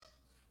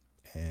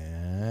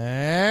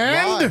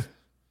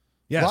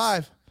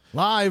Yes.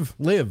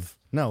 Live.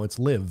 No, it's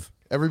live.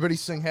 Everybody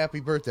sing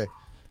happy birthday.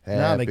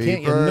 No, they Happy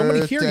can't.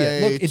 Nobody hear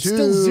you. Look, it's to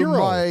still 0.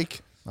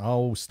 Mike.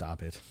 Oh,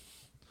 stop it.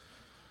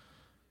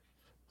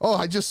 Oh,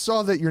 I just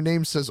saw that your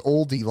name says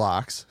Oldie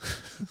Locks.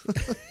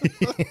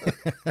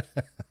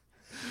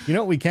 You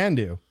know what we can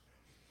do?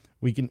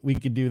 We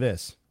could do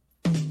this.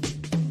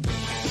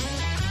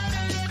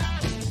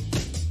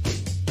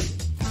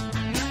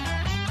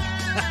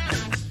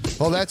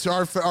 Well, that's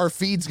our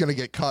feed's going to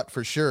get cut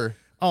for sure.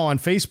 Oh, on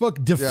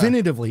Facebook?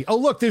 Definitively. Yeah. Oh,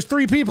 look, there's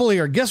 3 people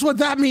here. Guess what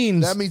that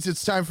means? That means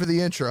it's time for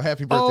the intro.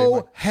 Happy birthday, Oh,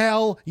 Mike.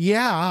 hell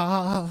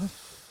yeah.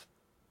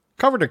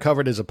 Cover to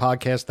Covered is a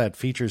podcast that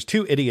features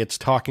 2 idiots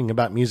talking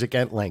about music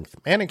at length,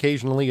 and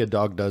occasionally a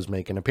dog does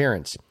make an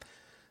appearance.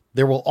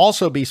 There will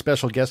also be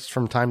special guests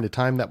from time to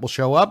time that will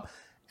show up,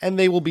 and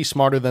they will be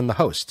smarter than the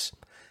hosts.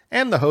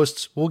 And the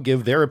hosts will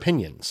give their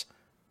opinions.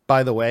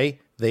 By the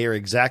way, they are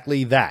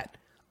exactly that.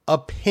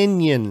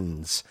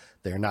 Opinions.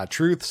 They're not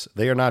truths,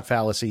 they are not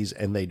fallacies,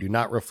 and they do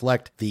not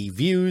reflect the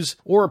views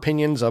or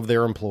opinions of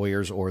their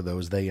employers or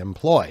those they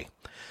employ.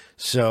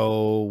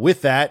 So,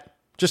 with that,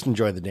 just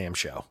enjoy the damn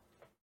show.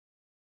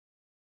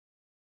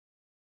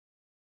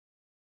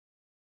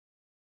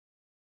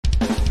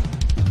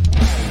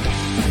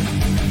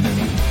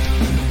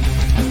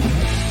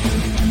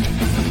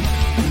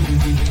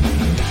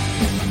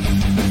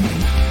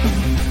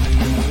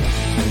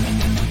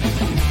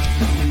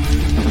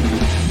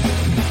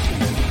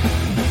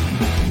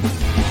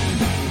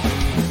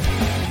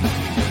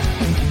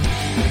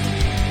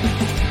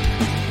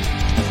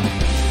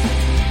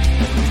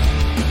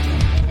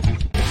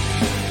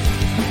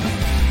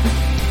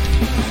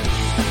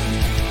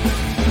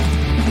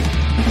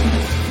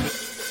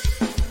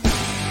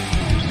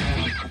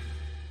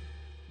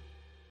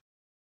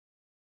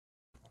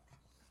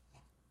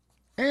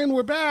 And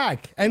we're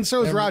back. And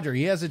so is Roger.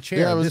 He has a chair.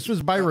 Yeah, This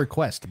was by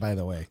request, by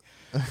the way.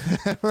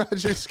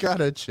 Roger's got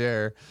a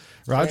chair.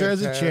 Roger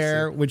has a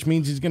chair, which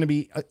means he's going to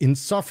be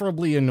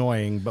insufferably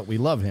annoying, but we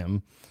love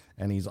him.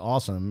 And he's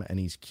awesome. And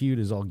he's cute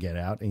as all get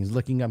out. And he's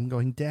looking up and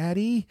going,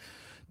 Daddy,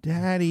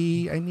 I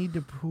need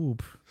to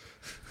poop.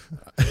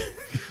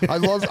 I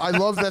love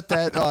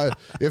that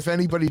if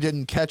anybody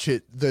didn't catch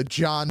it, the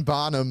John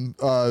Bonham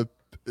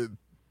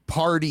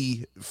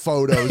party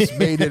photos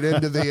made it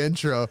into the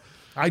intro.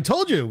 I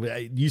told you.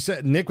 You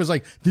said Nick was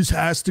like, this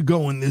has to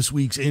go in this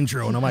week's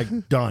intro. And I'm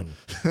like, done.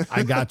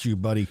 I got you,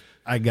 buddy.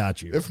 I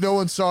got you. If no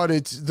one saw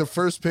it, the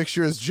first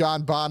picture is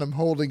John Bonham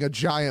holding a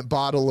giant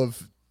bottle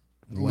of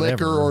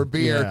liquor or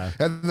beer. Yeah.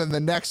 And then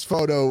the next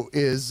photo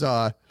is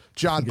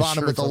John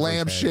Bonham with the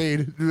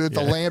lampshade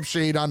the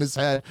lampshade on his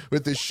head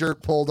with his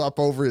shirt pulled up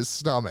over his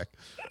stomach.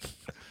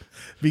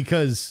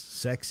 Because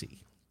sexy.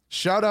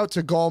 Shout out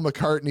to Paul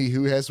McCartney,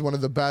 who has one of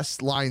the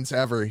best lines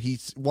ever.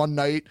 One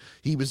night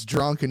he was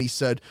drunk and he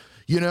said,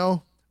 "You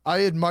know,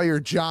 I admire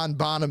John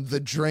Bonham the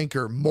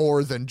drinker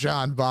more than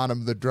John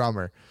Bonham the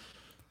drummer."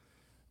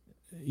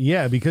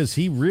 Yeah, because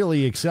he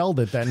really excelled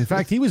at that. In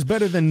fact, he was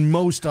better than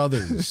most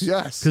others.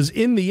 Yes. Because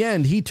in the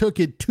end, he took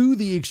it to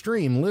the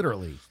extreme,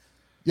 literally.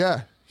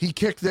 Yeah. He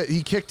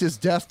kicked his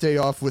death day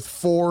off with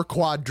 4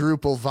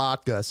 quadruple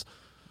vodkas.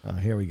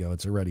 Here we go.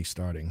 It's already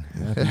starting.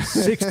 Happy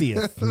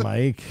 60th,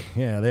 Mike.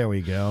 Yeah, there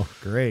we go.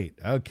 Great.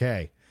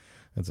 Okay.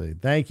 That's it.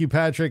 Thank you,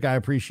 Patrick. I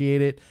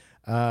appreciate it.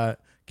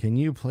 Can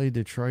you play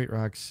Detroit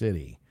Rock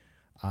City?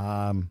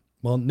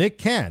 Well, Nick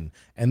can.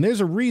 And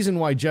there's a reason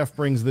why Jeff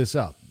brings this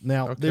up.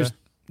 Now,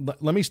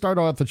 let me start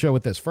off the show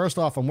with this. First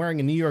off, I'm wearing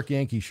a New York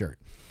Yankees shirt.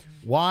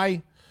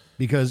 Why?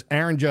 Because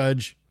Aaron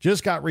Judge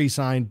just got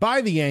re-signed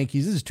by the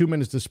Yankees. This is 2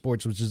 Minutes to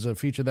Sports, which is a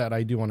feature that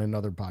I do on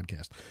another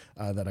podcast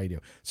that I do.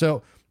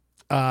 So,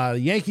 the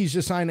Yankees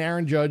just signed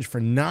Aaron Judge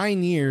for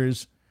 9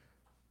 years,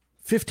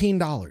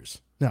 $15.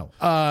 No,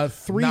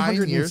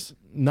 9 years.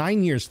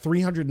 9 years,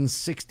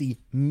 $360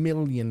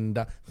 million.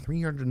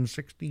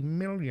 $360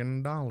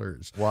 million.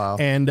 Wow.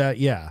 And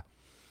yeah,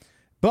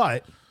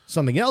 but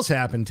something else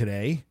happened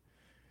today.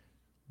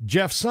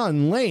 Jeff's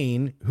son,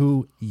 Lane,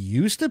 who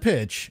used to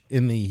pitch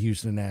in the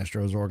Houston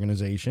Astros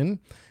organization,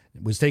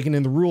 was taken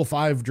in the Rule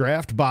 5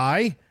 draft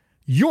by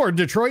your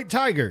Detroit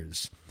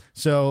Tigers.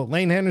 So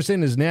Lane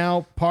Henderson is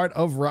now part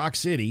of Rock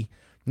City,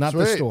 not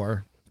the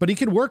store, but he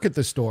could work at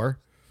the store.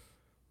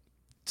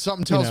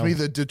 Something tells me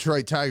the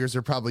Detroit Tigers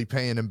are probably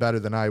paying him better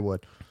than I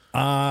would.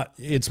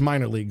 It's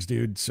minor leagues,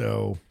 dude.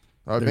 So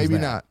maybe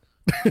not.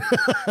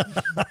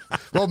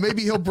 Well,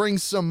 maybe he'll bring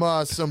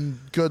some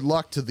good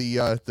luck to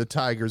the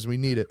Tigers. We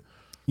need it.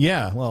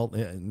 Yeah. Well,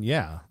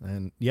 yeah,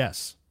 and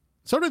yes.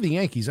 So do the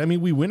Yankees. I mean,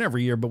 we win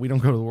every year, but we don't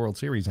go to the World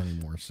Series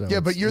anymore. So yeah,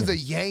 but you're the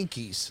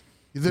Yankees.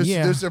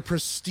 There's a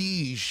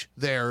prestige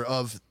there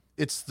of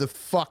it's the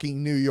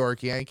fucking New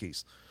York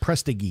Yankees.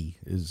 Prestige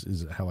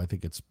is how I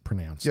think it's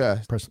pronounced.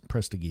 Yeah.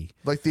 Prestige.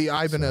 Like the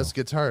Ibanez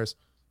guitars.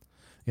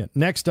 Yeah.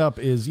 Next up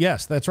is,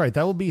 yes, that's right.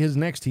 That will be his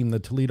next team, the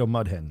Toledo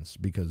Mud Hens,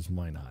 because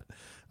why not?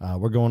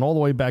 We're going all the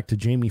way back to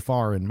Jamie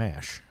Farr and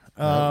MASH.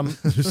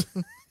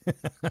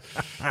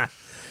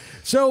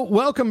 So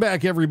welcome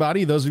back,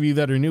 everybody. Those of you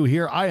that are new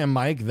here, I am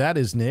Mike. That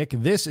is Nick.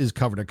 This is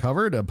Cover to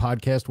Covered, a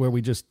podcast where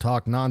we just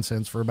talk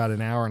nonsense for about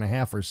an hour and a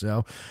half or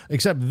so.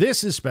 Except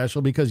this is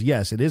special because,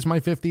 yes, it is my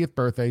 50th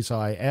birthday, so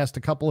I asked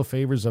a couple of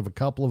favors of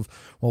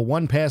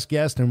one past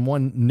guest and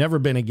one never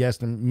been a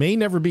guest and may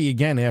never be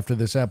again after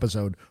this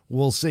episode.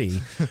 We'll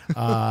see.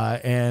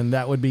 And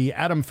that would be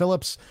Adam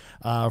Phillips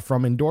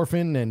from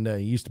Endorphin, and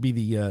he used to be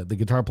the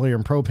guitar player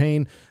in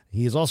Propane.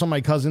 He is also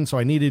my cousin, so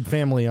I needed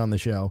family on the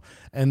show.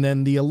 And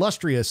then the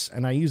illustrious,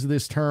 and I use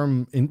this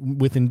term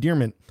with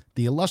endearment,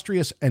 the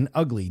illustrious and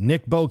ugly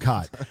Nick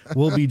Bocott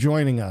will be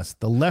joining us.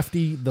 The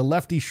lefty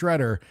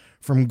shredder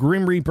from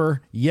Grim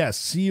Reaper. Yes,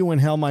 see you in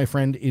hell, my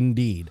friend,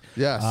 indeed.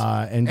 Yes.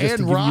 And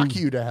rock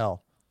you to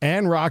hell.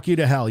 And rock you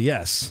to hell,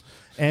 yes.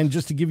 And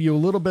just to give you a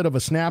little bit of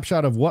a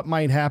snapshot of what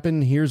might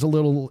happen, here's a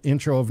little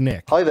intro of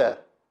Nick. Hi there.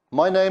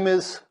 My name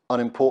is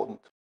Unimportant.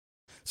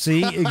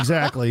 See,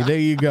 exactly. There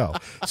you go.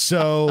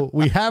 So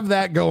we have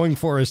that going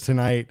for us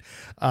tonight.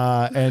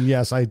 And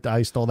yes,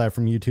 I stole that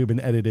from YouTube and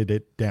edited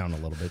it down a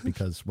little bit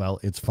because, well,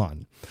 it's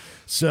fun.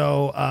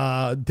 So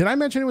did I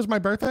mention it was my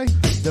birthday?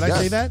 Did I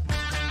say that?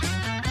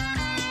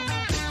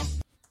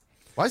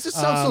 Why does it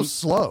sound so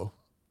slow?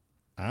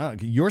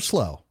 You're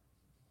slow.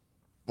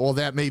 Well,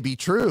 that may be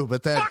true,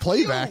 but that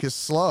playback is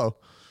slow.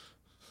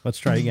 Let's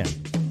try again.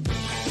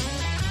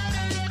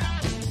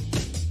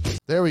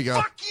 There we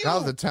go. Now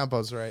the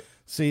tempo's right.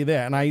 See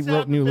that, and I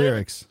wrote new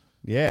lyrics.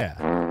 Yeah.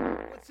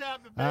 What's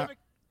happening, baby?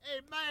 Hey,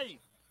 mate.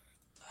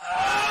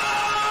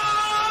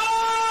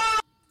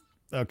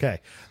 Okay.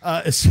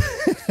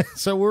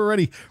 So we're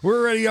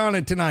already on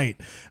it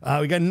tonight.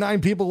 We got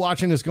 9 people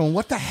watching this going,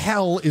 what the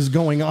hell is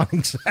going on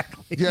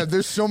exactly? Yeah,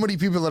 there's so many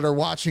people that are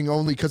watching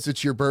only because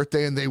it's your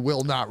birthday and they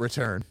will not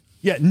return.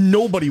 Yeah,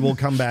 nobody will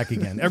come back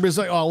again. Everybody's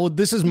like, oh, well,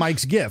 this is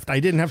Mike's gift.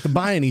 I didn't have to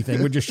buy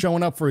anything. We're just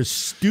showing up for his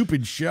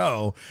stupid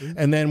show,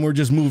 and then we're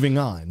just moving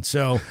on.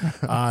 So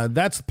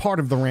that's part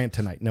of the rant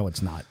tonight. No,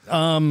 it's not.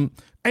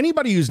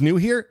 Anybody who's new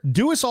here,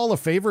 do us all a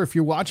favor. If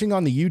you're watching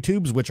on the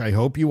YouTubes, which I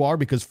hope you are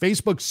because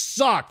Facebook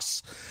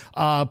sucks,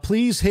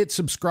 please hit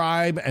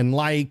subscribe and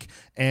like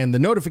and the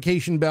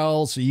notification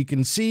bell so you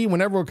can see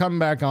whenever we're coming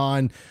back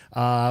on.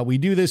 We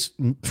do this.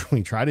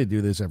 We try to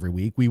do this every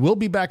week. We will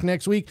be back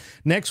next week.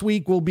 Next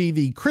week will be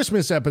the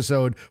Christmas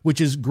episode, which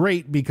is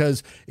great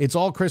because it's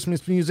all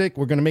Christmas music.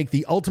 We're going to make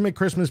the ultimate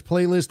Christmas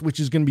playlist, which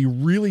is going to be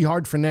really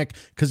hard for Nick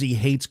because he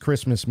hates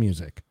Christmas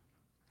music.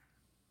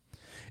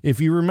 If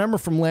you remember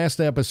from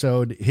last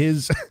episode,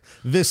 his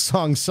This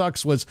Song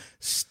Sucks was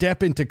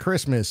Step Into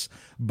Christmas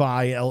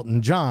by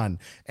Elton John.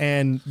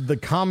 And the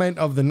comment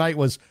of the night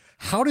was,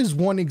 how does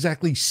one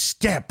exactly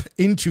step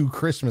into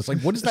Christmas?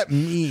 Like, what does that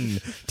mean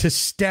to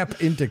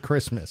step into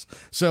Christmas?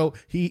 So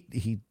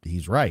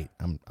he's right.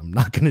 I'm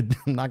not gonna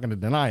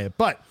deny it.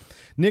 But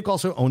Nick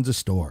also owns a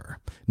store.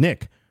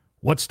 Nick,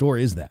 what store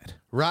is that?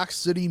 Rock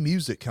City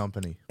Music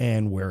Company.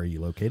 And where are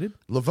you located?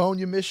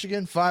 Livonia,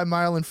 Michigan, 5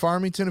 Mile in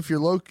Farmington. If you're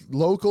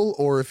local,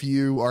 or if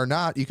you are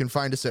not, you can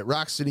find us at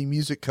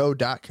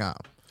rockcitymusicco.com.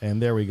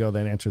 And there we go.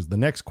 That answers the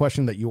next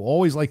question that you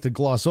always like to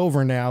gloss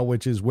over now,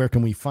 which is where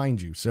can we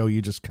find you? So you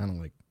just kind of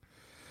like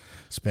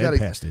sped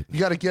past it.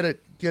 You got to get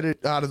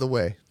it out of the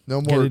way.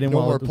 No more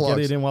plugs.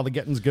 Get it in while the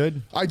getting's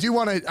good. I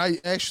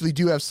actually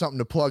do have something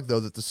to plug though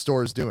that the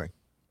store is doing.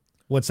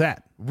 What's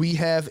that? We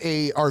have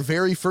our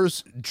very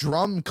first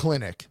drum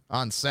clinic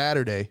on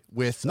Saturday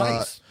with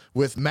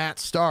Matt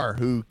Starr,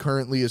 who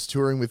currently is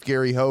touring with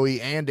Gary Hoey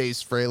and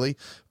Ace Frehley,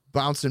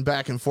 bouncing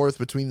back and forth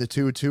between the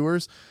two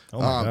tours. Oh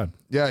my God.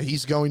 Yeah,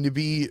 he's going to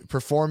be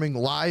performing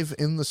live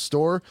in the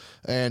store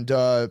and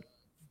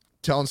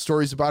telling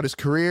stories about his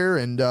career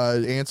and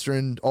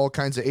answering all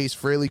kinds of Ace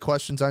Frehley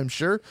questions, I'm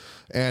sure.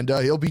 And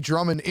he'll be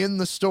drumming in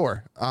the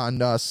store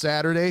on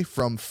Saturday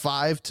from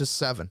 5 to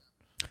 7.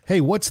 Hey,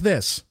 what's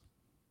this?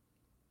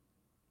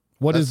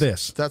 What is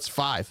this? That's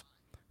 5.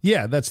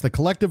 Yeah, that's the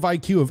collective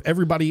IQ of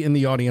everybody in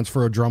the audience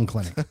for a drum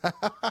clinic.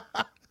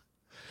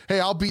 Hey,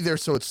 I'll be there,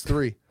 so it's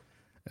 3.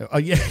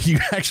 Yeah, you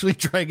actually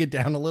drag it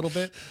down a little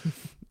bit.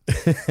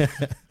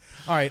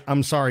 All right,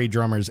 I'm sorry,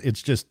 drummers.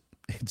 It's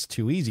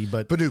too easy,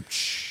 but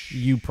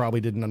you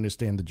probably didn't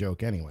understand the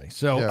joke anyway.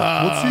 So,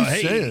 yeah. What's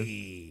he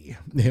saying?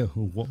 Yeah,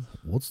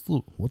 what's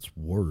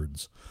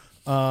words?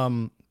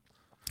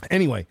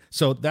 Anyway,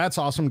 so that's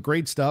awesome.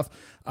 Great stuff.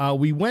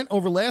 We went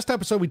over last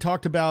episode. We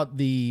talked about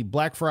the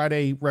Black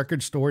Friday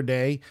record store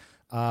day.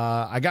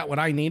 I got what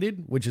I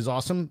needed, which is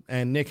awesome.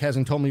 And Nick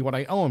hasn't told me what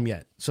I owe him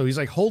yet. So he's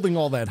like holding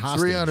all that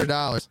hostage.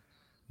 $300.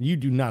 You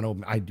do not owe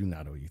me. I do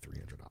not owe you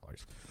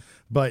 $300.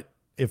 But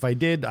if I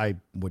did, I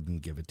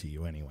wouldn't give it to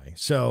you anyway.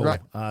 So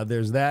right.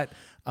 There's that.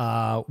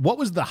 What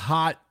was the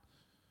hot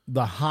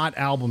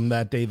album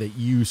that day that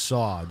you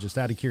saw, just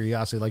out of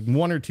curiosity? Like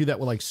one or two that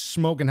were like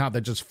smoking hot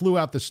that just flew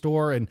out the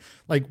store, and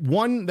like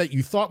one that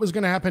you thought was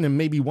going to happen and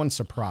maybe one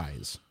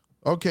surprise.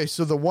 Okay,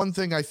 so the one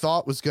thing I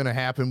thought was going to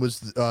happen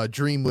was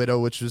Dream Widow,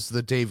 which was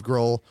the Dave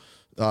Grohl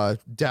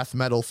death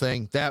metal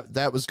thing.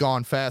 That was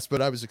gone fast,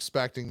 but I was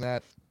expecting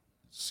that.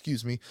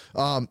 excuse me.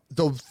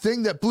 The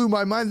thing that blew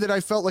my mind that I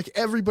felt like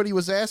everybody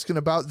was asking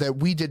about that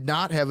we did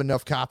not have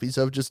enough copies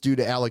of just due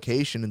to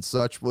allocation and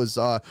such was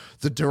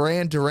the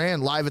Duran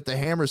Duran Live at the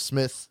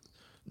Hammersmith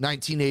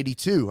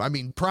 1982. I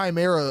mean, prime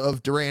era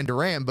of Duran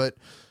Duran, but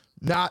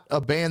not a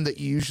band that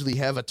you usually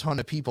have a ton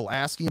of people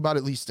asking about,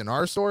 at least in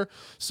our store.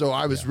 So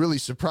I was really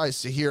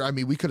surprised to hear. I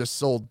mean, we could have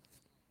sold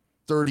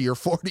 30 or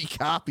 40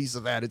 copies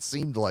of that, it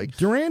seemed like.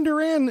 Duran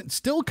Duran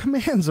still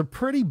commands a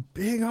pretty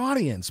big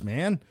audience,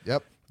 man.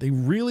 Yep. They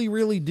really,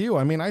 really do.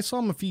 I mean, I saw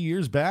them a few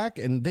years back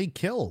and they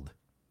killed.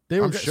 They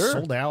were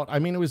sold out. I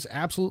mean, it was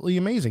absolutely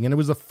amazing. And it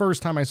was the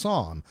first time I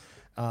saw them.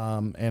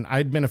 And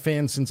I'd been a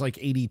fan since like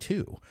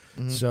 82.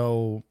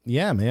 So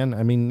yeah, man.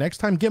 I mean, next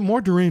time get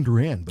more Duran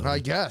Duran. Buddy. I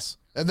guess.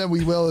 And then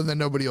we will, and then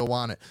nobody will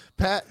want it.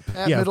 Pat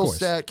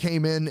Middlestat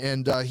came in,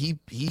 and he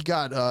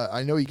got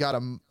I know he got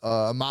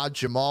Ahmad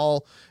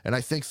Jamal, and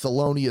I think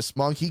Thelonious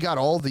Monk. He got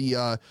all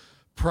the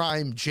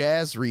prime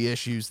jazz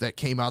reissues that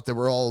came out that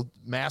were all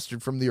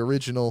mastered from the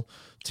original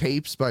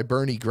tapes by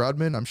Bernie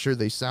Grudman. I'm sure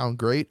they sound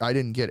great. I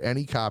didn't get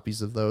any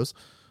copies of those,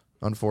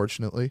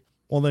 unfortunately.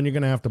 Well, then you're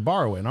going to have to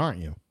borrow it, aren't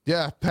you?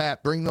 Yeah,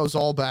 Pat, bring those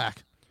all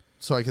back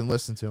so I can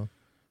listen to them.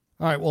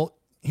 All right, well,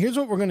 here's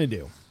what we're going to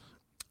do.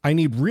 I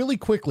need really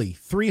quickly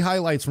 3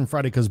 highlights from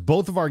Friday because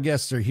both of our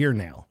guests are here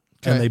now.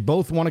 Okay. And they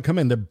both want to come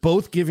in. They're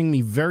both giving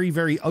me very,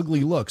 very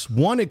ugly looks.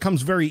 One, it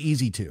comes very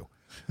easy to.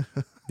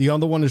 The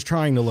other one is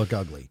trying to look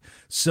ugly.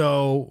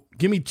 So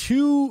give me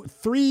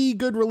 3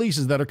 good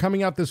releases that are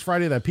coming out this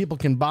Friday that people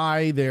can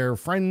buy their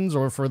friends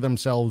or for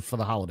themselves for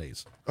the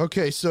holidays.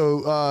 Okay,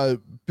 so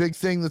big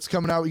thing that's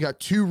coming out. We got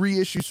 2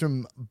 reissues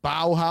from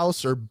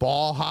Bauhaus or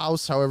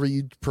Bauhaus, however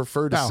you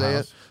prefer to say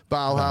it.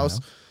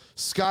 Bauhaus.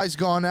 Sky's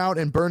Gone Out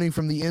and Burning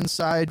from the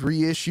Inside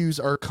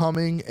reissues are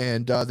coming,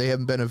 and they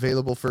haven't been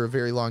available for a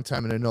very long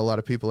time, and I know a lot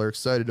of people are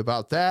excited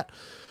about that.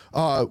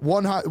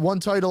 One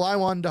title I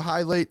wanted to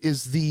highlight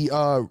is the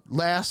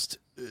last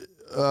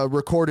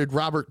recorded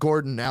Robert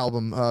Gordon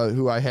album,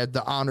 who I had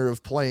the honor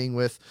of playing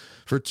with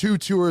for 2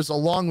 tours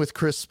along with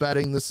Chris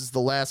Spedding. This is the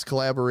last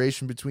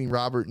collaboration between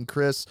Robert and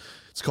Chris.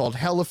 It's called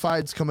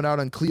Hellified. It's coming out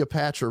on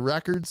Cleopatra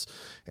Records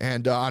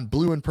and on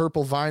blue and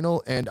purple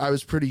vinyl. And I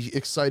was pretty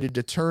excited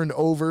to turn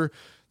over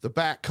the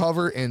back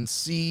cover and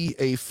see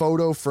a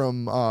photo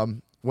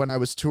from when I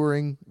was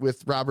touring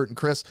with Robert and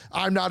Chris.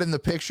 I'm not in the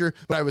picture,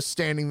 but I was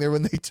standing there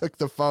when they took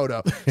the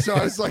photo. So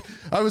I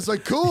was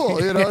like, cool,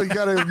 you know, you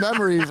got a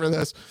memory for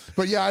this.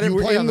 But yeah, I didn't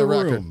play on the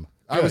record.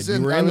 I was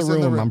in the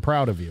room. I'm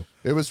proud of you.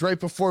 It was right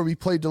before we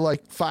played to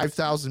like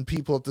 5,000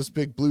 people at this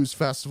big blues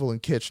festival in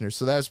Kitchener,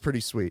 so that was pretty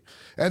sweet.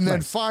 And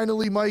then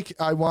finally, Mike,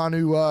 I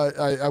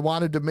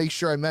wanted to make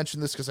sure I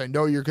mentioned this because I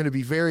know you're going to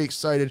be very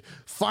excited.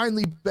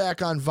 Finally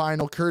back on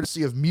vinyl,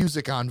 courtesy of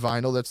Music on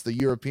Vinyl. That's the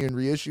European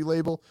reissue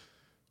label.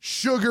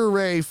 Sugar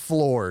Ray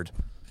Floored,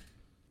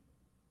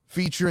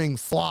 featuring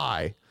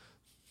Fly.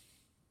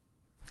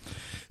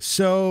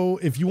 So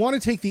if you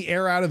want to take the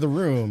air out of the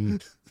room,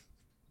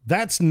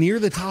 that's near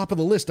the top of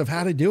the list of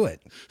how to do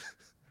it.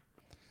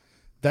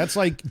 That's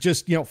like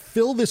just,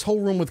 fill this whole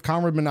room with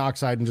carbon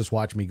monoxide and just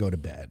watch me go to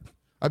bed.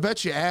 I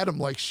bet you Adam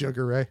likes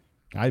Sugar Ray.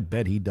 I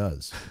bet he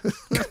does.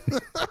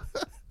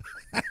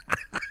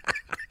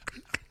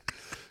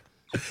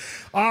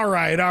 All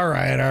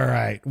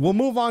right. We'll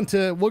move on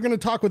we're going to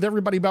talk with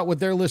everybody about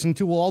what they're listening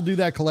to. We'll all do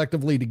that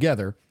collectively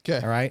together.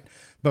 Okay. All right.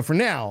 But for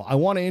now, I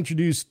want to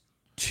introduce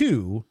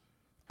 2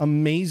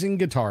 amazing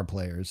guitar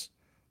players.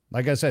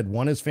 Like I said,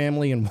 one is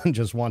family and one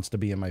just wants to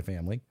be in my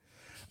family.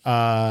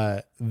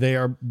 They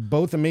are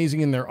both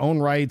amazing in their own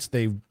rights.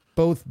 They've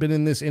both been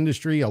in this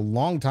industry a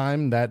long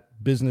time,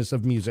 that business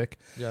of music.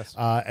 Yes.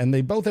 And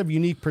they both have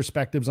unique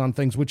perspectives on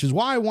things, which is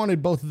why I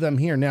wanted both of them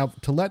here. Now,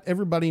 to let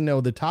everybody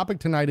know, the topic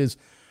tonight is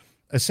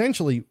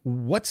essentially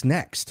what's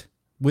next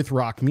with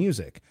rock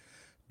music.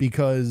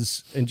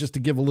 Because, and just to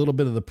give a little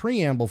bit of the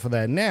preamble for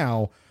that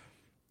now,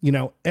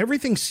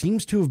 everything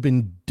seems to have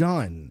been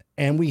done.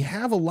 And we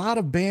have a lot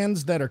of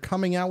bands that are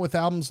coming out with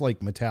albums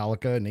like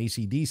Metallica and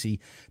AC/DC,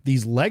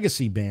 these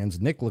legacy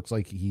bands. Nick looks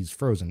like he's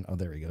frozen. Oh,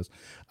 there he goes.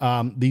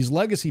 These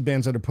legacy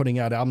bands that are putting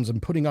out albums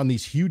and putting on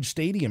these huge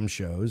stadium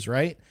shows,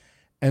 right?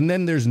 And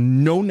then there's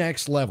no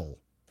next level.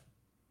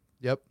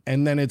 Yep.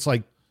 And then it's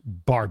like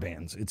bar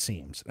bands, it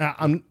seems. Now,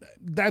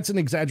 that's an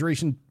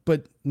exaggeration,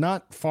 but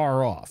not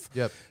far off.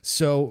 Yep.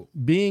 So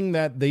being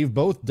that they've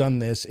both done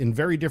this in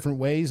very different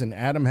ways, and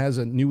Adam has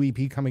a new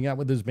EP coming out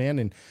with his band,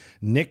 and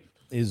Nick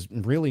is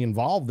really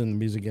involved in the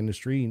music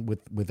industry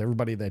with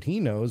everybody that he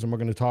knows, and we're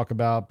going to talk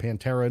about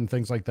Pantera and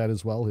things like that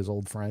as well, his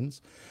old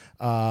friends.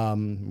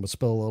 We'll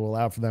spill a little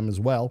out for them as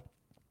well.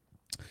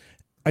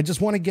 I just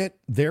want to get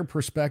their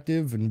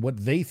perspective and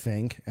what they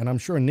think, and I'm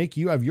sure, Nick,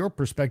 you have your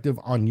perspective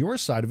on your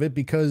side of it,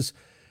 because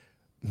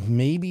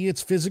maybe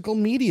it's physical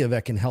media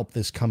that can help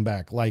this come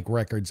back, like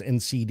records and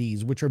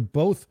CDs, which are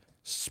both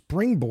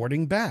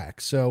springboarding back.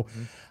 So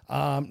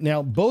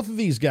now both of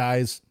these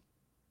guys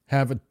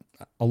have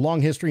a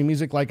long history in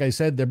music. Like I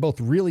said, they're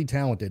both really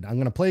talented. I'm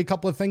going to play a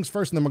couple of things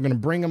first, and then we're going to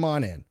bring them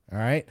on in. All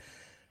right.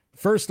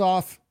 First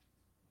off,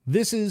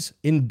 This is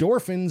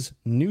Endorphins'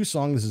 new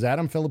song. This is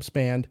Adam Phillips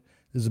Band.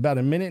 This is about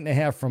a minute and a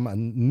half from a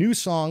new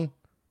song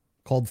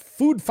called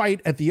Food Fight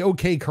at the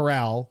OK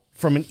Corral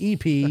from an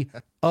EP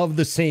of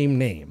the same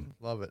name.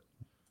 Love it.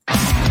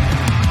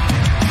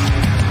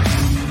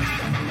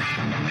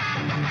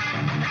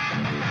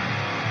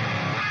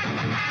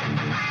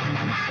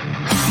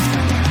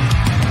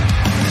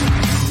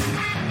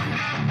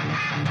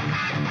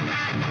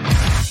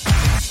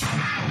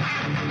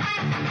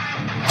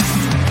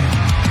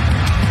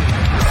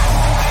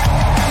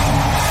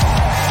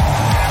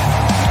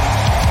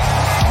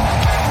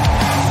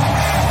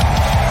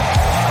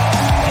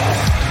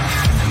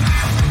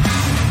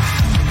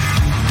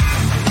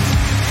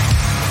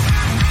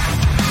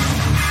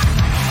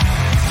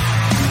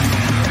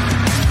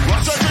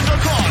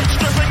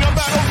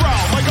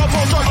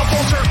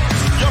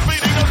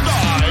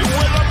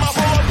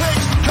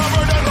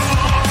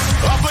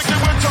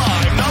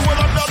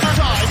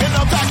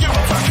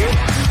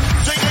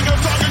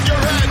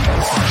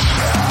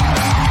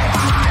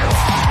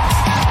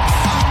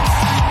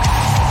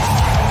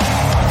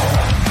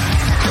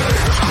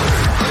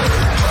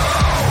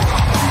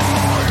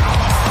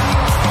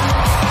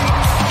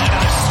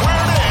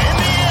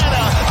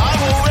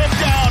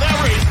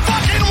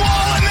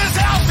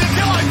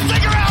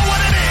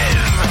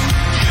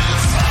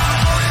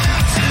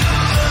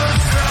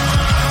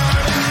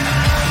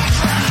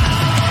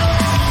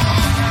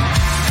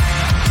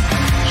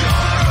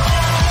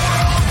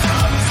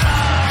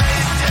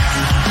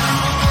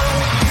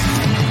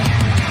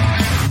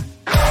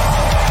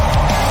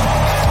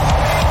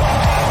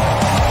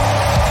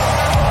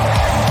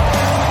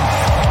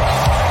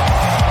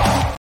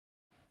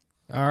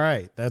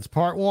 That's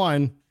part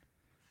one.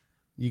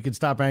 You can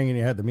stop banging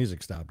your head. The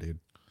music stopped, dude.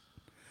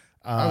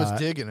 I was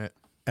digging it.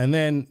 And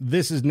then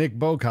this is Nick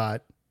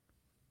Bocott,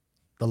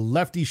 the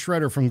lefty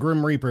shredder from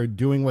Grim Reaper,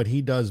 doing what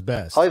he does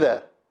best. Hi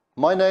there.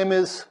 My name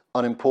is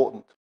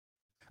Unimportant.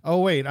 Oh,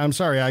 wait. I'm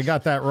sorry. I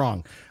got that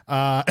wrong.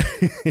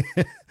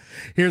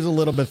 Here's a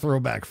little bit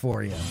throwback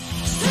for you.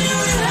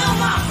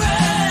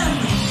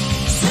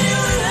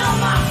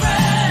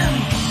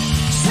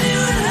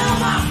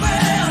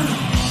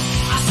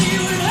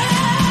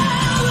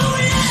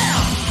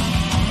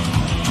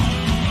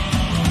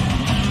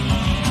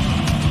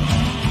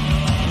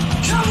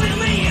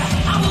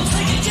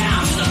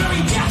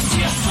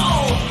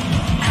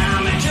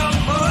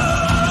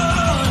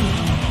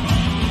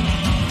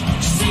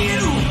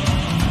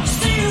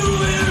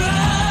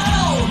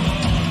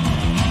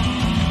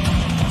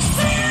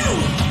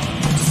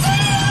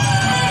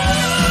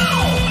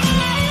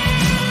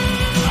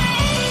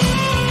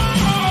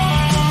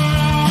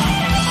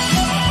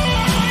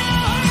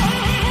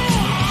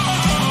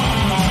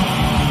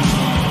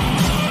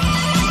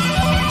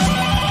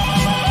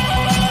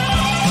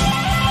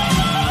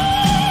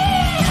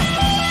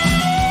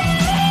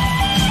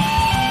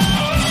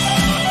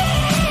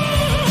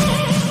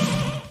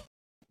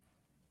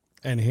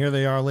 And here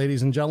they are,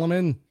 ladies and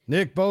gentlemen.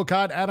 Nick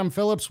Bocott, Adam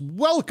Phillips,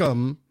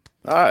 welcome.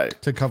 Hi.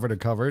 To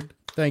Covered.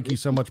 Thank you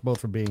so much both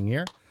for being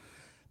here.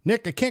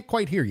 Nick, I can't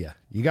quite hear you.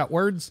 You got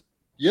words?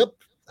 Yep.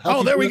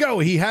 There we go.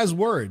 He has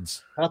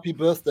words. Happy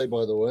birthday,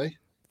 by the way.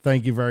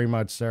 Thank you very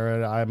much,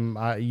 Sarah.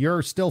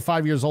 You're still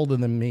 5 years older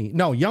than me.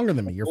 No, younger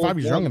than me. You're 5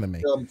 years younger than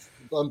me.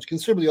 I'm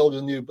considerably older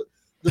than you, but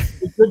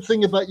the good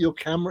thing about your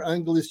camera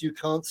angle is you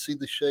can't see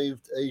the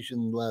shaved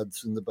Asian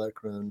lads in the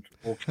background,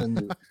 or can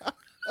you?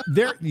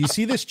 There, you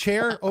see this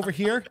chair over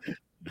here?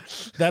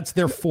 That's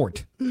their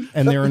fort,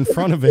 and they're in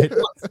front of it,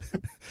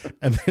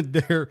 and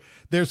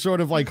they're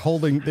sort of like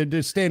they're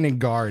just standing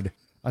guard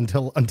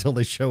until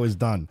the show is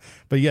done.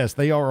 But yes,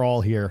 they are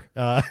all here.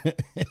 They're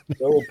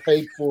all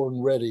paid for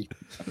and ready.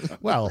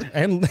 Well,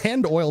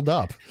 and oiled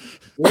up.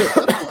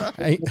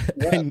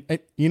 And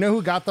you know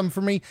who got them for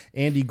me?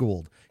 Andy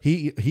Gould.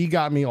 He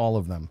got me all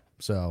of them.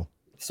 So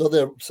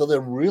they're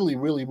really,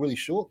 really, really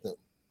short then.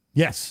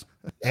 Yes,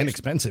 and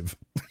expensive.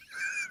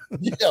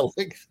 Yeah,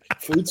 like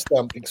food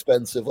stamp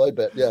expensive, I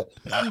bet. Yeah.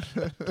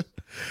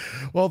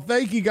 Well,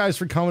 thank you guys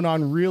for coming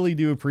on. Really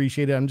do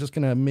appreciate it. I'm just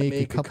gonna make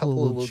a couple of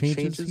little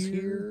changes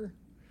here.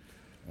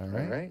 All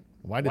right.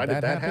 Why did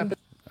that happen?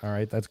 All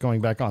right, that's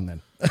going back on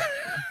then.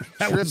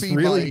 That was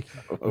really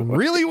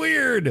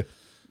weird.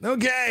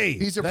 Okay.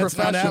 He's a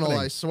professional,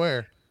 I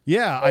swear.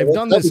 Yeah, I've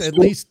done this at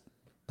least.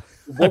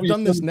 I've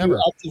done this never.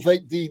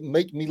 Activate the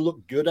make me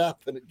look good app,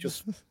 and it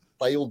just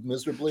failed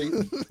miserably.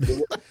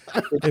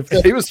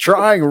 He was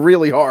trying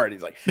really hard.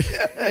 He's like,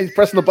 he's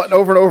pressing the button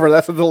over and over.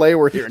 That's the delay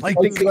we're hearing. Like,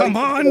 come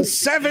on,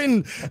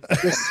 7.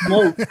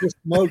 The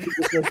smoke.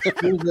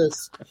 Do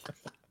this.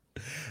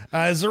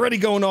 It's already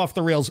going off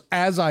the rails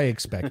as I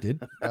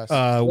expected.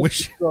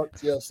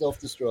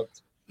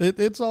 Self-destruct.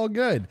 It's all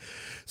good.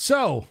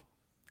 So,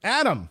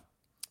 Adam.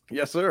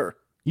 Yes, sir.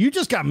 You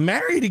just got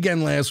married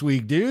again last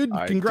week, dude.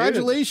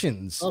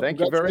 Congratulations. Thank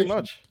you very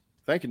much.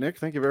 Thank you, Nick.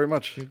 Thank you very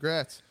much.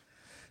 Congrats.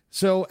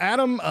 So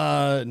Adam,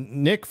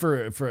 Nick,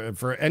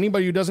 for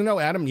anybody who doesn't know,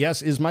 Adam,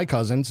 yes, is my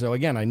cousin. So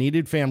again, I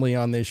needed family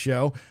on this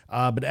show.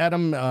 But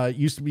Adam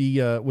used to be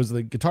was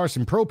the guitarist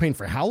in Propane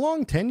for how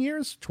long? 10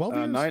 years? 12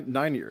 years?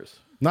 9 years.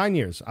 9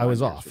 years. I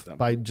was years off with them.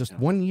 by just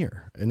 1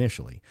 year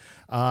initially.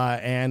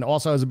 And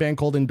also has a band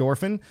called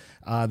Endorphin.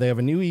 They have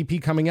a new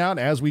EP coming out,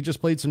 as we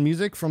just played some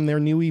music from their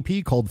new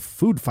EP called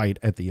Food Fight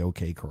at the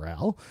OK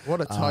Corral.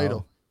 What a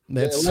title.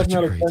 That's 11 such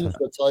out a of great 10 title. for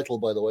the title,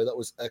 by the way. That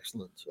was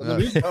excellent. And the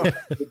music was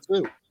good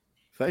too.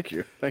 Thank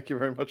you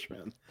very much,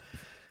 man.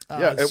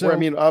 so- I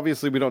mean,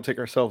 obviously we don't take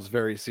ourselves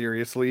very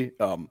seriously.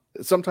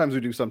 Sometimes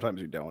we do,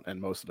 sometimes we don't, and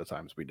most of the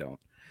times we don't.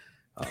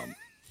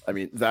 I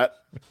mean, that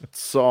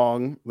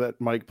song that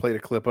Mike played a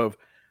clip of,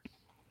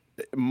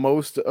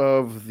 most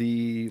of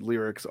the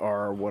lyrics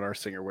are what our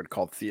singer would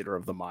call theater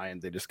of the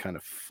mind. They just kind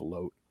of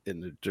float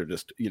in. They're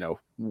just,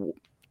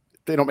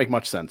 they don't make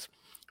much sense.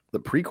 The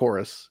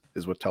pre-chorus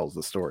is what tells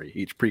the story.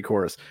 Each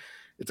pre-chorus,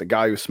 it's a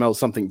guy who smells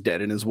something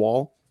dead in his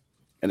wall,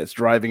 and it's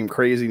driving him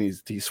crazy.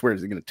 And he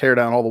swears he's going to tear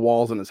down all the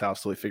walls in his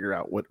house till he figure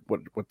out what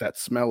that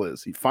smell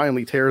is. He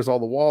finally tears all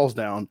the walls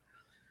down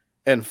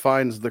and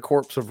finds the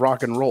corpse of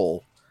rock and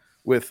roll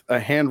with a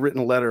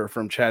handwritten letter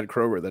from Chad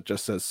Kroeger that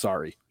just says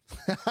sorry.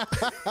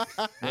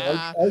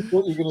 I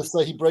thought you were going to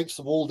say he breaks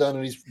the wall down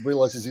and he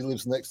realizes he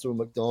lives next to a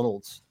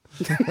McDonald's.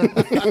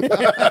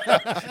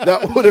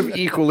 That would have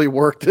equally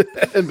worked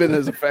and been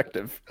as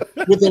effective.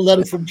 With a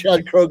letter from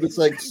Chad Kroeger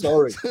saying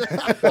sorry.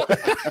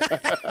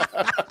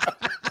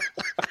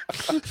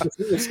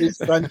 It's his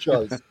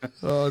franchise.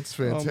 Oh, it's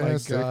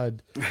fantastic. Oh my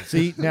God.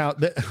 See, now,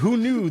 who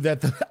knew that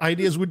the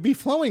ideas would be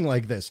flowing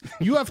like this?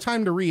 You have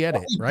time to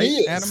re-edit, right,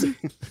 Ideas. Adam?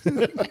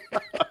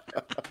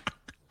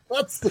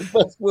 That's the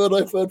best word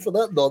I've heard for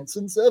that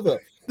nonsense ever.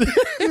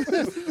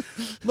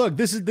 Look,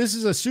 this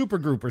is a super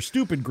group or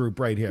stupid group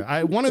right here.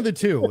 One of the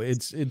two.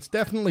 It's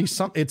definitely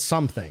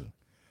something.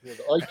 Yeah,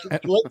 the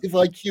collective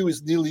IQ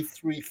is nearly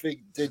 3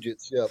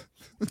 digits. Yeah.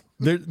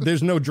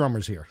 There's no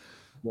drummers here.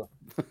 No.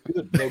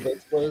 Good. No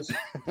bass players.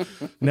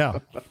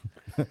 No,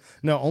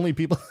 no, only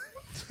people.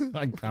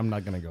 I'm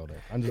not going to go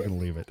there. I'm just going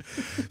to leave it.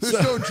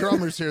 There's no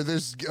drummers here.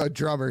 There's a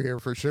drummer here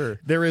for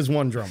sure. There is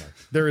one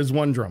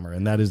drummer,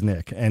 and that is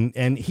Nick,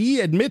 and he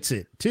admits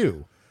it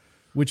too,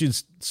 which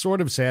is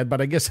sort of sad.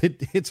 But I guess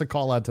it's a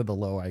call out to the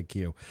low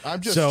IQ. I'm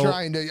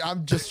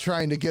just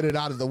trying to get it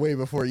out of the way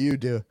before you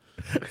do.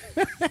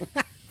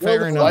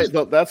 Fair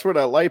enough. That's where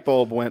that light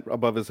bulb went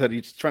above his head.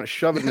 He's trying to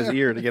shove it in his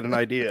ear to get an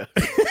idea.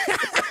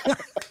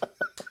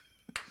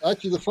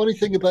 Actually, the funny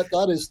thing about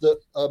that is that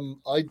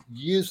I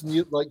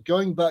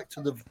going back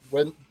to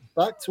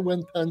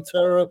when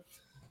Pantera,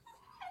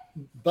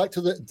 back to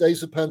the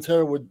days of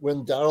Pantera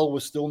when Daryl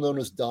was still known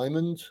as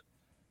Diamond.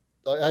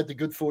 I had the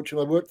good fortune.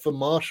 I worked for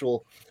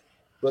Marshall,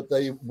 but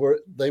they were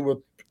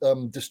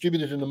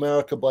distributed in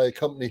America by a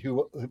company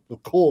who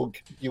Korg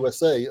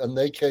USA, and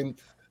they came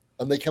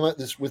out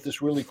with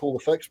this really cool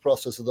effects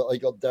processor that I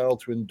got Daryl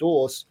to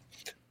endorse,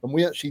 and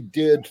we actually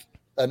did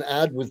an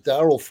ad with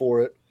Daryl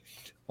for it.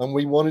 And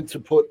we wanted to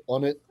put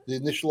on it. The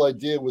initial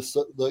idea was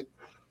that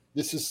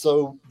this is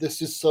so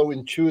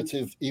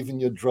intuitive, even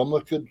your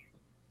drummer could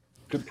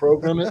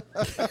program it.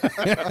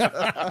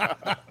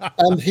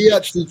 And he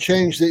actually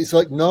changed it. He's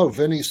like, no,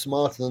 Vinny's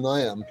smarter than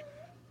I am.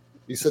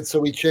 He said,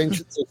 so he changed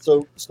it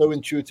to so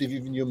intuitive,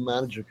 even your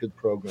manager could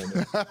program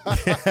it.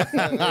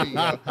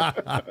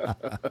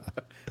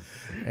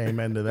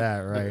 Amen to that,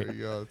 right? There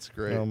you go. It's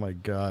great. Oh my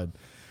God.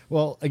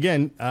 Well,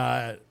 again,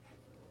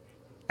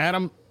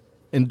 Adam,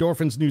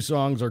 Endorphin's new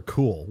songs are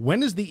cool.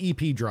 When does the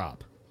EP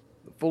drop?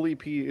 The full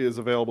EP is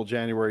available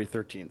January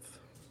 13th.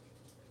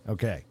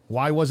 Okay.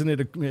 Why wasn't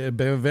it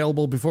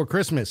available before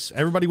Christmas?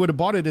 Everybody would have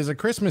bought it as a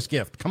Christmas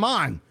gift. Come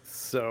on.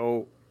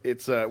 So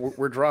it's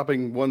we're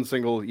dropping one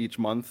single each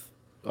month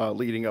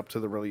leading up to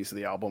the release of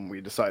the album.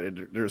 We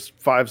decided there's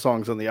 5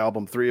 songs on the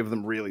album. 3 of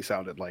them really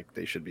sounded like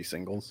they should be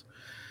singles.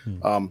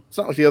 It's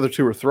not like the other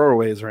 2 are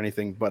throwaways or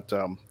anything, but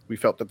we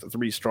felt that the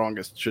 3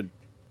 strongest should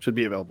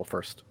be available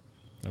first.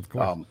 Of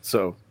course.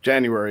 So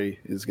January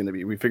is going to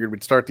be, we figured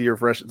we'd start the year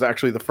fresh. It's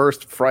actually the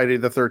first Friday,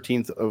 the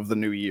 13th of the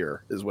new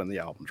year is when the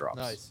album drops.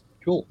 Nice.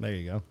 Cool. There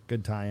you go.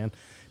 Good tie-in.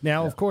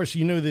 Now, of course,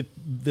 you know that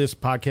this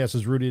podcast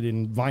is rooted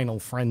in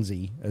vinyl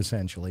frenzy,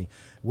 essentially.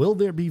 Will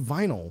there be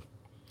vinyl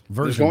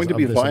versions? There's going to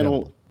be of this vinyl.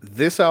 album?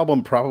 This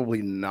album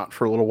probably not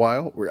for a little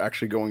while. We're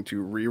actually going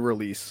to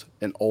re-release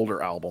an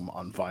older album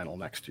on vinyl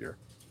next year.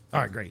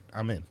 All right, great.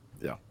 I'm in.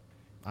 Yeah.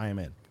 I am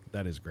in.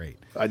 That is great.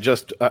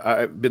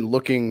 I've been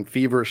looking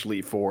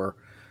feverishly for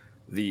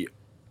the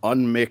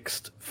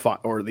unmixed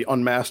or the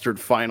unmastered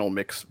final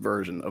mix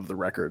version of the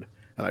record,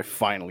 and I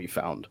finally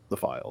found the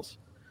files.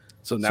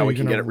 So now we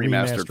can get it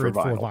remastered for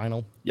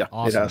vinyl. Yeah,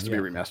 Awesome. it has to be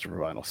remastered for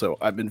vinyl. So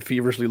I've been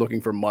feverishly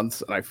looking for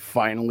months, and I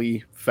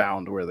finally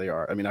found where they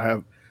are. I mean, I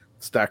have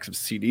stacks of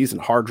CDs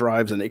and hard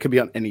drives, and it could be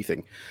on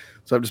anything.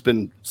 So I've just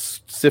been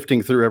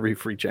sifting through every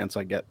free chance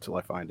I get till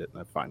I find it, and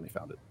I finally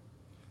found it.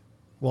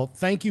 Well,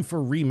 thank you for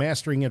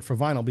remastering it for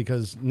vinyl,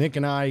 because Nick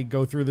and I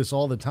go through this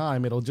all the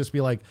time. It'll just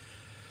be like,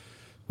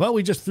 well,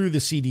 we just threw the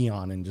CD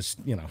on and just,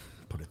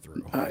 put it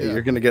through.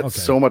 You're going to get Okay.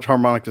 so much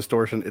harmonic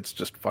distortion. It's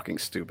just fucking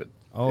stupid.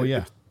 Oh,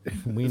 yeah.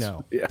 We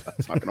know. Yeah,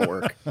 it's not going to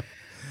work.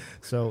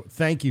 So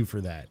thank you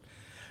for that.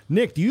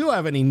 Nick, do you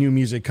have any new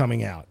music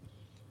coming out?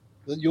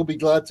 You'll be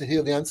glad to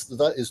hear the answer to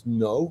that is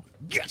no.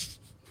 Yes.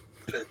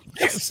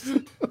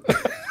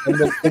 And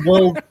the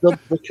world,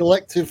 the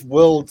collective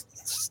world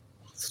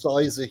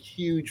sighs a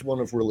huge one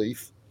of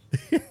relief.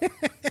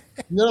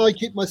 No, I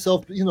keep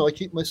myself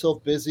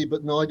busy,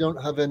 but no, I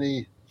don't have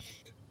any.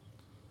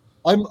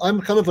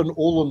 I'm kind of an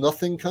all or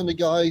nothing kind of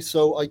guy,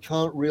 so I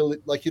can't really,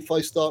 like, if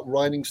I start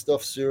writing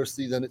stuff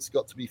seriously, then it's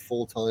got to be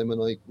full time,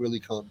 and I really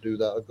can't do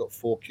that. I've got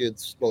 4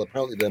 kids. Well,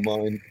 apparently they're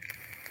mine,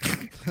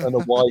 and a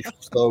wife.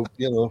 So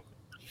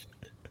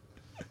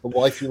a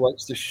wife who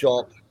likes to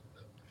shop,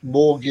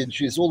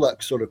 mortgages, all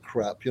that sort of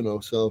crap.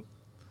 So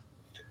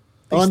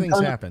These things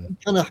happen.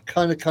 I'm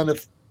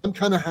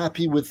kind of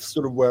happy with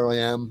sort of where I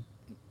am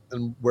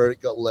and where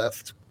it got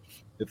left,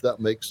 if that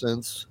makes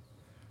sense.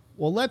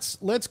 Well, let's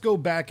go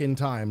back in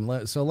time.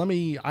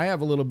 I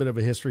have a little bit of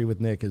a history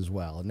with Nick as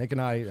well. Nick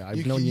and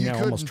I've known you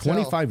now almost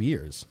 25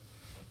 years.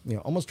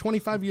 Almost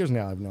 25 years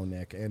now I've known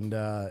Nick, and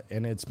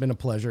it's been a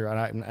pleasure,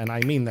 and I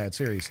mean that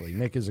seriously.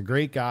 Nick is a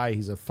great guy.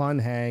 He's a fun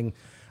hang,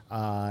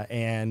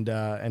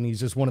 and he's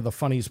just one of the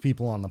funniest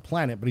people on the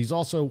planet. But he's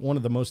also one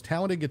of the most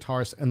talented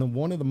guitarists and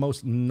one of the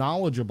most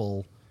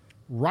knowledgeable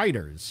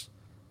writers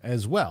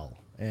as well.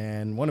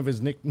 And one of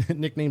his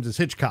nicknames is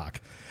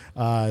Hitchcock.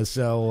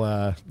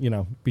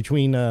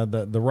 Between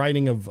the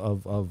writing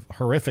of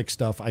horrific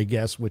stuff, I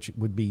guess, which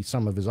would be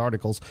some of his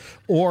articles,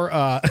 or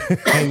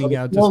hanging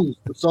out. The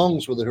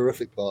songs were the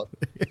horrific part.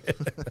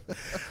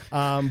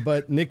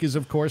 But Nick is,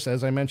 of course,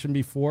 as I mentioned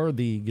before,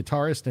 the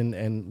guitarist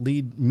and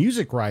lead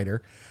music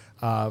writer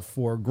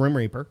for Grim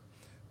Reaper,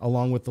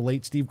 along with the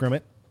late Steve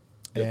Grimmett.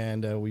 Yep.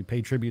 And we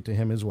pay tribute to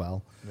him as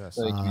well. Yes.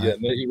 Thank you. Yeah,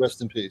 may he rest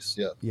in peace.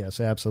 Yeah. Yes,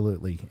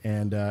 absolutely.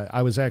 And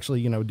I was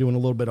actually, doing a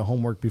little bit of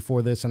homework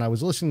before this, and I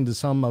was listening to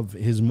some of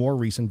his more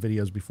recent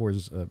videos before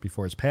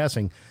his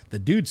passing. The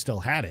dude still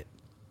had it.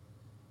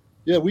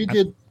 Yeah, we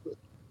did.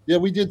 Yeah,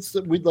 we did.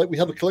 We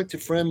have a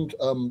collective friend.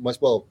 I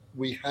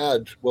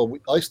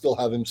still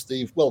have him,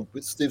 Steve. Well,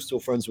 Steve's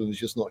still friends with him. He's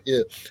just not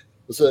here.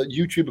 There's a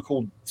YouTuber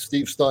called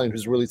Steve Stein,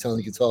 who's a really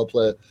talented guitar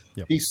player.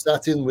 Yep. He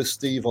sat in with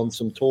Steve on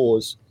some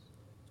tours.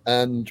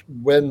 And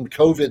when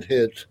COVID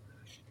hit,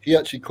 he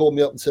actually called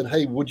me up and said,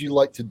 "Hey, would you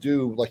like to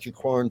do like a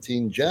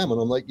quarantine jam?" And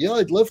I'm like, "Yeah,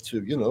 I'd love to,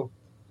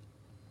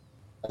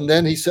 And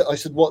then I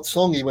said, "What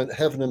song?" He went,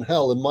 "Heaven and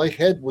Hell." And my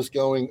head was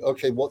going,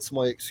 "Okay, what's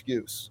my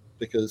excuse?"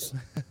 Because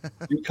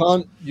you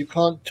can't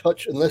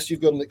touch, unless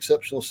you've got an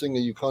exceptional singer,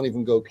 you can't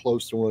even go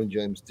close to Ronnie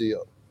James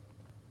Dio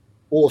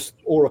or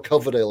a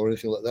Coverdale or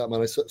anything like that,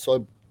 man. So I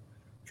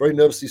very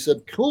nervously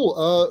said,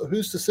 "Cool,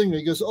 who's the singer?"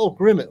 He goes, "Oh,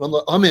 Grimmett." And I'm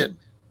like, "I'm in."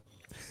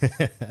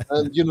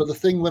 And the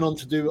thing went on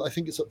to do, I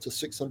think it's up to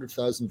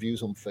 600,000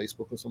 views on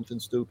Facebook or something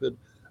stupid,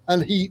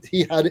 and he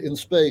had it in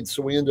spades.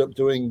 So we ended up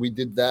we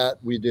did that.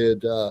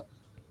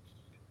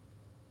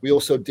 We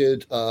also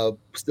did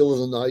Still as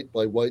the Night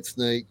by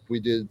Whitesnake. We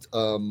did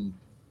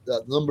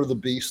that Number of the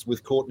Beast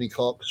with Courtney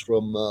Cox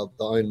from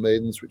the Iron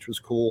Maidens, which was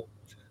cool.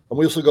 And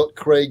we also got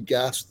Craig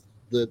Gast,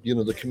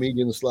 the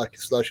comedian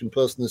slash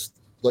impersonist,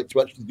 like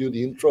to actually do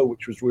the intro,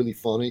 which was really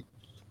funny.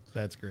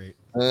 That's great.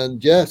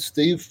 And yeah,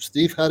 Steve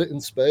had it in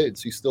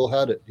spades. He still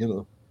had it,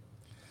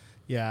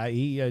 Yeah,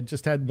 he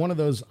just had one of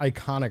those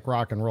iconic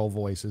rock and roll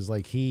voices.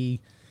 Like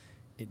it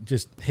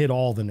just hit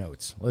all the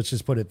notes. Let's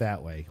just put it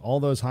that way. All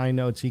those high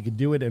notes, he could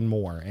do it and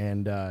more.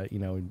 And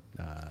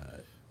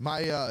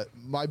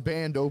my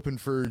band opened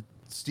for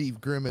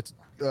Steve Grimmett's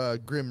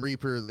Grim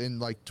Reaper in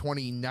like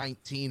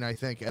 2019, I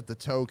think, at the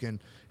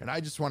Token. And I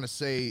just want to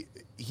say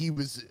he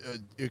was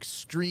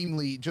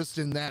extremely, just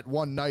in that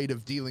one night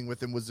of dealing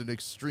with him, was an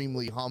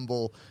extremely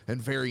humble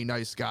and very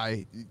nice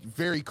guy.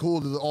 Very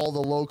cool to all the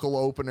local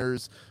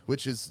openers,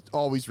 which is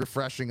always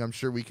refreshing. I'm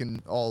sure we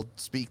can all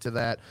speak to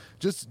that.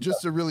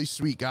 Just a really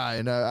sweet guy.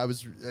 And I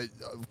was,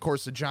 of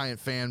course, a giant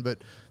fan, but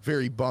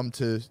very bummed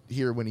to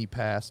hear when he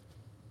passed.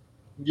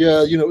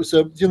 Yeah,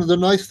 so the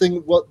nice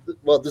thing,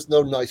 there's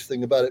no nice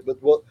thing about it, but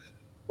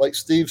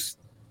Steve's,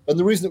 and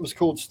the reason it was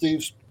called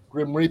Steve's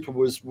Grim Reaper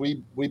was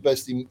we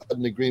basically had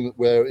an agreement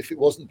where if it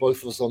wasn't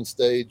both of us on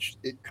stage,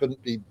 it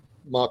couldn't be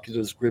marketed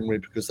as Grim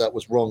Reaper because that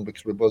was wrong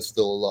because we're both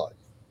still alive.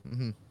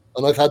 Mm-hmm.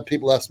 And I've had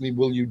people ask me,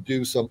 "Will you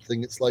do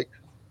something?" It's like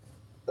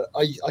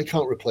I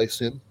can't replace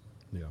him.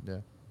 Yeah.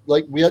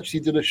 Like we actually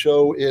did a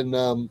show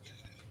in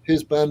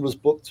his band was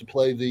booked to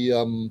play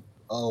the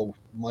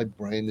my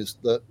brain is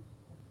that.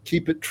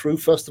 Keep It True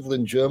Festival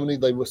in Germany.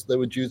 They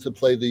were due to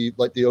play the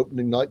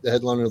opening night, the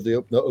headliner of the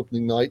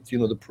opening night,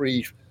 the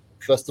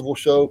pre-festival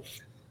show.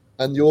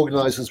 And the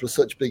organizers were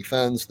such big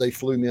fans, they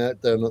flew me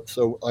out there. And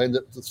so I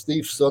ended up,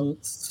 Steve's son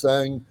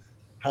sang,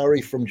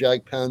 Harry from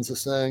Jag Panzer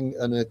sang,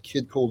 and a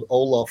kid called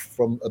Olaf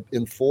from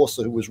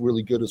Enforcer, who was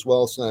really good as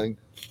well, sang.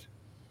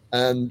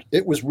 And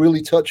it was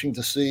really touching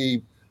to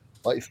see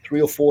like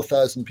 3,000 or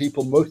 4,000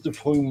 people, most of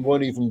whom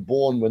weren't even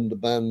born when the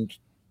band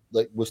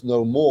was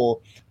no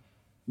more,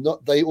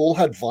 not, they all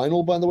had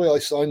vinyl, by the way. I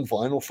signed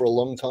vinyl for a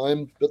long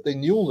time, but they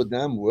knew all the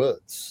damn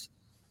words.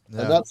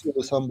 Yeah. And that's what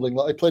was humbling.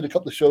 Like, I played a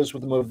couple of shows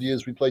with them over the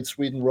years. We played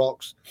Sweden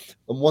Rocks.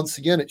 And once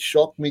again, it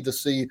shocked me to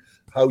see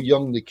how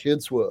young the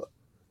kids were.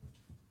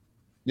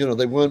 You know,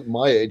 they weren't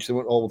my age. They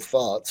weren't old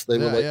farts. They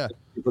were like,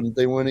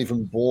 they weren't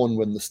even born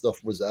when the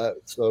stuff was out.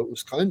 So it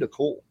was kind of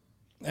cool.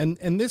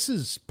 And this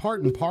is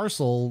part and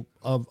parcel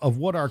of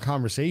what our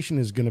conversation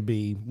is going to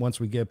be once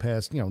we get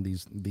past, you know,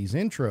 these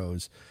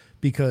intros,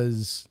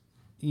 because,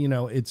 you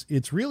know,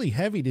 it's really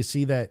heavy to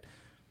see that,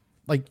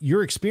 like,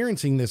 you're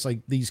experiencing this,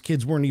 like, these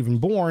kids weren't even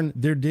born,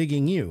 they're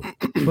digging you.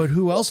 But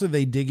who else are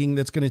they digging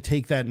that's going to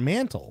take that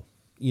mantle,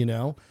 you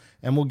know?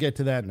 And we'll get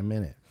to that in a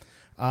minute.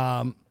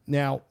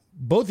 Now,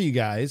 both of you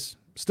guys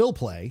still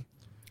play.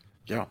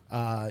 Yeah.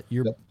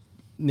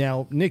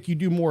 Now, Nick, you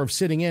do more of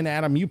sitting in.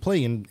 Adam, you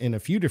play in a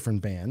few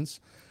different bands.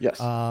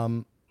 Yes.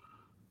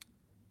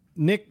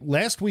 Nick,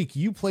 last week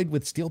you played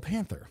with Steel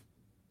Panther.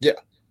 Yeah.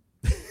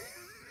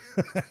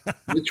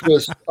 Which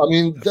was, I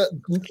mean,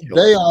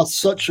 they are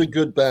such a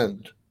good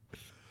band.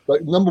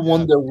 Like, number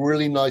one, they're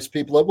really nice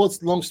people. Like,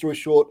 what's long story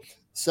short,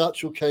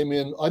 Satchel came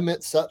in. I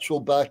met Satchel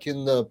back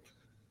in the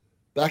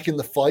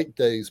fight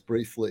days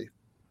briefly.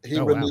 He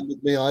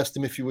remembered me. I asked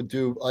him if he would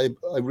do. I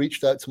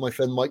reached out to my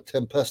friend Mike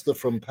Tempesta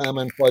from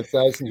Powerman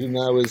 5000, who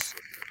now is,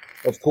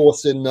 of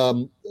course, in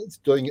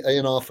doing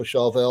A&R for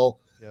Charvel.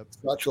 Yep.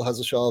 Satchel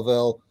has a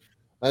Charvel.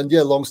 And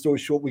yeah, long story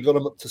short, we got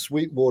him up to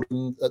Sweetwater,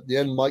 and at the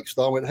end, Mike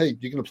Starr went, "Hey,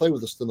 you're going to play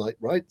with us tonight,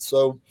 right?"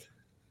 So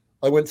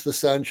I went to the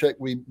sound check.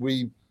 We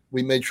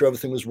made sure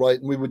everything was right,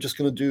 and we were just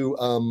going to do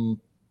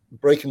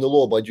 "Breaking the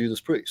Law" by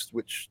Judas Priest,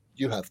 which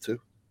you have to.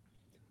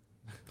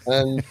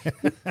 And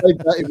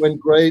it went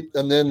great.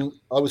 And then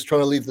I was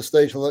trying to leave the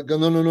stage, and I'm like,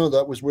 no,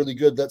 that was really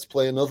good. Let's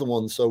play another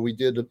one. So we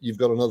did. You've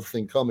got another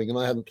thing coming, and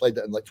I hadn't played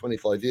that in like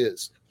 25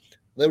 years.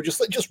 And they were just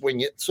like, just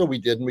wing it. So we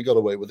did, and we got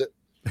away with it.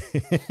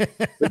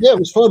 But yeah, it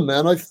was fun,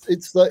 man. I've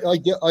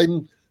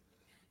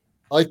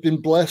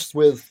been blessed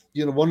with,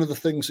 you know, one of the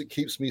things that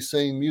keeps me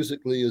sane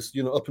musically is,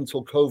 you know, up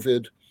until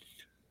COVID,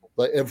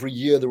 like every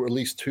year there were at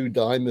least 2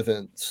 Dime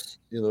events.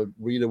 You know,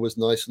 Rita was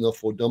nice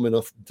enough or dumb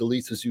enough,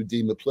 delete as you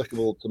deem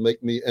applicable, to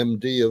make me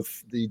MD of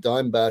the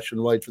Dime Bash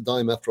and Ride for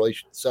Dime after I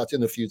sat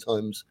in a few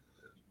times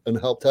and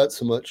helped out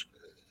so much.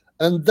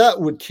 And that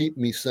would keep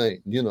me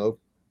sane, you know,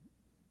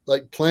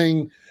 like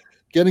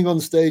getting on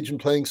stage and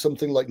playing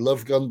something like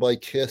Love Gun by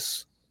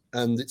Kiss,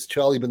 and it's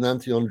Charlie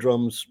Benanti on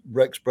drums,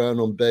 Rex Brown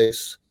on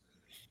bass,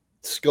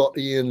 Scott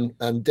Ian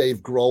and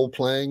Dave Grohl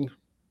playing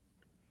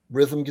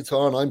rhythm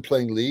guitar, and I'm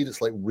playing lead.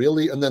 It's like,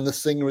 really? And then the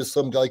singer is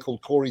some guy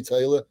called Corey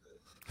Taylor.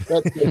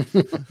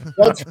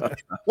 That's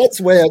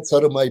way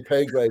outside of my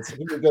pay grade. So,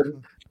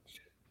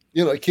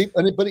 you know, it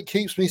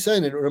keeps me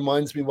sane. It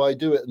reminds me why I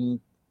do it. And,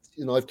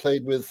 you know, I've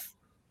played with,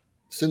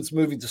 since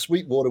moving to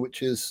Sweetwater,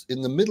 which is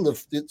in the middle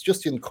of, it's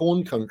just in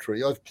corn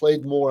country. I've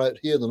played more out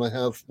here than I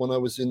have when I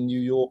was in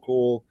New York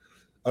or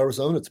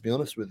Arizona, to be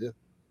honest with you.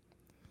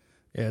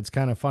 Yeah, it's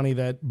kind of funny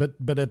that,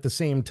 but at the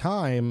same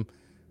time,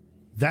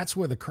 that's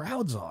where the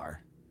crowds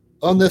are.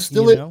 And they're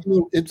still,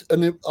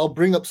 I'll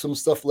bring up some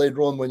stuff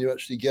later on when you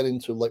actually get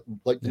into like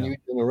the new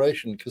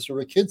generation, because there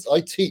are kids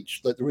I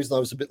teach. Like, the reason I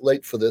was a bit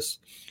late for this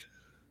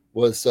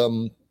was,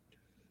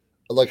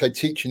 like, I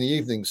teach in the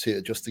evenings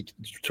here just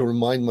to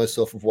remind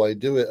myself of why I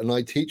do it. And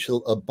I teach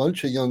a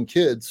bunch of young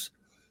kids,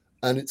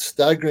 and it's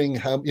staggering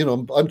how, you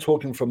know, I'm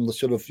talking from the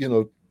sort of, you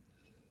know,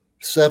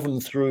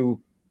 7 through,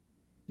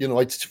 you know,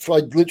 I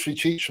literally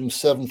teach from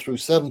 7 through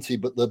 70,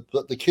 but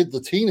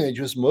the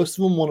teenagers, most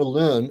of them want to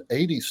learn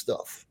 80s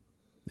stuff.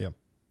 Yeah.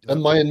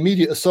 And my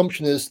immediate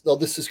assumption is, oh,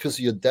 this is because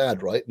of your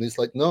dad, right? And he's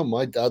like, no,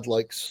 my dad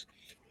likes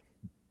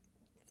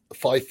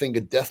Five Finger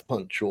Death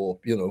Punch, or,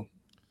 you know,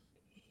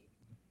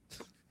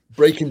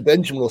 Breaking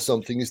Benjamin or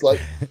something. He's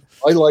like,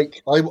 I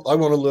want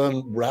to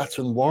learn Rat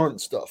and Warrant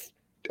stuff.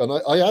 And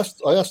I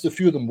asked a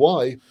few of them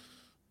why,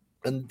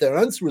 and their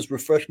answer was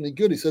refreshingly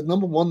good. He said,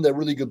 number one, they're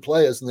really good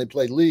players and they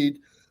play lead.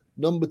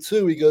 Number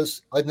two, he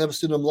goes, I've never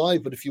seen them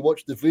live, but if you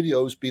watch the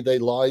videos, be they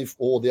live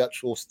or the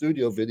actual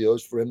studio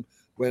videos for him,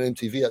 when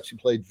MTV actually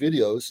played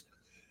videos,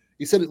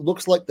 he said it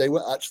looks like they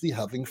were actually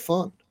having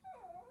fun.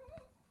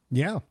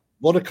 Yeah.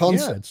 What a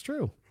concept. Yeah, it's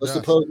true. I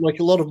suppose, like,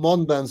 a lot of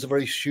modern bands are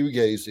very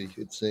shoegazy,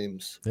 it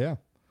seems. Yeah.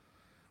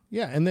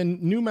 Yeah, and then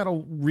nu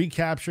metal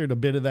recaptured a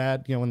bit of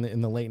that, you know,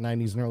 in the late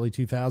 90s and early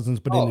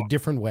 2000s, but in a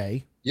different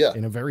way. Yeah.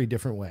 In a very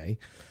different way.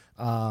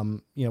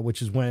 You know,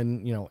 which is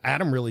when, you know,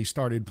 Adam really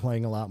started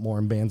playing a lot more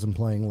in bands and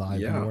playing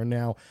live more.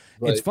 Now,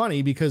 it's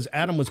funny because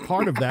Adam was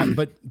part of that,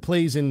 but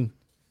plays in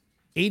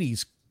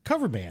 80s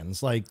cover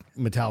bands, like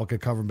Metallica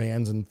cover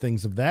bands and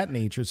things of that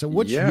nature. So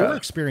what's your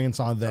experience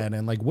on that?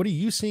 And like, what are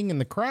you seeing in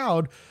the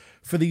crowd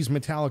for these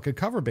Metallica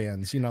cover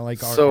bands? You know,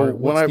 like, what's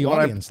the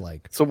audience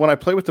like? So when I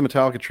play with the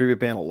Metallica tribute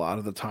band, a lot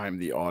of the time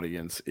the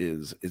audience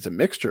is a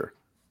mixture.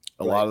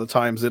 A lot of the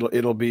times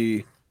it'll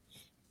be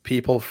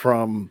people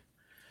from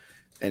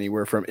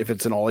anywhere from, if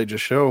it's an all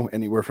ages show,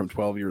 anywhere from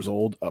 12 years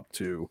old up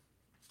to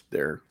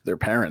their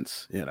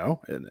parents, you know,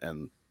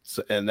 and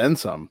then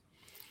some.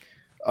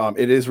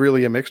 It is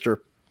really a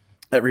mixture.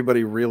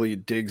 Everybody really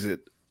digs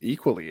it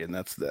equally, and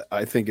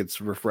I think it's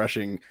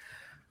refreshing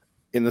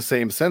in the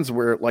same sense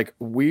where, like,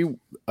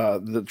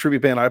 the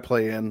tribute band I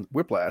play in,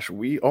 Whiplash,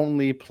 we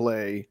only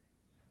play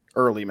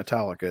early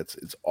Metallica.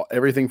 It's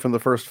everything from the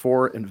first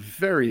 4 and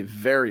very,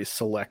 very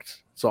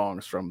select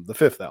songs from the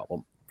 5th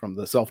album, from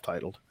the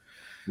self-titled.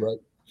 Right.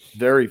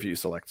 Very few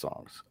select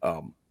songs.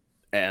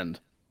 And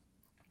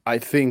I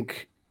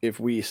think if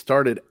we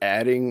started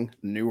adding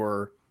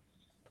newer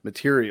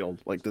material,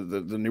 like the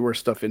newer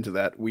stuff into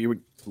that, we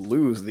would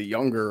lose the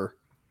younger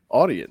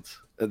audience.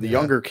 The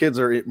younger kids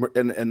are,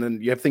 and then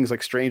you have things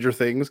like Stranger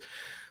Things,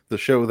 the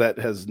show that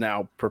has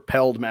now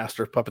propelled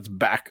Master of Puppets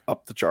back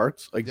up the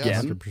charts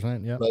again.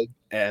 100%, yeah. Right.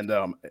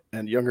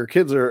 And younger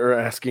kids are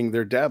asking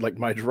their dad, like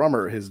my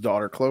drummer, his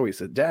daughter Chloe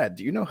said, "Dad,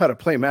 do you know how to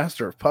play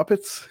Master of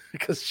Puppets?"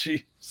 Because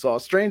she saw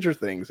Stranger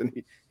Things,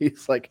 and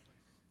he's like,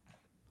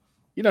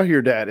 "You know who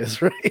your dad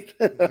is, right?"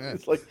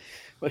 It's like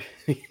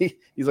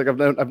he's like, I've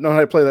known how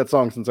to play that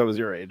song since I was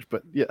your age,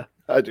 but yeah,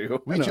 I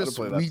do. I know how to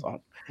play that song.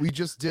 We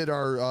just did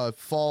our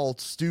fall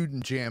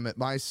student jam at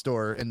my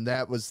store, and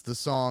that was the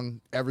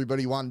song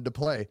everybody wanted to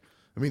play.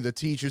 I mean, the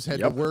teachers had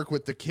to work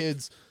with the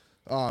kids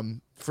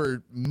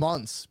for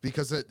months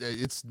because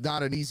it's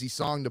not an easy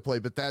song to play,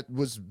 but that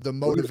was the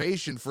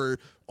motivation for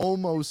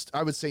almost,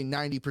 I would say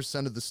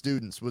 90% of the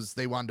students was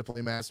they wanted to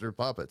play Master of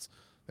Puppets.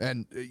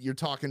 And you're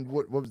talking,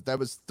 what that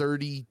was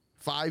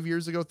 35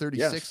 years ago,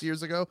 36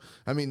 years ago.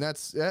 I mean,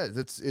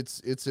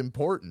 it's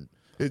important.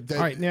 All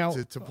right, now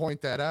to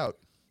point that out.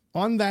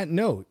 On that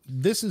note,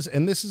 this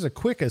is a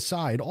quick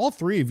aside. All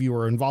three of you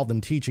are involved in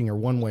teaching or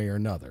one way or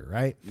another,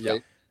 right? Yeah.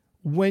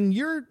 When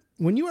you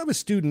have a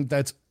student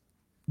that's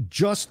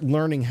just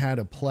learning how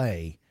to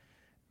play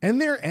and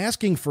they're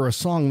asking for a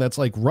song that's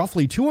like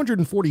roughly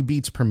 240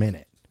 beats per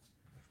minute,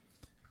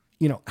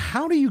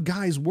 how do you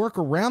guys work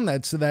around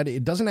that so that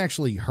it doesn't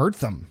actually hurt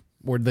them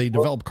or they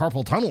develop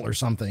carpal tunnel or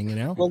something,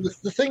 Well,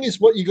 the thing is,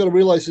 what you got to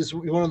realize is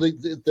one of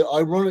the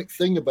ironic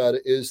thing about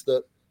it is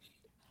that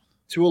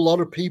to a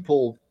lot of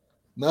people,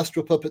 Master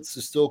of Puppets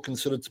is still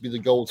considered to be the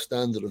gold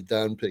standard of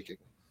down picking,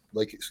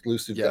 like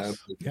exclusive down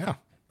picking. Yeah,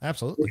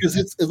 absolutely. Because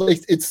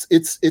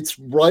it's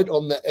right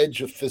on the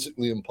edge of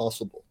physically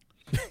impossible.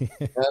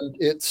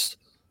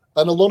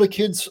 And a lot of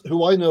kids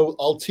who I know,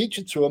 I'll teach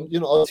it to them,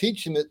 I'll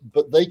teach them it,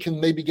 but they can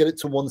maybe get it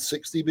to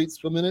 160 beats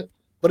per minute,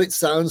 but it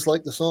sounds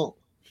like the song.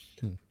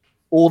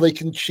 Or they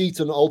can cheat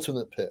an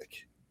alternate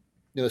pick,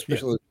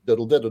 especially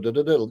diddle, diddle,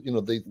 diddle, diddle.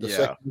 The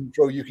second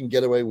intro, you can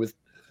get away with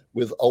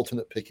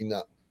alternate picking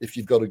that if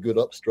you've got a good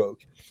upstroke.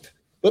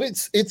 But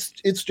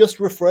it's just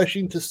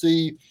refreshing to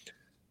see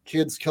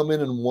kids come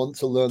in and want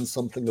to learn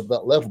something of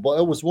that level. But I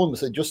always want to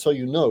say, just so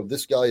you know,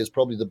 this guy is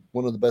probably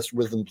one of the best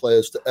rhythm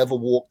players to ever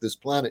walk this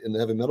planet in the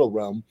heavy metal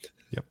realm.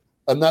 Yep.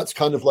 And that's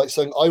kind of like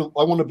saying, I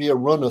want to be a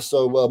runner.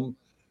 So,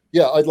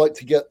 I'd like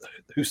to get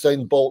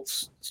Usain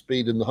Bolt's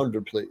speed in the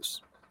 100,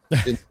 please,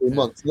 in 3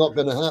 months. Not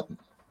going to happen.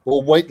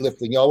 Or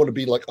weightlifting. I want to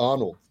be like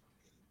Arnold.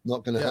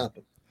 Not going to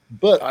happen.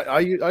 But I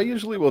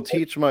usually will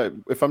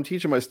if I'm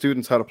teaching my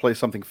students how to play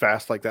something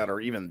fast like that, or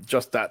even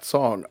just that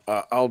song,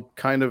 I'll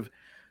kind of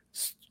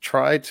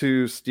try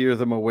to steer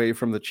them away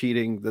from the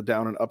cheating, the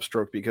down and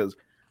upstroke, because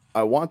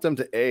I want them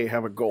to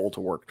have a goal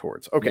to work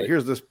towards. Okay,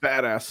 here's this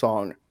badass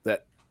song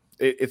that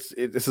this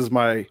is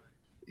my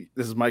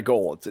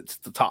goal. It's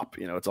the top,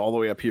 it's all the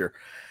way up here,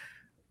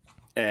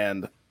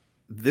 and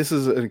this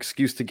is an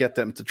excuse to get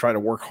them to try to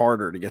work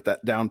harder to get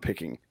that down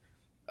picking.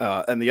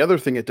 And the other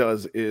thing it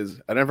does is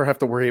I never have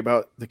to worry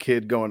about the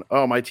kid going,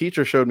 "Oh, my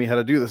teacher showed me how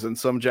to do this," and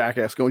some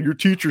jackass going, "Your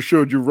teacher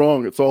showed you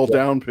wrong. It's all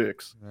down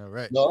picks." All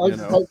right. No,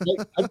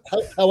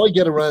 how I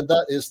get around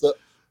that is that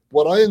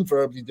what I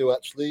invariably do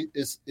actually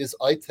is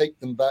I take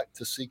them back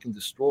to Seek and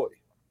Destroy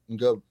and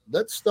go,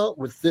 let's start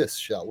with this,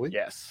 shall we?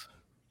 Yes.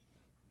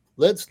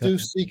 Let's do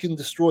Seek and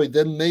Destroy.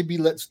 Then maybe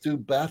let's do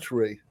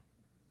Battery.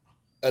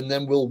 And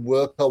then we'll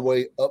work our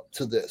way up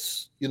to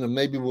this.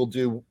 Maybe we'll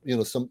do,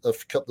 a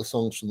couple of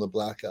songs from the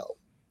Black Album.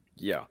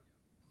 Yeah.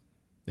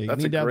 You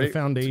need to have the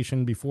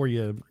foundation before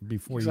you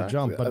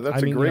jump. But That's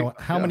I mean,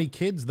 how many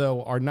kids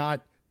though are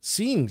not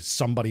seeing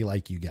somebody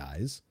like you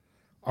guys,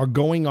 are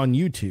going on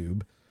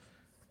YouTube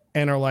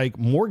and are like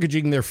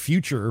mortgaging their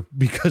future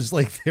because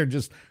like they're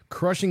just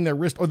crushing their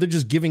wrist, or they're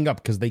just giving up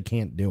because they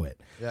can't do it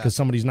because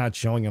somebody's not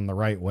showing them the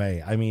right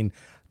way. I mean,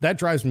 that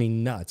drives me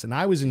nuts. And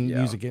I was in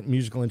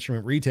musical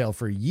instrument retail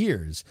for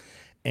years.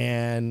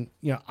 And,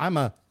 I'm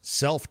a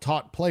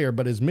self-taught player,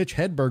 but as Mitch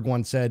Hedberg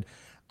once said,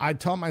 I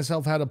taught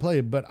myself how to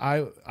play, but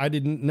I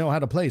didn't know how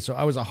to play. So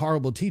I was a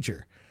horrible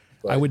teacher.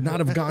 Right. I would not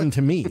have gone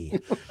to me,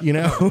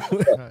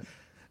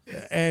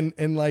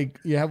 and like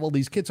you have all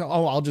these kids.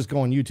 Oh, I'll just go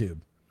on YouTube.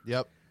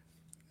 Yep.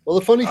 Well,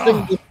 the funny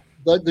thing,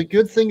 the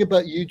good thing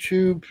about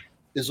YouTube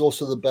is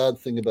also the bad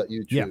thing about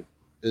YouTube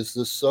is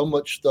there's so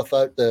much stuff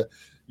out there.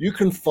 You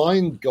can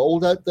find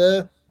gold out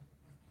there,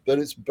 but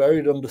it's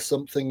buried under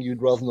something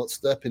you'd rather not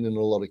step in a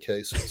lot of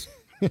cases.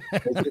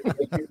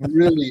 It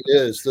really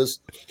is. There's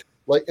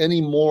like any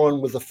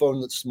moron with a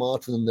phone that's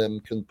smarter than them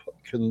can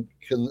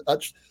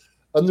actually.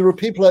 And there are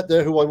people out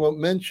there who I won't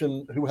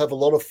mention who have a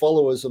lot of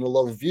followers and a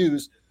lot of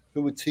views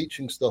who are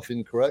teaching stuff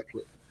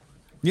incorrectly.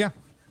 Yeah.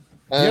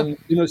 And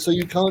so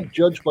you can't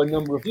judge by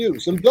number of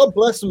views. And God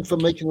bless them for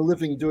making a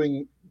living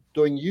doing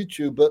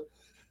YouTube. But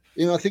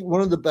I think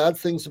one of the bad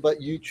things about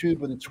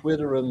YouTube and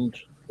Twitter and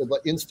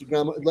like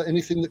Instagram, like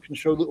anything that can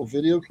show little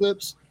video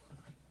clips,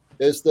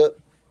 is that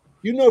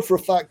for a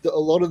fact that a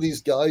lot of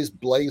these guys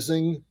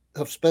blazing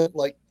have spent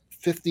like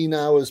 15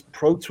 hours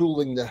pro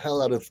tooling the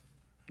hell out of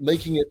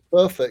making it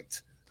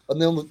perfect,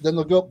 and then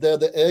they'll go up there,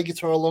 the air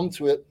guitar along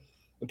to it,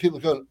 and people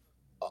are going,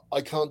 I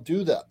can't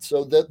do that.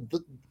 So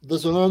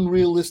there's an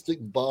unrealistic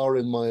bar,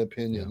 in my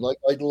opinion. Like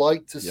I'd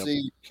like to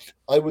see,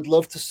 I would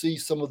love to see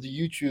some of the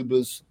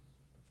YouTubers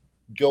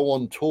go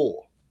on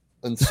tour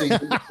and see.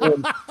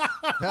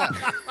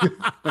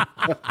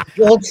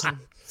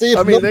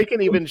 I mean, they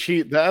can even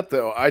cheat that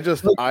though.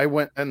 I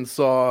went and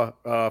saw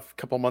a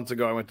couple months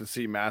ago. I went to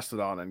see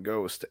Mastodon and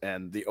Ghost,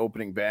 and the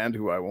opening band,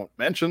 who I won't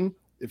mention.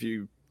 If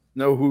you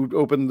know who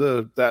opened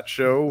that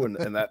show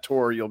and that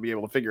tour, you'll be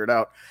able to figure it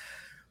out.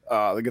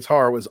 The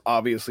guitar was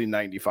obviously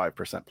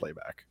 95%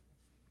 playback,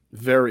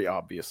 very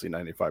obviously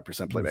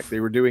 95% playback. They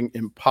were doing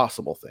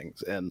impossible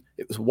things, and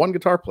it was one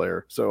guitar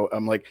player. So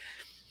I'm like,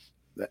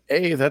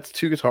 A, that's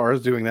two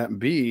guitars doing that, and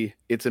B,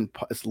 it's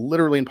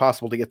literally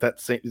impossible to get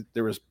that same.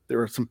 There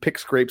were some pick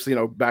scrapes,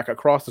 back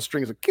across the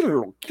strings,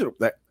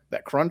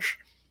 that crunch.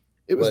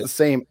 It was the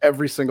same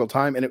every single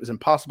time, and it was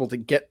impossible to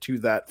get to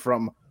that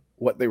from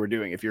what they were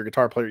doing. If you're a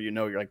guitar player,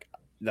 you're like,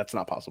 that's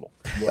not possible.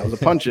 That was a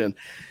punch in.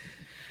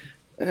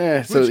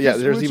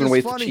 There's even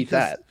ways to cheat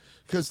that.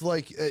 Because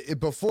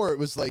before it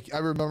was like, I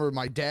remember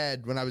my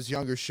dad when I was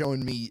younger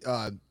showing me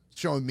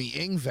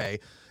Yngwie,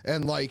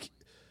 and like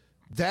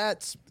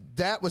that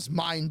was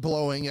mind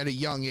blowing at a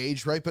young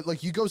age, right? But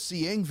like you go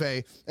see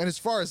Yngwie, and as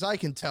far as I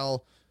can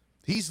tell,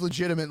 he's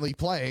legitimately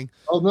playing.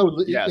 Oh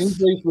no, yes,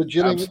 Yngwie's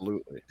legitimate.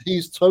 Absolutely,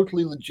 he's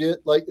totally legit.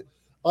 Like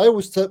I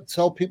always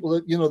tell people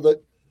that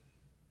that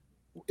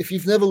if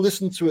you've never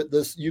listened to it,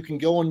 you can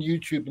go on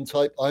YouTube and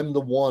type "I'm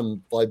the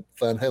One" by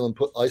Van Halen,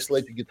 put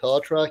isolated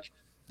guitar track.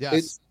 Yes.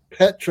 It's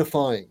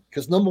petrifying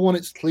because number one,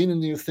 it's cleaner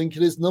than you think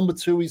it is. Number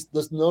two,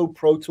 there's no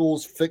Pro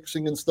Tools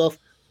fixing and stuff.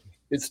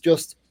 It's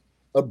just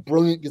a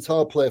brilliant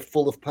guitar player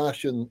full of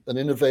passion, an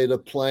innovator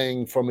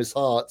playing from his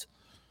heart,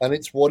 and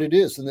it's what it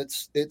is, and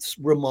it's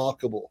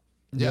remarkable.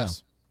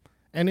 Yes.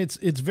 And it's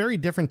very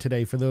different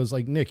today for those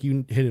like Nick.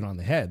 You hit it on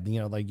the head.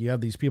 Like you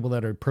have these people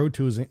that are pro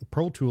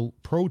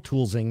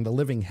toolsing the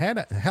living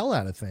hell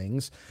out of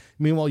things.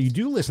 Meanwhile, you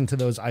do listen to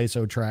those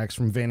ISO tracks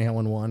from Van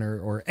Halen 1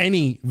 or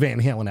any Van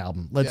Halen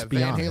album. Let's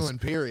be honest. Van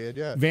Halen period.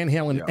 Yeah. Van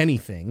Halen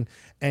anything,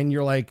 and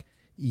you're like,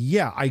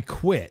 yeah, I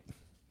quit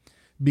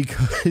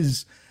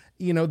because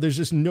there's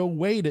just no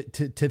way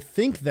to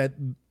think that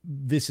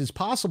this is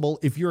possible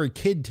if you're a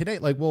kid today.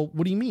 Like, well,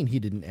 what do you mean he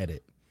didn't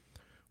edit?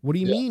 What do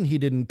you mean he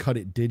didn't cut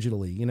it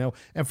digitally?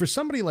 And for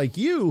somebody like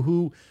you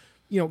who,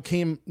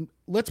 came,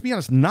 let's be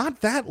honest,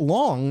 not that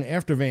long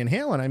after Van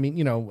Halen. I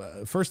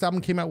mean, first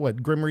album came out,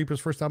 what? Grim Reaper's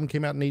first album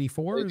came out in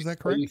 84. Is that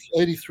correct?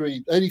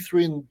 83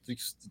 in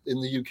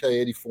the UK,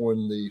 84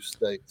 in the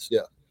States.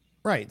 Yeah.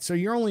 Right. So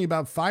you're only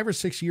about 5 or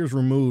 6 years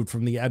removed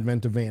from the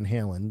advent of Van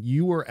Halen.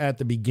 You were at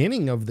the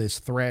beginning of this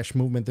thrash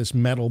movement, this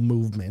metal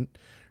movement,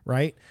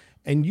 right?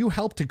 And you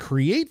helped to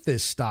create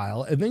this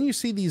style. And then you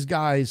see these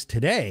guys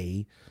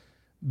today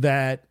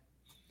that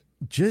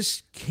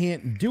just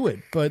can't do it.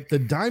 But the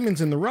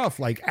diamonds in the rough,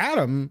 like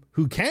Adam,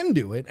 who can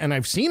do it, and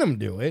I've seen him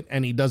do it,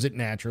 and he does it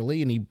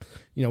naturally, and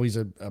he's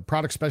a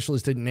product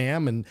specialist at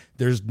NAMM, and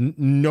there's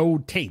no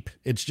tape.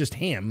 It's just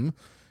him,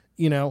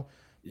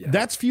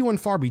 That's few and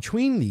far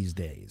between these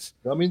days.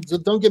 I mean,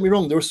 don't get me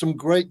wrong. There are some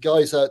great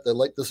guys out there.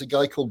 Like there's a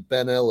guy called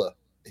Ben Eller.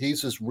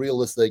 He's as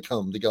real as they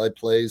come. The guy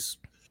plays.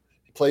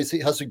 He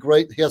has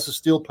a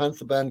Steel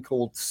Panther band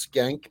called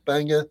Skank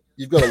Banger.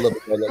 You've got to love a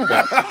guy like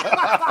that.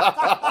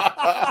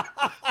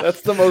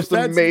 That's the most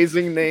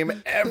amazing name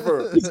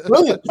ever. It's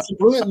brilliant. It's a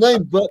brilliant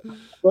name, but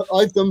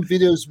I've done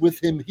videos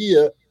with him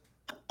here,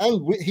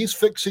 and he's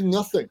fixing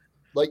nothing.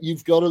 Like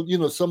you've got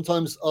to,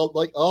 sometimes I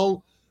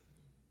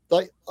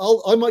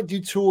might do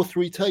 2 or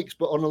 3 takes,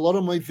 but on a lot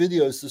of my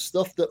videos, the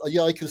stuff that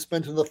I could have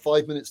spent another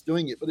 5 minutes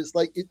doing it, but it's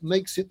like it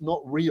makes it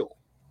not real.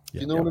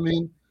 You know what I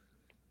mean?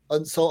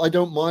 And so I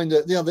don't mind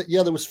that.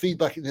 Yeah, there was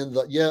feedback at the end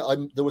of that. Yeah,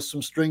 there was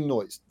some string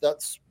noise.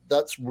 That's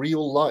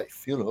real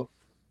life,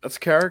 That's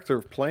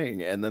character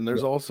playing. And then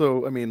there's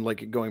also, I mean,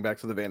 like going back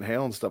to the Van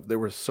Halen stuff, there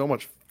was so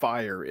much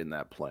fire in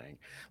that playing.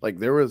 Like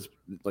there was,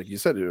 like you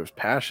said, there was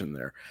passion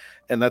there.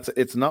 And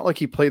it's not like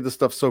he played the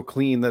stuff so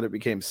clean that it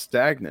became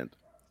stagnant.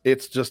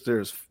 It's just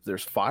there's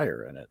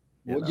fire in it.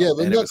 Well, yeah,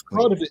 then that's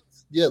part of it.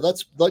 Yeah,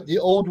 that's like the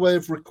old way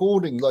of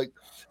recording. Like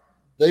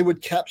they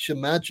would capture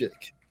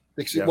magic.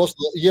 Because it was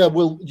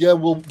we'll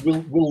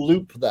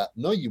loop that.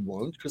 No, you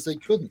won't, because they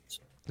couldn't.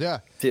 Yeah.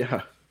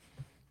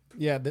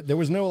 There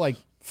was no like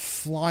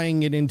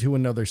flying it into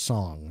another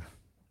song.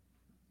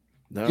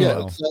 No.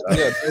 We'll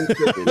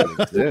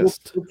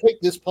take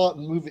this part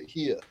and move it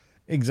here.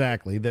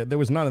 Exactly. There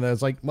was none of that.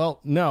 It's like, well,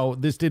 no,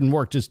 this didn't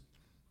work. Just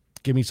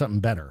give me something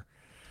better.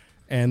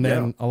 And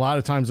then a lot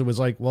of times it was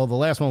like, well, the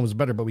last one was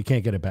better, but we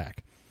can't get it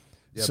back.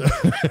 Yep. So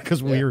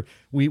because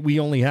we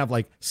only have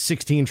like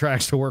 16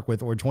 tracks to work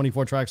with or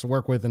 24 tracks to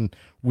work with, and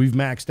we've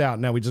maxed out.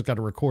 Now we just got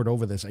to record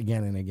over this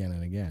again and again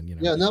and again. You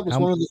know? Yeah, and that was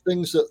one of the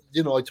things that,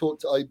 you know,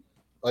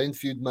 I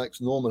interviewed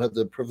Max Norman, had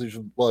the privilege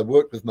of, I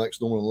worked with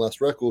Max Norman on the last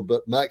record,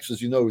 but Max,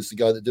 as you know, is the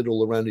guy that did all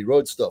the Randy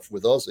Rhoads stuff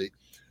with Ozzy,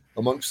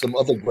 amongst some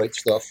other great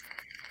stuff.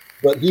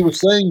 But he was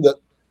saying that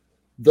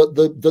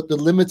the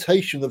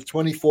limitation of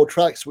 24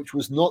 tracks, which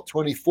was not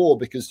 24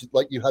 because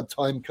like you had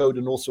time code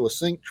and also a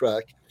sync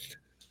track,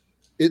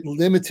 it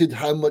limited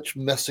how much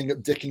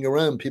dicking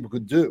around people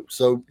could do.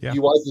 So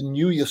you either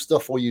knew your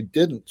stuff or you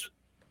didn't.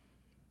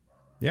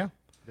 Yeah.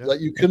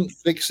 Like you couldn't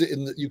fix it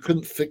in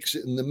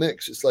the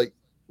mix. It's like,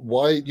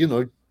 why, you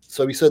know?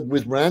 So he said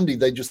with Randy,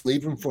 they just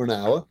leave him for an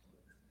hour.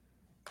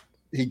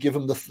 He'd give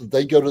him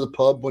they go to the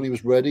pub when he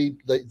was ready.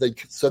 They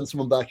send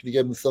someone back if he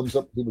gave him the thumbs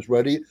up, he was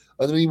ready,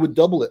 and then he would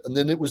double it, and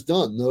then it was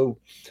done. No,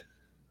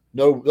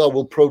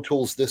 we'll Pro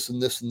Tools this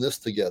and this and this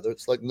together.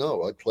 It's like,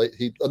 no,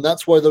 and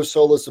that's why those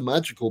solos are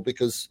magical,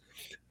 because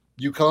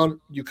you can't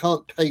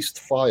paste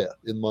fire,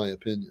 in my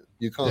opinion.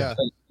 You can't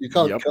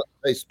cut and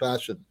paste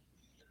passion.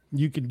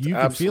 You could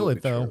feel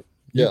it though. True.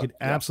 You could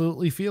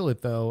absolutely feel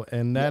it though,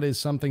 and that is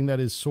something that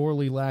is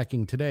sorely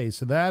lacking today.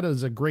 So that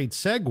is a great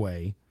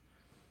segue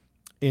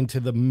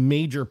into the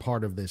major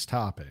part of this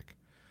topic,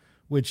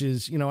 which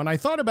is, you know, and I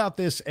thought about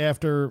this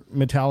after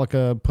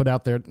Metallica put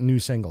out their new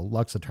single,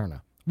 Lux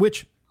Eterna,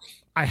 which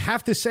I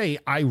have to say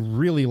I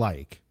really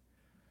like.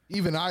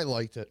 Even I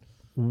liked it.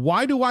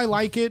 Why do I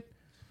like it?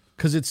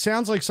 Because it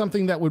sounds like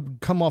something that would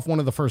come off one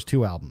of the first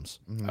two albums.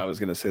 I was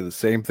going to say the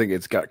same thing.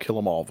 It's got Kill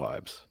 'Em All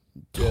vibes.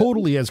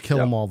 Totally has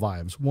Kill 'Em All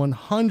vibes,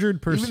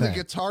 100%. Even the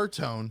guitar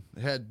tone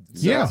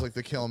sounds like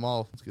the Kill 'Em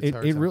All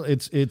guitar it tone. really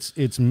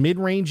it's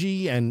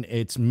mid-rangey and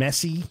it's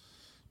messy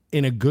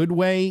in a good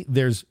way.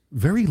 There's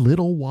very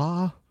little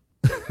wah.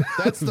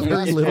 That's the Very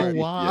best little part.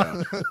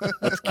 wah. Yeah,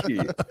 that's key.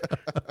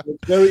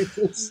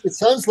 It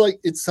sounds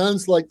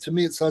like to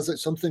me, it sounds like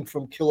something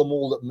from Kill 'Em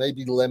All that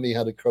maybe Lemmy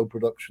had a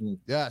co-production.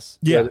 Yes.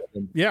 Yeah,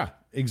 yeah,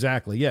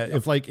 exactly. Yeah,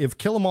 if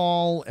Kill 'Em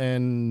All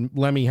and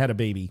Lemmy had a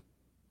baby.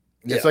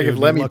 It's like it if would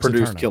be Lemmy Lux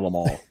produced Eterna. Kill 'Em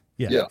All.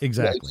 Yeah,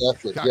 exactly.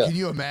 Exactly. God, Yeah. can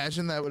you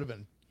imagine? That would have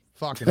been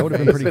fucking. That would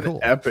have been pretty cool.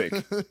 Epic.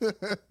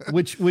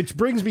 Which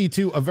brings me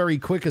to a very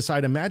quick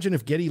aside. Imagine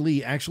if Geddy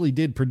Lee actually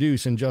did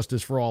produce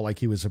Injustice for All like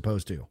he was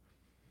supposed to.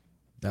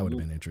 That would have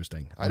been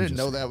interesting. I didn't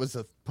know that was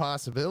a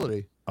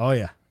possibility. Oh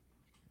yeah.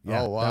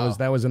 Yeah. Oh, wow.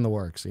 That was in the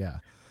works. Yeah.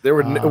 There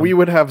would we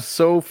would have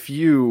so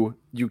few.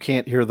 You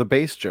can't hear the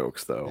bass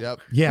jokes though. Yep.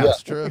 Yeah.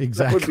 That's true.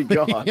 Exactly. That would be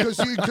gone.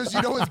 Because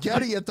you know with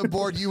Getty at the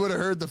board, you would have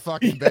heard the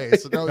fucking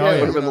bass. No, yeah. It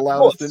would have been the Of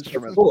loudest course,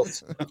 instrument. of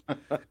course.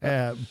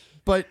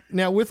 But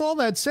now, with all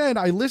that said,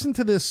 I listened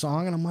to this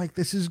song and I'm like,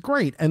 this is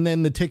great. And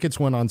then the tickets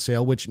went on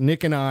sale, which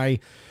Nick and I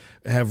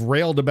have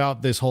railed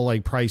about this whole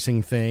like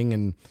pricing thing.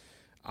 And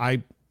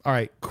all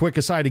right, quick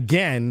aside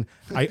again,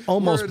 I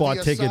almost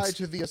bought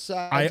tickets.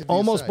 I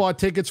almost bought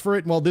tickets for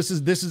it. Well, this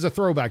is a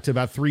throwback to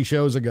about 3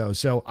 shows ago.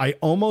 So I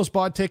almost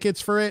bought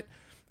tickets for it.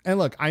 And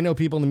look, I know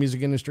people in the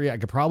music industry. I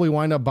could probably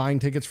wind up buying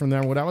tickets from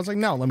them. What I was like,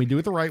 no, let me do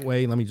it the right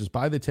way. Let me just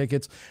buy the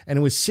tickets. And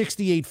it was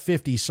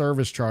 $68.50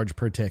 service charge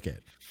per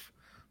ticket.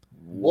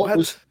 What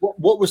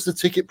was the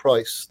ticket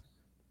price?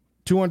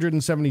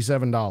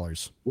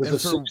 $277. With And a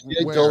for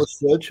 $68 where?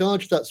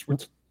 surcharge? That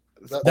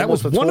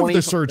was Almost a one of 20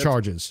 the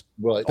surcharges.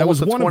 Right. That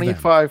was Almost a one of them.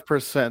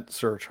 25%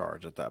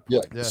 surcharge at that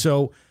point. Yeah.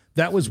 So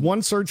that was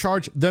one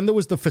surcharge. Then there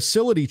was the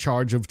facility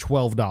charge of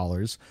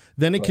 $12.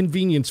 Then a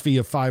convenience fee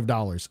of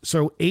 $5.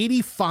 So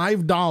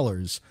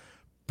 $85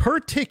 per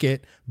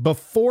ticket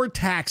before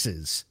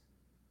taxes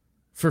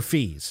for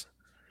fees.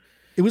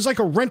 It was like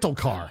a rental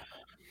car.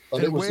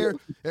 And it And was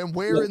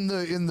where in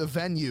the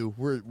venue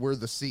were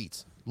the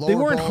seats? They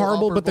Lower weren't bowl,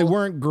 horrible, upper but they bowl?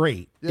 weren't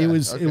great. Yeah, It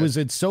was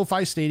okay. at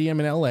SoFi Stadium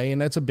in LA,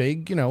 and that's a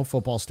big,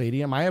 football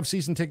stadium. I have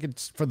season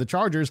tickets for the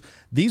Chargers.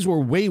 These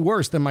were way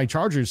worse than my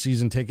Chargers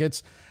season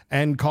tickets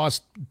and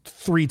cost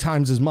 3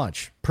 times as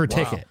much per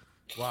ticket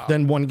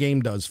than one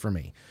game does for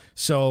me.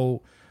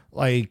 So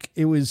like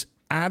it was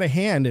out of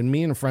hand, and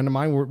me and a friend of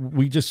mine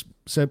we just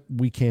said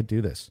we can't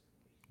do this.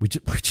 We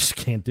just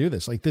can't do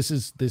this. Like this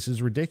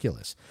is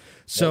ridiculous.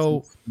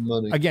 So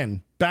money.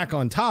 again, back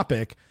on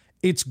topic,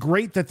 it's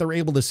great that they're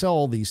able to sell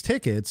all these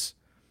tickets,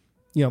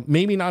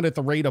 maybe not at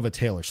the rate of a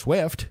Taylor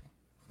Swift,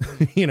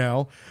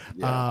 but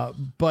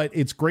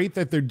it's great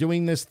that they're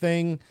doing this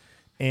thing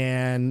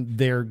and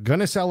they're going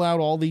to sell out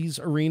all these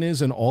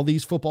arenas and all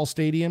these football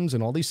stadiums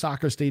and all these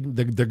soccer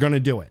stadiums. They're going to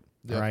do it.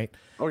 All right.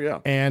 Oh yeah.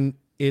 And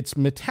it's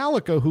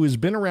Metallica, who has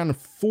been around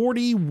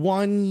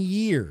 41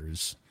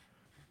 years.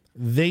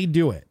 They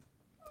do it.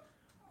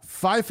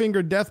 Five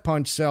Finger Death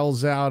Punch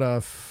sells out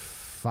a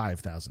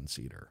 5,000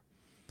 seater.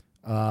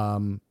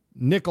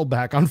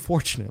 Nickelback,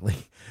 unfortunately,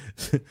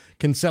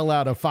 can sell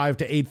out a 5,000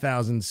 to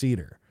 8,000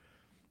 seater.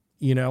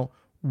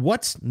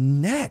 What's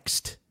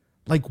next?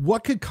 Like,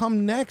 what could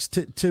come next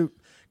to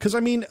Because I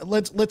mean,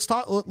 let's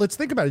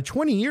think about it.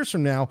 20 years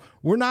from now,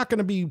 we're not going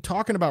to be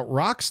talking about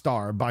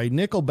Rockstar by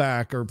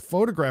Nickelback or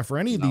Photograph or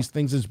any of these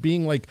things as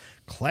being like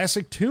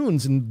classic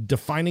tunes and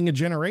defining a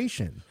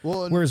generation.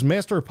 Well, whereas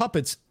Master of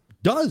Puppets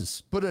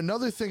does. But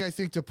another thing I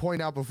think to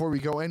point out before we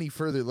go any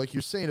further, like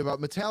you're saying about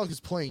Metallica's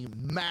playing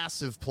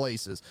massive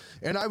places.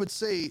 And I would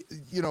say,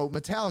 you know,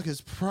 Metallica is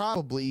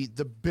probably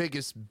the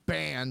biggest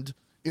band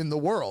in the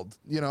world,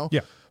 you know? Yeah.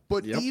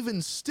 But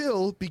even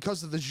still,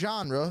 because of the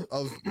genre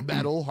of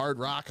metal, hard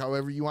rock,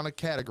 however you want to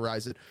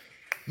categorize it,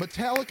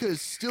 Metallica is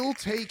still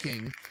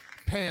taking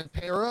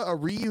Pantera, a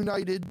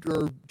reunited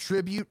or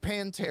tribute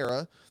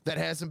Pantera that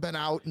hasn't been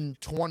out in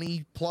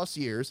 20 plus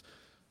years,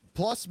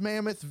 plus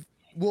Mammoth,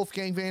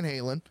 Wolfgang Van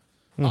Halen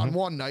on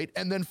one night,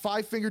 and then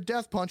Five Finger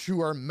Death Punch, who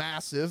are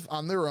massive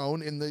on their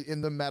own in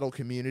the metal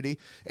community.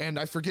 And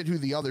I forget who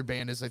the other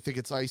band is. I think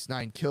it's Ice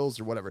Nine Kills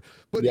or whatever.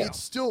 But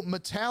it's still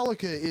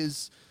Metallica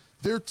is.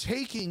 They're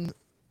taking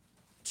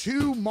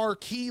two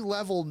marquee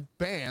level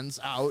bands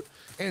out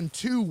and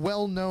two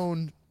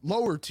well-known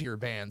lower tier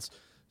bands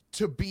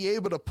to be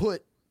able to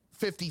put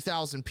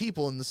 50,000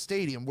 people in the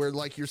stadium, where,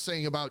 like you're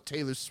saying about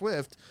Taylor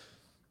Swift,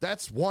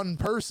 that's one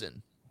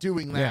person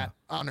doing that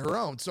on her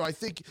own. So I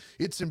think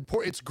it's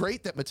important. It's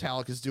great that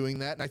Metallica is doing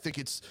that. And I think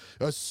it's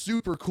a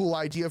super cool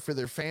idea for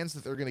their fans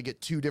that they're going to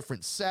get two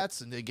different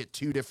sets and they get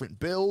two different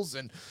bills.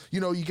 And,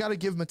 you know, you got to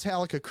give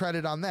Metallica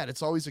credit on that.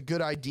 It's always a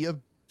good idea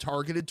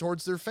targeted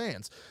towards their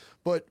fans.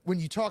 But when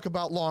you talk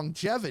about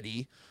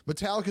longevity,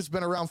 Metallica's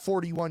been around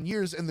 41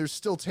 years and they're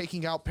still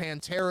taking out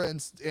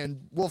Pantera and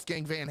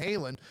Wolfgang Van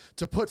Halen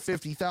to put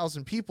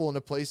 50,000 people in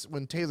a place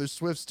when Taylor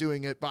Swift's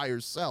doing it by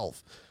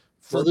herself,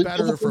 for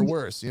better or for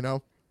worse, you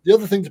know? The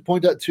other thing to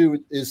point out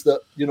too is that,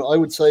 you know, I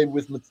would say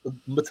with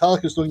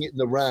Metallica's doing it in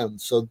the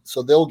round, so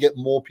they'll get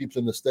more people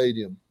in the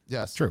stadium.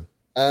 Yes, true.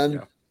 And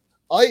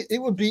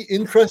it would be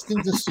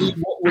interesting to see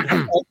what would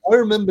happen. I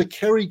remember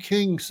Kerry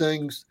King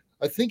saying,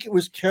 I think it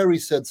was Kerry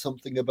said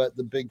something about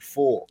the Big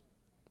Four.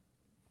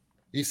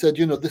 He said,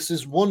 you know, this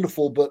is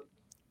wonderful, but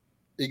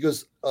he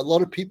goes, a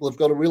lot of people have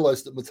got to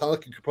realize that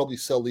Metallica could probably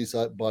sell these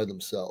out by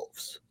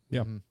themselves.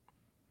 Yeah.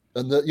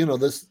 And that, you know,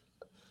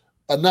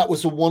 and that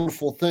was a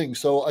wonderful thing.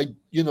 So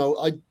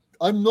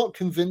I'm not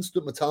convinced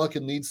that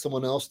Metallica needs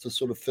someone else to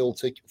sort of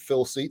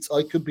fill seats.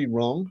 I could be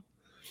wrong,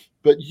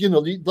 but you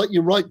know, like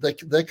you're right.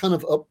 They're kind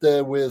of up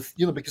there with,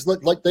 you know, because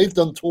like they've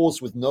done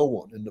tours with no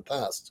one in the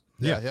past.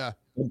 Yeah.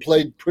 And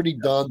played pretty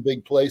darn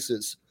big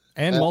places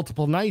and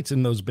multiple nights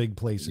in those big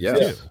places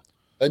too.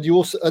 And you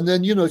also, and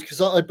then, you know,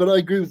 but I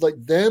agree with like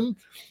them.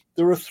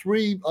 There are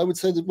three, I would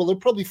say that, well, there are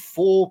probably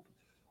four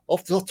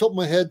off the top of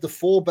my head, the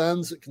four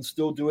bands that can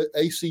still do it.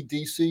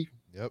 AC/DC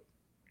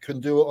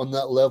can do it on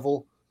that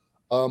level.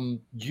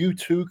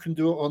 U2 can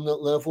do it on that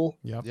level.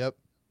 Yep.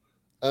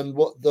 And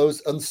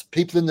and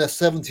people in their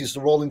 70s, the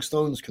Rolling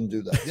Stones can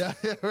do that. Yeah,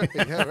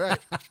 right.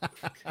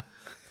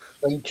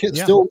 And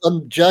still,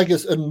 and Jagger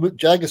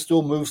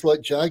still moves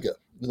like Jagger,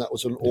 and that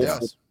was an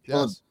awful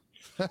fun.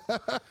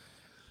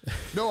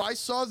 No, I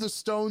saw the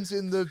Stones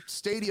in the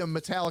stadium.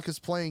 Metallica's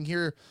playing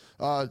here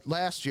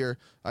last year.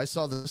 I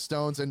saw the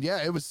Stones, and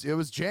it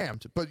was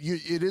jammed. But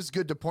it is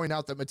good to point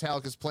out that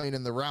Metallica's playing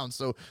in the round,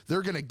 so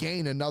they're going to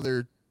gain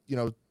another,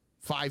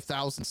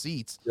 5,000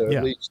 seats.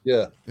 At least.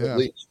 Yeah,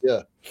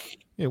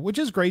 which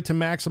is great to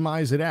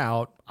maximize it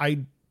out. I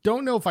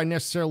don't know if I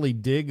necessarily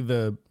dig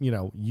the,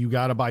 you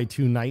got to buy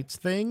 2 nights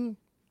thing,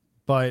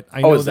 but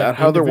I know is that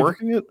how they're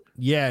working it?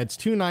 Yeah, it's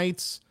 2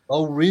 nights.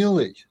 Oh,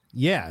 really?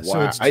 Yeah. Wow, So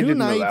it's 2 I didn't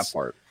nights. know that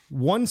part.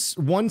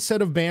 One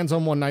set of bands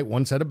on one night,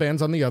 one set of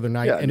bands on the other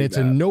night, and it's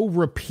a no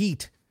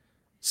repeat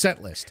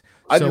set list.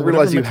 I didn't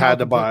realize you had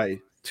to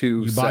buy 2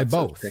 you buy sets of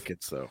both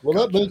tickets though. Well,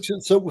 that makes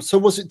it so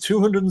was it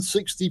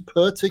 260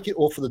 per ticket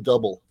or for the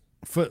double?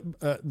 For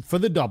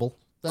the double.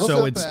 That's so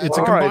not it's bad. it's a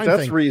All combined right,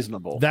 that's thing.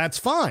 reasonable. That's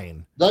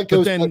fine. That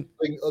goes then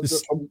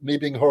from me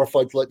being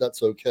horrified, like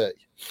that's okay.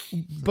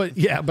 But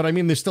I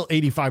mean, there's still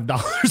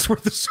 $85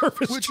 worth of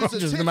service Which is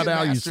charges, a no matter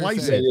how you Ticketmaster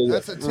slice thing. it.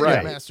 That's a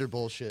Ticketmaster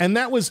bullshit. And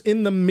that was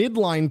in the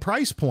midline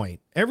price point.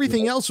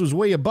 Everything else was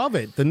way above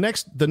it. The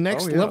next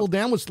level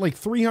down was like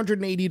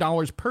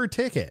 $380 per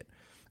ticket.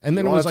 And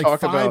then it was like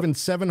 $500 and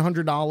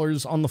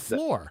 $700 on the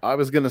floor. I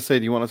was going to say,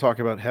 do you want to talk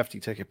about hefty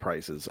ticket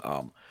prices?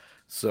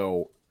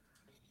 So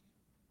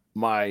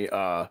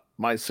my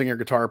singer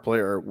guitar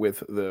player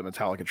with the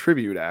Metallica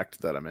tribute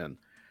act that I'm in,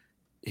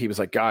 he was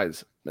like,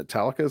 guys,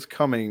 Metallica is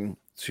coming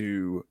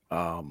to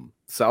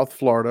South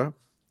Florida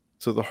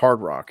to the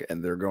Hard Rock,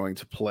 and they're going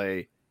to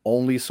play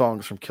only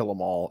songs from Kill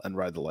 'Em All and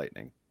Ride the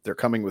Lightning. They're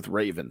coming with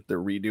Raven. They're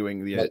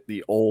redoing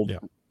the old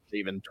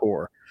Raven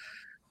tour.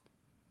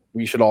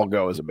 We should all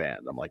go as a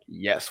band. I'm like,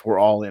 yes, we're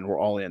all in. We're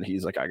all in.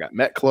 He's like, I got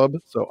Met Club,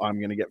 so I'm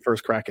going to get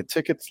first crack at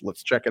tickets.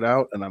 Let's check it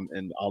out.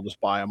 And I'll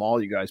just buy them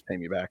all. You guys pay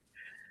me back.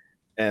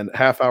 And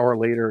half hour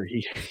later,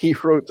 he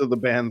wrote to the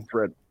band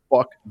thread,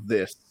 fuck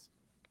this.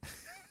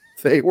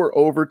 They were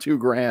over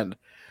 $2,000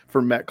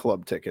 for Met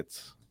Club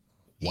tickets.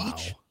 Wow.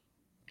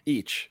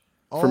 Each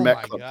for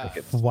Met Club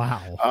tickets.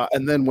 Wow.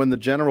 And then when the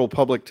general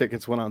public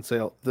tickets went on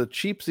sale, the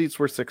cheap seats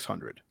were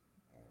 $600.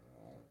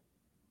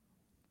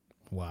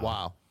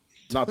 Wow.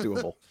 Not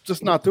doable.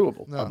 Just not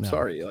doable. No. I'm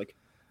sorry. Like,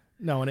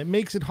 No, and it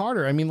makes it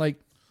harder. I mean, like,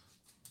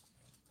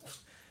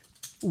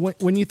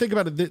 when you think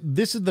about it,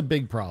 this is the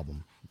big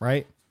problem,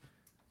 right?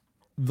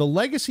 The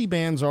legacy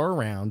bands are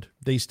around.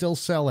 They still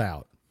sell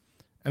out.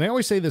 And I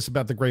always say this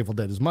about the Grateful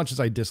Dead, as much as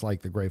I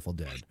dislike the Grateful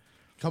Dead.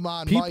 Come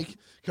on, Mike.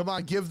 Come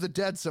on, give the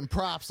Dead some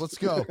props. Let's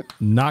go.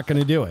 Not going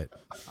to do it.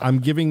 I'm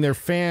giving their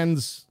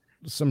fans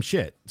some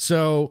shit.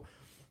 So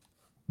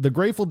the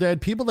Grateful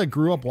Dead, people that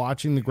grew up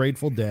watching the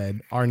Grateful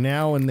Dead are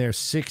now in their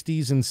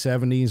 60s and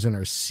 70s and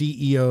are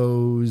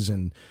CEOs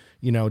and,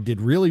 you know, did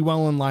really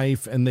well in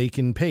life, and they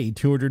can pay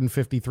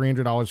 $250,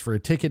 $300 for a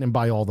ticket and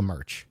buy all the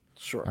merch.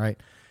 sure. All right.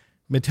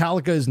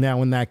 Metallica is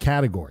now in that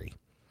category.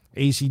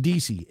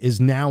 AC/DC is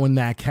now in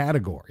that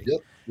category.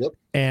 Yep.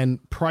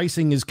 And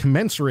pricing is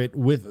commensurate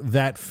with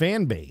that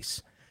fan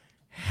base.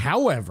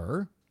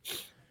 However,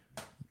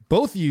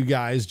 both of you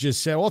guys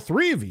just said, well,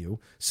 three of you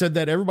said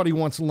that everybody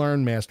wants to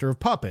learn Master of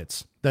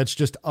Puppets. That's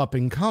just up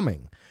and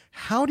coming.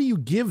 How do you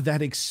give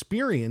that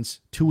experience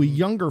to a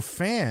younger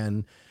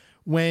fan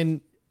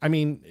when, I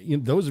mean,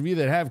 those of you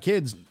that have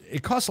kids,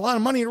 it costs a lot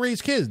of money to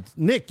raise kids.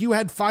 Nick, you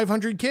had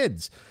 500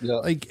 kids. Yeah.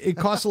 Like, it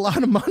costs a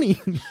lot of money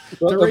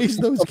to raise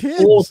those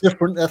kids. All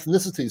different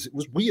ethnicities. It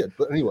was weird,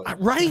 but anyway.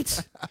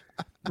 Right.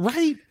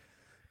 Right.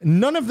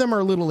 None of them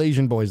are little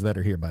Asian boys that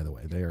are here, by the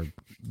way.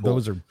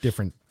 Those are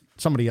different,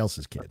 somebody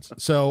else's kids.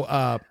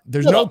 So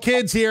there's no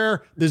kids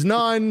here. There's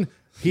none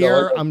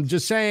here. I'm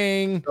just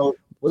saying, So,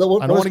 I don't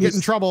want to get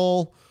in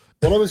trouble.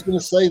 What I was going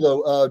to say,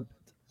 though,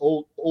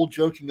 all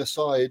joking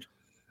aside,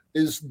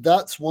 is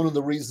that's one of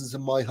the reasons,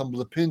 in my humble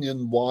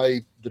opinion,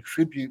 why the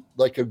tribute,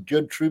 like a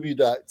good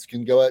tribute act,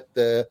 can go out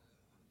there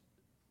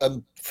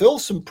and fill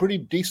some pretty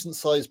decent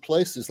sized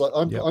places. Like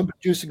I'm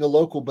producing a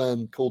local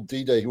band called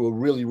D-Day who are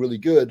really, really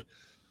good,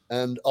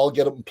 and I'll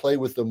get up and play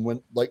with them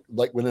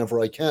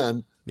whenever I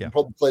can. Yeah. And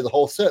probably play the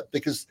whole set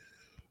because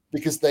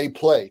they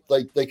play.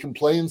 Like they can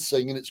play and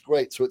sing, and it's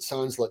great. So it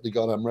sounds like the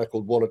goddamn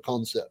record. What a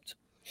concept!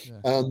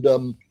 Yeah.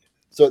 And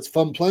so it's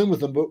fun playing with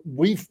them. But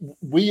we've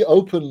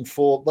opened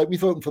for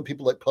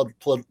people like Puddle,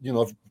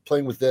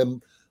 playing with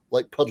them,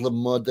 like Puddle of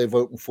Mud. They've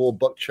opened for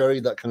Buck Cherry,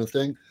 that kind of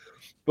thing.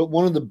 But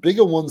one of the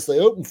bigger ones they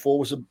opened for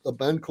was a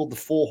band called the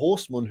Four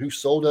Horsemen, who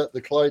sold out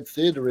the Clyde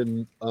Theatre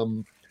in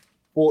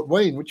Fort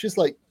Wayne, which is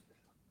like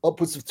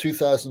upwards of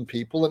 2,000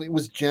 people, and it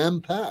was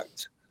jam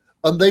packed.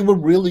 And they were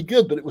really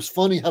good, but it was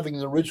funny having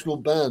an original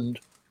band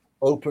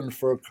open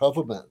for a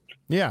cover band.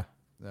 Yeah.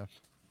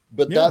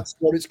 But that's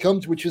what it's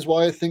come to, which is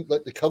why I think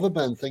like the cover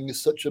band thing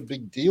is such a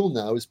big deal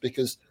now, is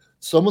because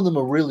some of them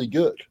are really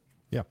good.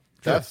 Yeah.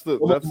 That's the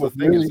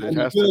thing. Really,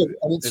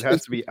 Is it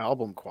has to be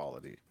album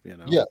quality, you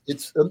know? Yeah,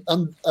 it's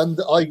and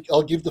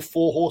I'll give the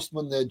Four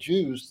Horsemen their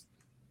dues.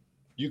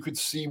 You could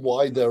see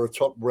why they're a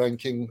top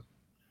ranking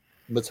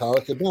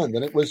Metallica band.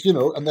 And it was,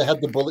 and they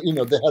had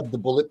the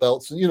bullet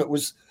belts, and it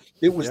was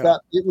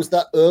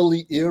that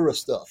early era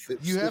stuff.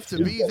 You have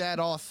to be that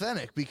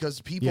authentic because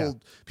people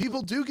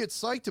do get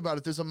psyched about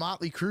it. There's a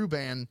Motley Crue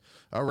band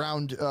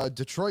around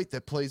Detroit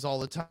that plays all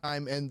the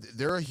time, and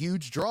they're a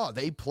huge draw.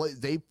 They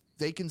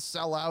can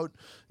sell out,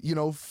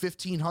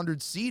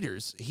 1,500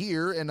 seaters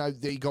here, and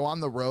they go on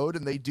the road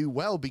and they do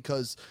well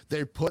because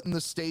they're putting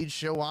the stage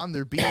show on.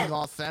 They're being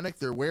authentic.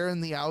 They're wearing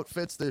the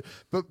outfits.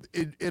 But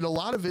a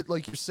lot of it,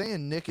 like you're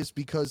saying, Nick, is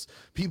because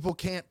people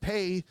can't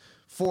pay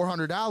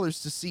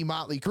 $400 to see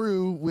Motley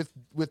Crue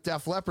with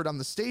Def Leppard on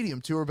the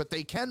stadium tour, but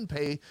they can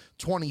pay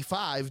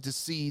 $25 to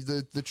see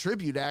the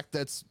tribute act.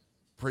 That's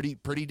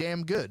pretty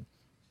damn good.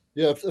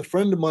 Yeah, a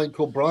friend of mine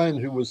called Brian,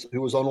 who was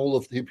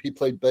on he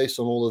played bass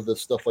on all of the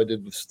stuff I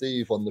did with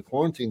Steve on the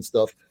quarantine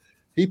stuff.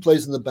 He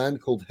plays in the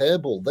band called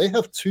Hairball. They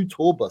have 2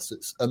 tour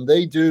buses, and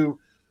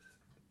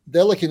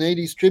they're like an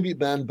 80s tribute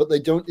band, but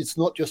it's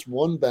not just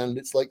one band.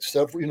 It's like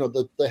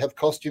several, they have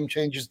costume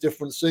changes,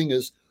 different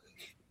singers.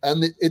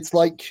 And it's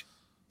like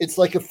a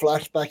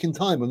flashback in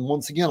time. And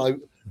once again,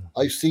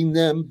 I've seen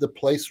them. The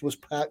place was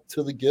packed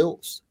to the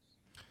gills.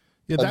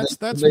 Yeah,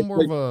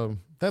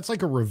 that's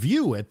like a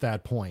review at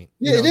that point.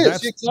 Yeah, it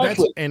is. Exactly.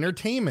 That's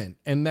entertainment,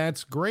 and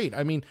that's great.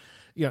 I mean,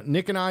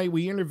 Nick and I,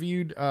 we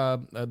interviewed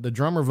the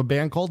drummer of a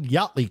band called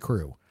Yachtly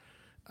Crew,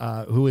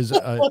 who is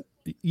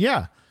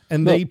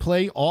and they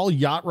play all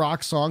yacht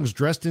rock songs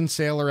dressed in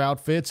sailor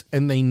outfits,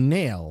 and they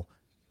nail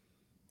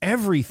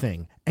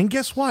everything. And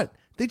guess what?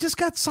 They just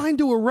got signed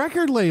to a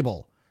record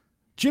label.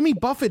 Jimmy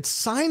Buffett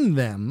signed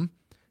them,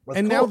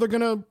 now they're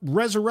going to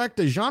resurrect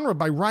a genre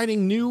by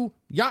writing new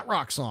yacht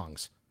rock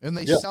songs. And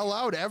they sell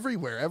out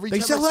everywhere. They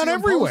sell out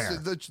everywhere.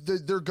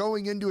 They're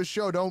going into a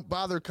show. Don't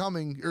bother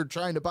coming or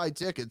trying to buy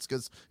tickets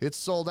because it's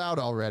sold out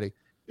already.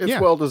 It's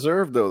well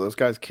deserved, though. Those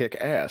guys kick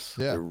ass.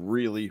 Yeah. They're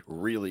really,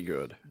 really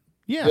good.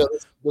 Yeah.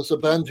 There's a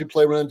band who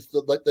play around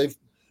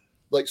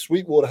like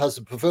Sweetwater has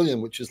a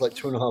pavilion, which is like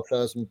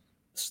 2,500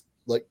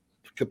 like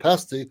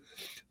capacity.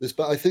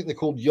 I think they're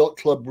called Yacht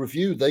Club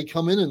Review. They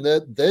come in and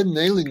they're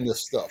nailing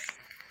this stuff.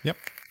 Yep.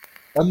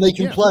 And they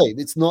can play.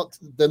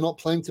 They're not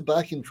playing to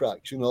backing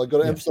tracks. I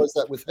got to emphasize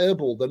that with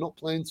Hairball. They're not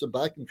playing to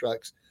backing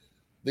tracks.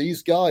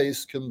 these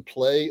guys can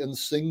play and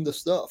sing the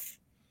stuff.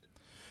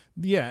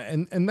 Yeah,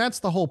 and that's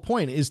the whole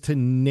point, is to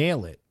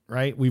nail it,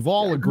 right? We've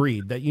all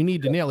agreed that you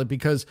need to nail it,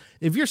 because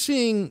if you're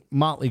seeing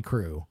Motley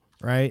Crue,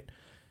 right,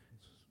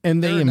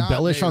 and they They're not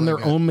embellish on their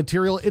nailing it. own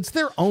material, it's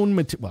their own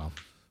material. Well,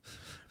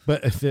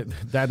 but if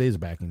that is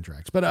backing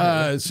tracks. But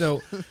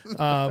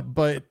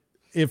but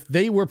if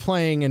they were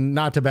playing and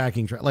not to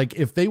backing track, like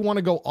if they want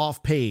to go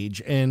off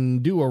page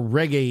and do a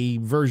reggae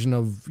version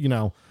of,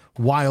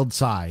 Wild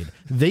Side,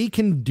 they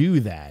can do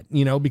that,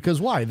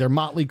 because why? They're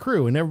Motley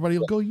Crue, and everybody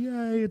will go,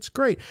 yay, it's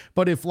great.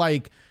 But if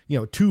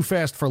Too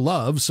Fast for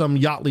Love, some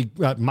Motley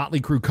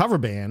Crue cover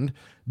band,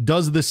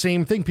 does the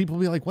same thing, people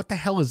will be like, what the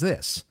hell is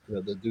this? Yeah,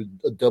 they do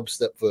a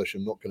dubstep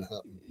version, not going to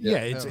happen. Yeah,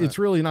 it's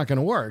really not going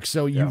to work.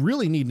 So you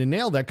really need to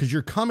nail that, because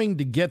you're coming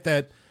to get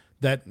that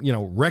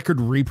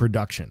record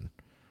reproduction.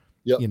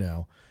 Yep.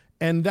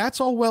 And that's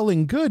all well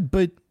and good,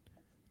 but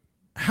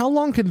how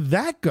long can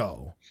that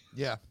go?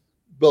 Yeah.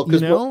 Well,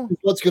 because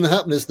what's going to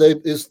happen is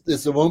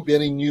there won't be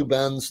any new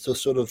bands to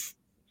sort of,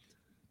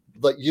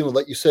 like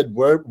you said,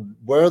 where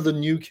are the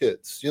new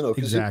kids? 'Cause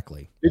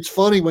Exactly. It's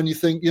funny when you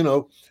think,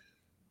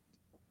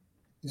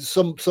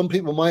 some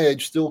people my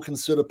age still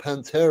consider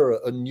Pantera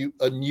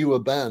a newer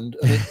band.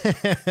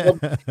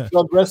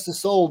 God rest his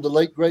soul, the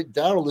late great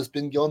Daryl has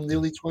been gone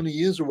nearly 20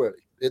 years already.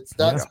 That's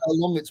how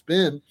long it's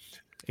been.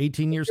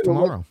 18 years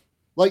tomorrow.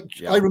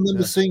 I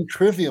remember seeing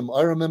Trivium.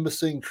 I remember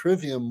seeing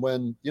Trivium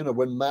when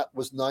Matt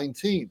was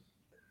 19.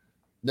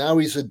 Now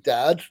he's a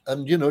dad,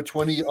 and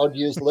 20 odd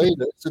years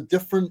later, it's a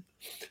different.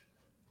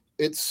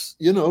 It's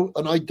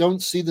and I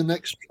don't see the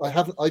next.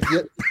 I've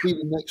yet to see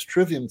the next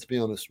Trivium, to be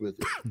honest with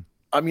you.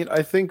 I mean,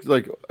 I think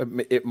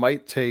it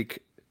might take,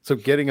 so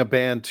getting a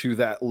band to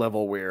that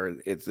level where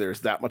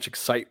there's that much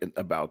excitement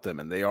about them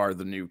and they are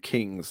the new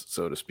kings,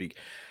 so to speak.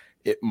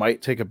 It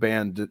might take a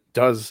band that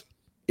does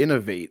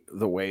innovate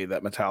the way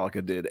that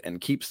Metallica did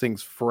and keeps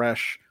things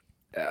fresh,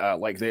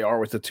 like they are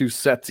with the 2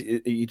 sets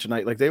each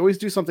night. Like they always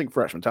do something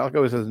fresh. Metallica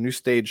always has a new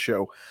stage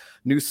show,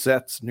 new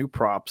sets, new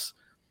props.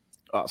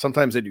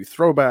 Sometimes they do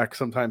throwback.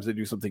 Sometimes they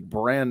do something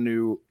brand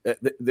new.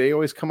 They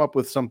always come up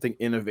with something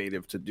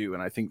innovative to do.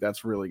 And I think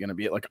that's really going to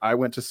be it. Like I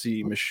went to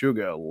see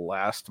Meshuggah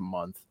last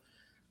month,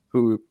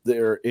 who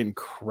they're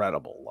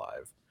incredible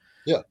live.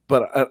 Yeah.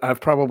 But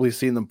I've probably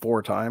seen them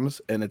 4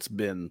 times and it's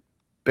been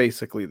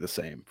basically the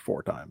same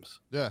 4 times.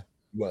 Yeah.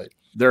 Right.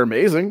 They're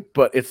amazing,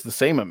 but it's the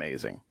same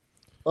amazing.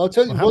 I'll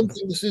tell you one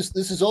thing. This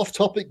is off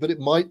topic, but it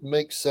might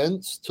make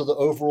sense to the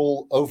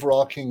overall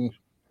overarching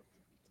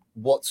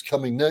what's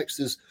coming next.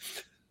 Is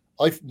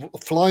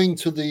flying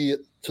to the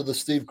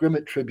Steve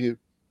Grimmett tribute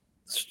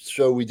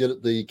show we did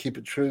at the Keep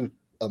It True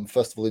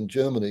festival in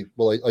Germany.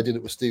 Well, I did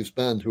it with Steve's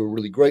band, who are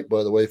really great,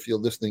 by the way, if you're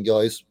listening,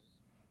 guys.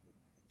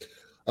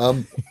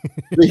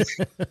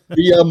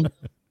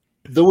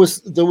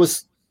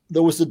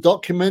 There was a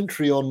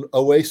documentary on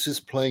Oasis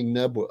playing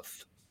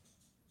Nebworth,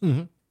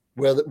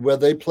 where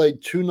they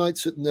played 2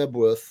 nights at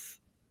Nebworth,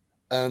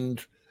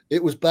 and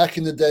it was back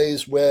in the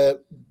days where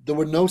there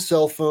were no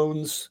cell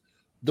phones.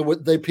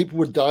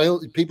 People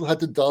had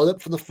to dial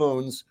up for the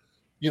phones,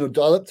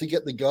 dial up to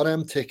get the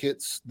goddamn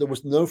tickets. There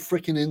was no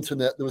freaking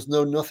internet. There was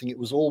no nothing. It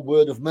was all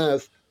word of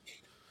mouth,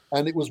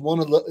 and it was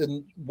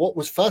and what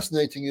was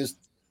fascinating is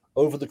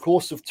over the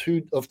course of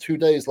two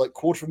days, like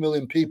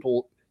 250,000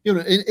 people. In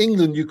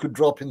England, you could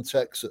drop in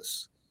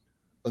Texas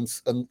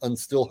and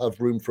still have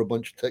room for a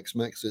bunch of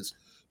Tex-Mexes.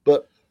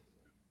 But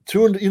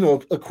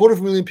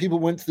 250,000 people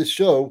went to this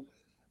show,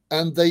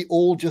 and they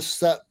all just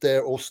sat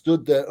there or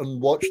stood there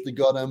and watched the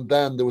goddamn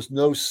band. There was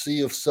no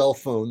sea of cell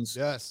phones.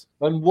 Yes.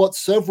 And what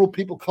several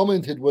people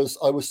commented was,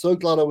 I was so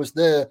glad I was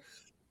there,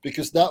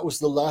 because that was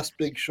the last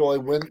big show I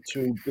went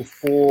to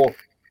before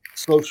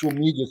social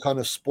media kind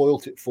of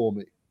spoilt it for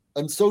me.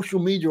 And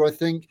social media, I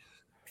think,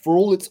 for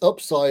all its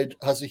upside,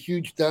 has a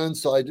huge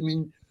downside. I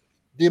mean,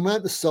 the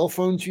amount of cell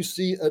phones you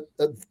see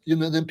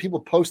then people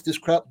post this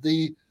crap.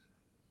 The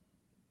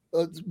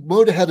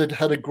Motorhead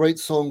had a great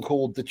song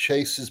called "The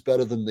Chase is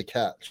Better Than the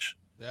Catch."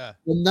 Yeah.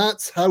 And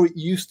that's how it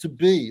used to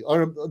be.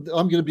 I'm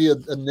going to be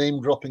a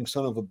name dropping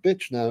son of a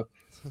bitch now,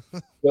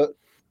 but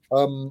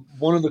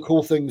one of the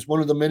cool things,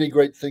 one of the many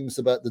great things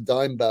about the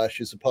Dime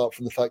Bash is, apart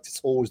from the fact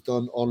it's always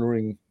done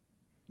honoring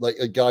like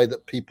a guy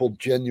that people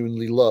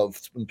genuinely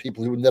loved, and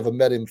people who had never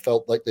met him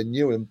felt like they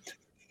knew him,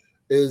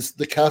 is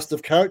the cast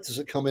of characters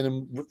that come in.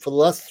 And for the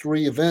last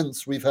 3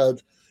 events, we've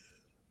had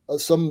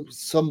some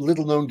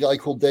little known guy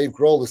called Dave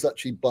Grohl that's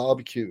actually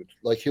barbecued.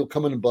 Like he'll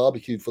come in and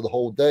barbecue for the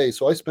whole day.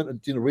 So I spent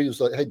a reading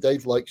was like, hey,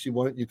 Dave likes you.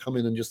 Why don't you come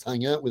in and just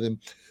hang out with him?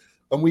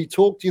 And we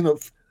talked,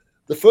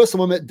 the first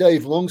time I met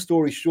Dave, long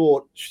story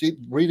short,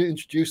 Rita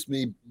introduced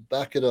me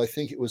back at, I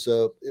think it was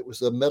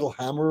a Metal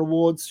Hammer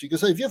Awards. She goes,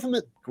 hey, have you ever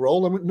met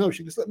Grohl? I went, no.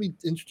 She goes, let me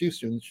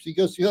introduce you. And she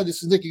goes, yeah,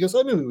 this is Nick. He goes,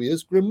 I know who he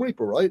is, Grim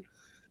Reaper, right?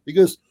 He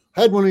goes,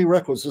 I had one of your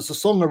records. There's a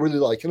song I really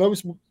like.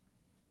 And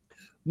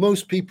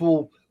most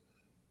people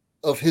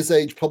of his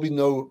age probably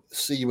know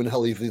 "See You in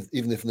Hell" even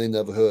if they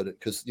never heard it,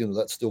 because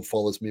that still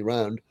follows me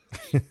around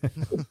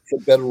for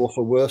better or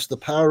for worse. The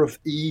power of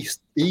E,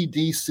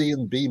 D, C,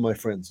 and B, my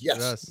friends.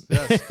 Yes.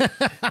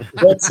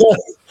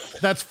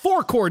 That's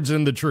 4 chords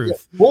in the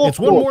truth. Yeah, it's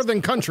one more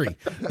than country.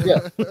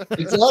 Yeah,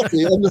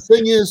 exactly. And the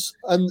thing is,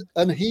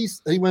 and he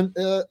went.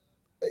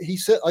 He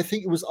said, I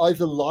think it was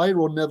either Liar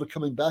or Never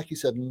Coming Back. He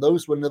said, and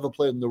those were never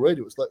played on the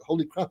radio. It's like,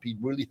 holy crap, he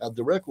really had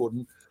the record.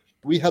 And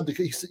we had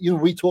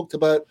we talked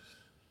about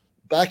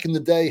back in the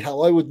day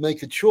how I would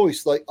make a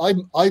choice. Like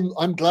I'm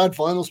glad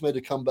vinyl's made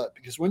a comeback,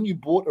 because when you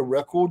bought a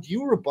record,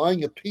 you were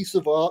buying a piece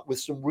of art with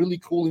some really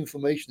cool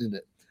information in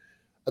it.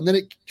 And then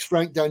it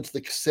shrank down to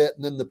the cassette,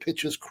 and then the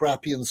picture's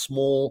crappy and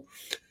small,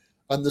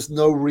 and there's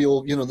no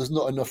real, there's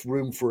not enough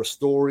room for a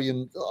story.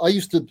 And I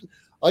used to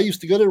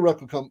go to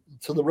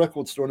the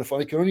record store, and if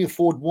I could only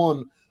afford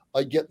one,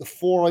 I'd get the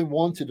 4 I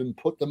wanted and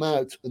put them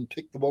out and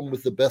pick the one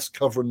with the best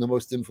cover and the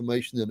most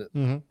information in it.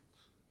 Mm-hmm.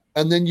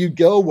 And then you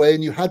go away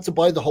and you had to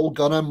buy the whole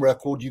Gun-Am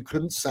record. You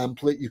couldn't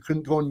sample it. You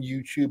couldn't go on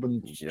YouTube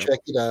and check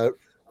it out.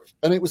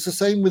 And it was the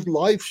same with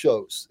live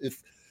shows.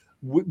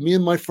 Me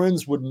and my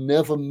friends would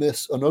never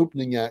miss an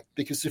opening act,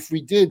 because if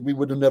we did, we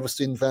would have never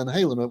seen Van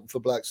Halen open for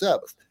Black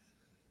Sabbath.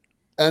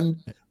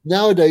 And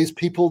nowadays,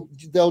 people,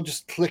 they'll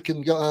just click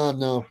and go,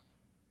 no,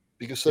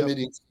 because some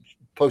idiot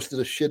posted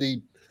a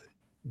shitty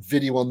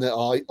video on their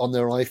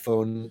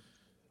iPhone.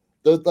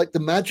 The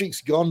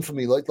magic's gone for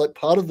me. Like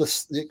part of the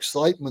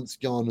excitement's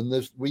gone,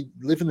 and we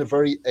live in a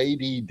very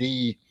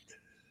ADD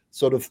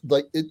sort of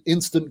like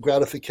instant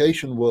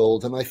gratification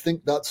world, and I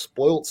think that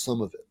spoiled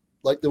some of it.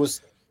 Like it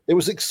was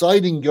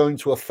exciting going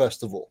to a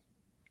festival,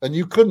 and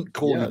you couldn't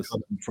call your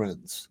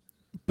friends.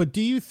 But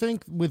do you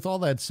think, with all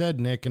that said,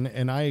 Nick,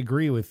 and I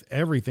agree with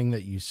everything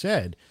that you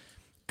said,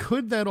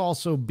 could that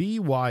also be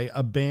why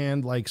a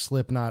band like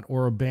Slipknot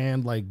or a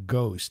band like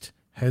Ghost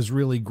has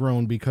really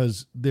grown?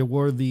 Because there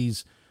were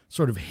these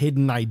sort of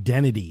hidden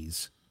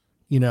identities,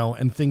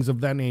 and things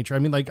of that nature. I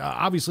mean, like,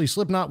 obviously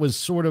Slipknot was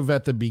sort of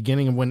at the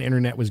beginning of when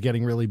internet was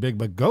getting really big,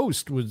 but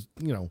Ghost was,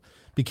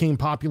 became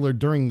popular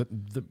during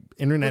the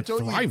internet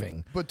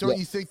thriving. But don't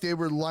you think they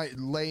were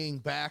laying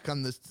back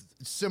on the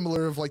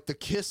similar of like the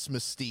Kiss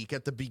mystique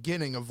at the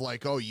beginning of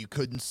like, oh, you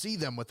couldn't see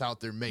them without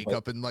their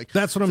makeup and like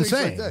that's what I'm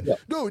saying. Like that.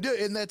 No,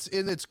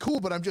 and it's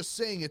cool, but I'm just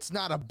saying it's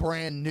not a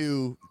brand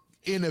new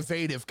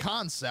innovative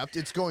concept.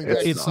 It's going back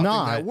to something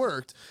that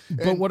worked.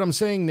 But what I'm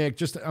saying, Nick,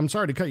 I'm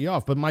sorry to cut you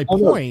off, but my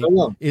point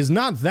is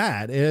not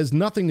that. It has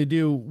nothing to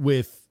do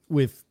with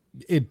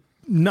it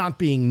not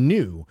being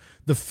new.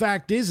 The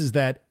fact is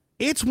that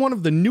it's one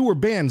of the newer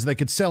bands that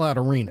could sell out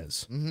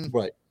arenas. Mm-hmm.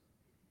 Right.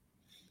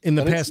 In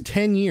the past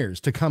 10 years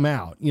to come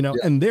out,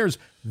 and there's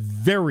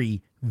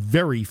very,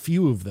 very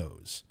few of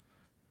those.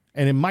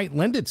 And it might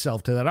lend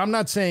itself to that. I'm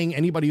not saying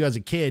anybody who has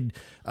a kid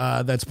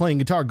that's playing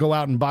guitar, go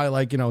out and buy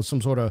like,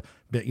 some sort of,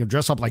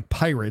 dress up like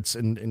pirates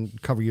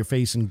and cover your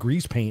face in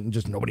grease paint and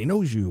just nobody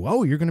knows you.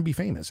 Oh, you're going to be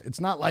famous. It's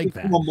not like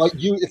that. Well, Mike,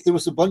 if there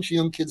was a bunch of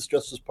young kids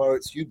dressed as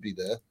pirates, you'd be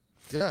there.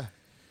 Yeah.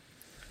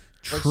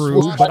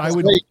 True, but I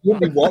would.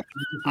 You'd be watching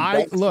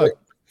look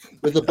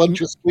with a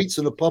bunch of sweets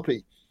and a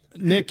puppy.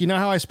 Nick, you know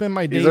how I spend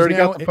my days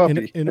now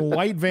in a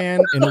white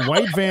van. In a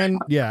white van,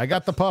 yeah, I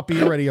got the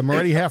puppy already. I'm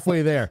already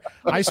halfway there.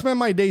 I spend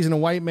my days in a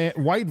white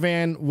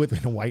van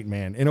with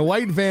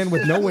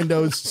no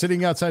windows,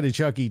 sitting outside of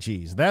Chuck E.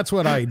 Cheese. That's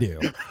what I do.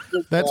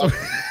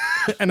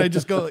 And I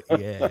just go,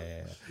 yeah.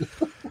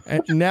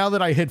 And now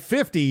that I hit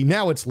 50,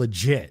 now it's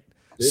legit.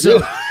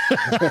 So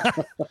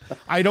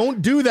I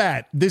don't do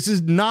that.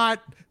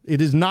 It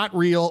is not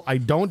real. I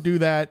don't do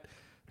that.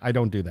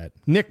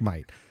 Nick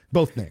might.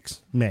 Both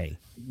Nicks may.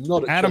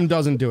 Adam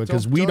doesn't do it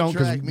because we don't,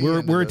 because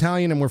we're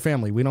Italian and we're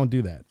family. We don't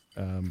do that.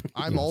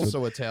 I'm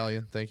also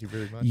Italian. Thank you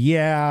very much.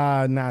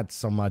 Yeah, not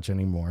so much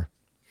anymore.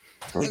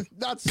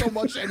 Not so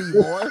much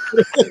anymore.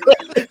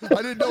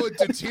 I didn't know it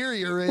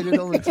deteriorated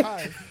over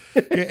time.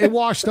 It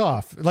washed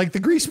off like the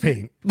grease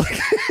paint.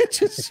 It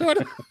just sort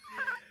of.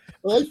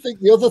 I think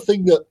the other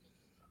thing that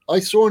I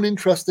saw an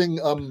interesting,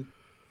 one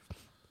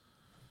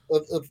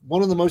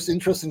of the most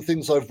interesting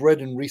things I've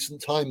read in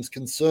recent times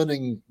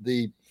concerning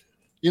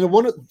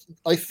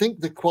I think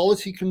the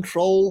quality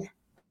control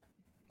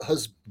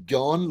has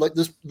gone. Like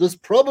there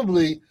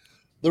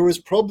is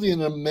probably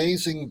an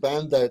amazing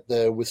band out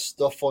there with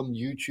stuff on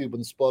YouTube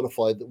and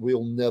Spotify that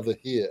we'll never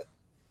hear.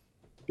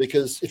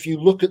 Because if you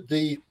look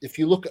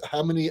at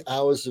how many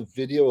hours of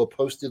video are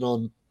posted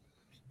on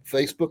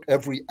Facebook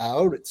every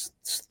hour,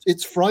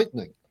 it's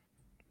frightening.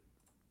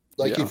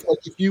 Like if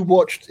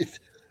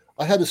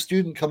I had a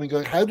student coming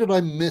going, how did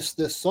I miss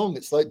this song?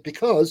 It's like,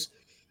 because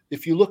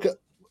if you look at,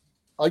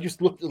 I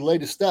just looked at the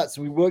latest stats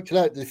and we worked it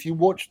out that if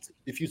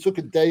you took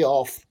a day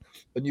off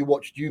and you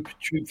watched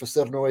YouTube for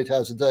 7 or 8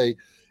 hours a day,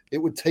 it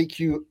would take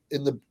you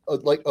in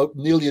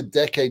nearly a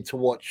decade to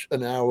watch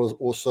an hour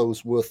or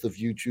so's worth of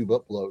YouTube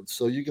uploads.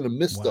 So you're going to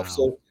miss stuff.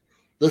 So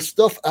there's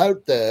stuff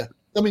out there.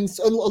 I mean,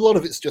 a lot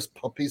of it's just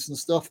puppies and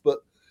stuff, but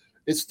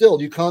it's still,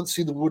 you can't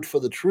see the wood for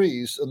the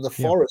trees, and the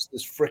forest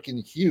is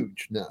freaking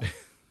huge now.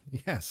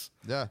 Yes.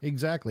 Yeah.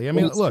 Exactly. I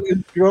mean, It's look,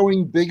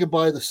 growing bigger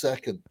by the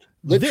second.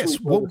 Literally this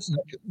by the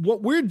second.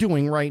 what we're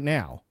doing right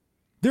now.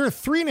 There are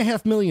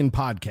 3.5 million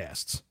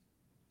podcasts.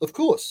 Of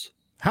course.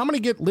 How many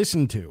get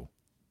listened to?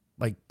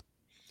 Like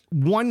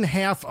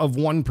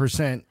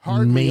 0.5%,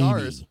 Hardly maybe.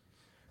 ours.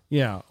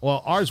 Yeah.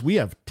 Well, ours, we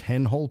have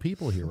 10 whole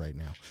people here right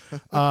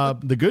now.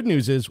 The good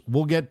news is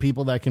we'll get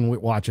people that can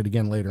watch it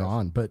again later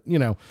on. But,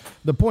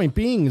 the point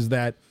being is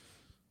that,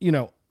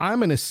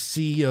 I'm in a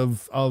sea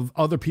of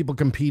other people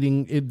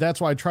competing.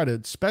 That's why I try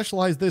to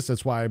specialize this.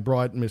 That's why I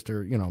brought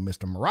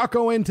Mr.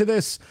 Morocco into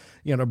this,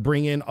 to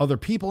bring in other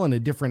people in a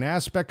different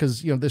aspect.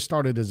 Cause this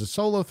started as a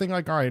solo thing.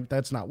 Like, all right,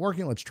 that's not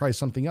working. Let's try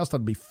something else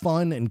that'll be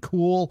fun and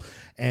cool,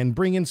 and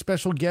bring in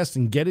special guests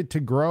and get it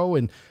to grow.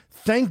 And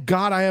thank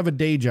God I have a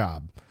day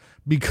job.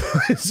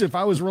 Because if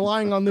I was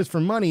relying on this for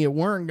money, it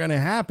weren't going to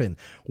happen.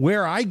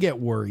 Where I get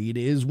worried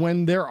is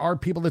when there are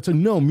people that say,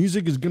 no,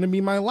 music is going to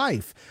be my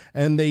life,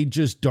 and they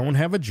just don't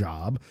have a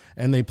job,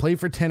 and they play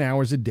for 10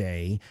 hours a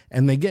day,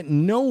 and they get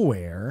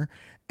nowhere.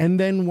 And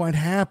then what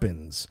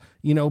happens?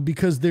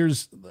 Because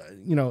there's,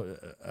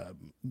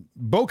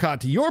 Bocat,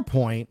 to your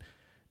point,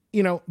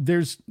 you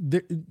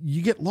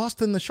get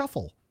lost in the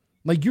shuffle.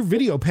 Like your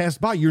video passed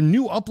by, your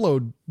new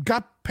upload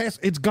got past,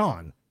 it's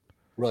gone.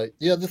 Right.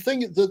 Yeah. The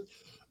thing that,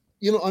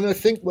 and I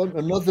think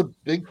another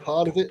big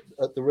part of it,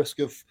 at the risk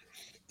of,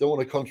 don't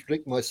want to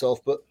contradict myself,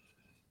 but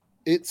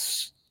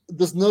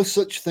there's no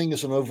such thing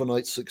as an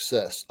overnight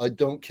success. I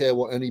don't care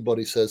what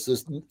anybody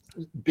says.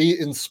 Be it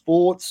in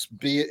sports,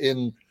 be it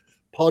in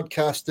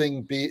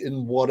podcasting, be it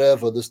in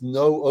whatever. There's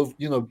no,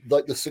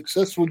 like the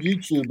successful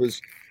YouTubers,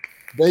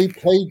 they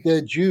paid their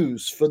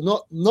dues for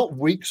not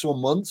weeks or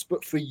months,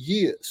 but for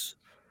years.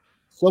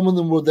 Some of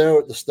them were there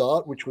at the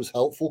start, which was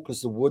helpful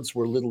because the woods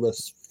were a little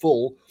less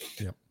full.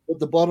 Yep. But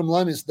the bottom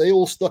line is they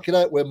all stuck it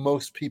out where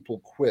most people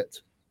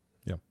quit.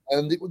 Yeah.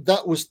 And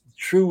that was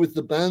true with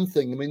the band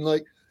thing. I mean,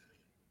 like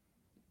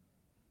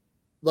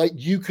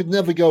you could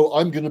never go,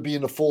 I'm going to be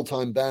in a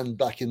full-time band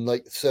back in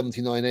like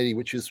 79, 80,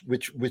 which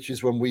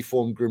is when we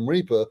formed Grim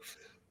Reaper,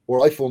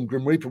 or I formed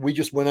Grim Reaper. We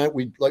just went out,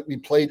 we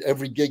played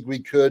every gig we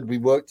could. We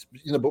worked,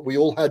 but we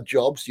all had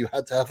jobs. You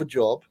had to have a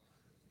job,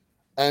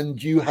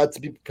 and you had to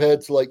be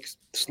prepared to like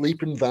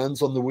sleep in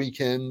vans on the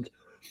weekend,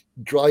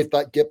 drive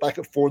back, get back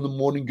at 4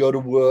 a.m, go to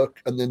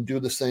work, and then do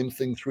the same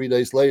thing 3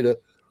 days later.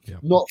 Yeah.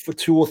 Not for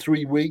 2 or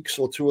 3 weeks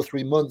or 2 or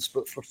 3 months,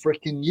 but for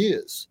freaking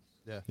years.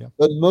 Yeah.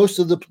 But most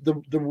of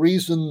the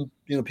reason,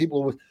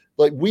 people were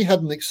like, we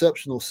had an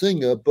exceptional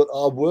singer, but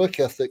our work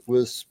ethic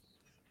was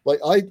like,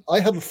 I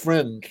have a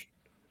friend,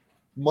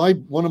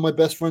 one of my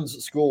best friends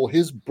at school,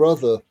 his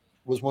brother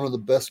was one of the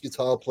best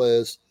guitar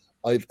players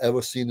I've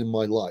ever seen in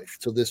my life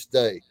to this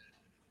day.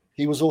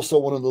 He was also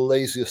one of the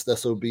laziest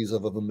SOBs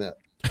I've ever met.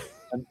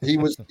 And he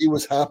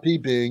was happy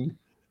being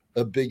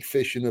a big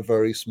fish in a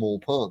very small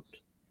pond.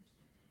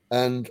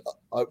 And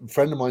a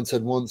friend of mine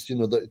said once,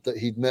 that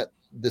he'd met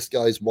this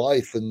guy's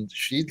wife, and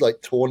she'd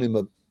like torn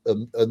him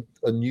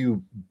a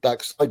new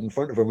backside in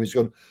front of him. He's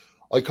going,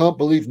 I can't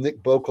believe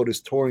Nick Bocat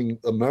is touring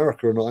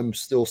America and I'm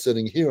still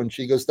sitting here. And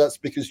she goes, that's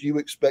because you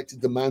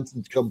expected the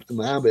mountain to come to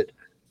Mohammed.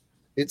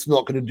 It's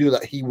not going to do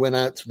that. He went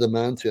out to the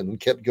mountain and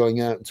kept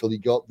going out until he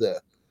got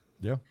there.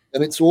 Yeah.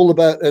 And it's all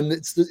about, and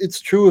it's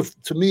true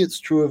of, to me, it's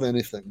true of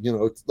anything.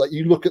 It's like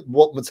you look at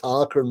what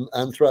Metallica and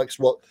Anthrax,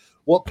 what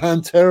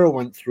Pantera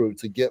went through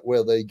to get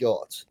where they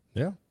got.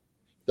 Yeah.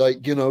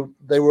 Like,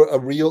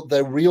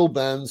 they're real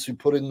bands who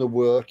put in the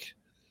work,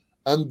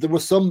 and there were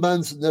some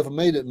bands that never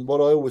made it. And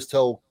what I always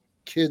tell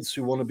kids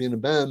who want to be in a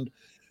band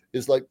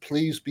is like,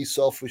 please be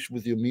selfish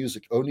with your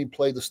music. Only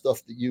play the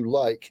stuff that you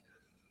like,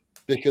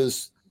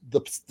 because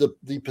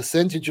the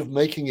percentage of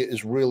making it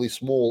is really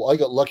small. I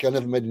got lucky; I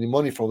never made any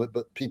money from it,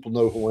 but people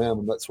know who I am,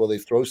 and that's why they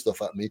throw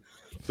stuff at me.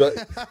 But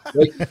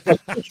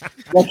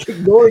like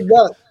ignoring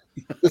that,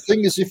 the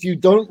thing is, if you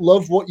don't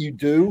love what you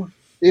do,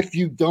 if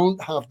you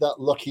don't have that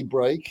lucky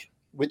break,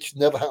 which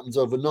never happens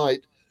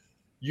overnight,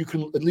 you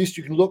can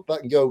look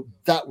back and go,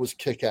 that was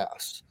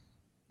kick-ass.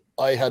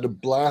 I had a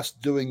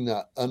blast doing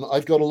that. And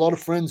I've got a lot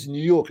of friends in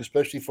New York,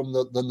 especially from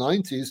the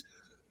 90s.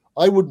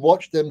 I would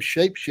watch them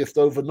shapeshift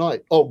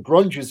overnight. Oh,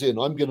 grunge is in.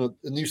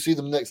 And you see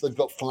them next, they've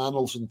got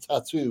flannels and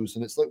tattoos.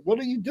 And it's like, what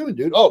are you doing,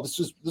 dude? Oh, this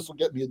will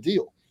get me a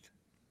deal.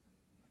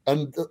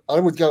 And I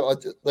would go,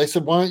 they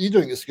said, why aren't you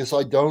doing this? Because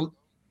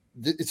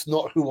it's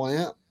not who I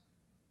am.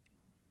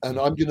 And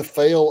I'm going to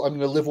fail. I'm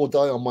going to live or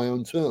die on my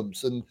own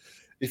terms. And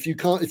if you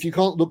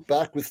can't look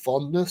back with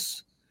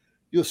fondness,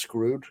 you're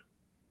screwed.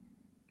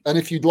 And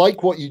if you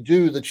like what you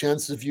do, the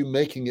chances of you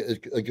making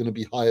it are going to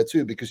be higher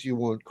too, because you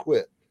won't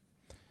quit.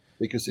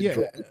 Because it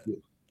drives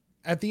you.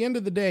 At the end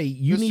of the day,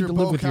 you Mr. need to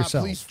live with Bocat,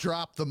 yourself. Please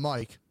drop the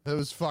mic. That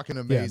was fucking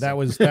amazing. Yeah, that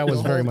was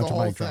very much a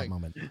mic drop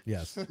moment.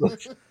 Yes.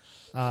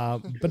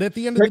 But at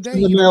the end of the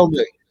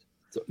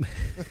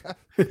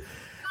day,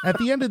 at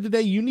the end of the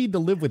day, you need to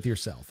live with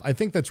yourself. I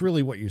think that's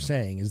really what you're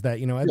saying, is that,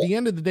 at the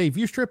end of the day, if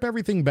you strip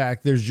everything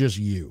back, there's just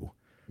you.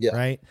 Yeah.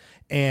 Right.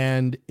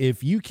 And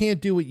if you can't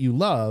do what you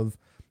love,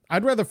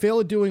 I'd rather fail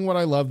at doing what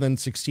I love than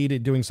succeed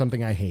at doing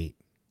something I hate.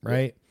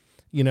 Right.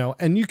 you know,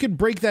 and you could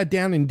break that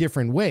down in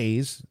different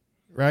ways,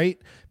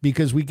 right?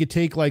 Because we could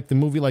take like the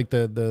movie, like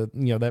the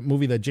you know, that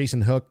movie that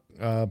Jason Hook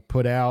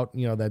put out,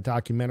 you know, that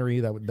documentary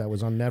that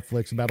was on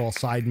Netflix about all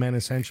sidemen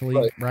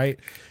essentially, right?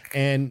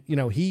 And, you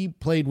know, he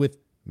played with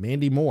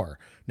Mandy Moore.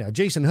 Now,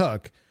 Jason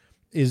Hook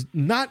is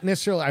not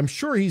necessarily, I'm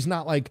sure he's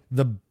not like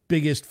the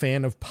biggest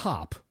fan of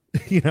pop,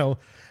 you know,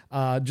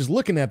 just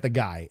looking at the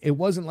guy. It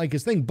wasn't like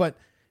his thing, but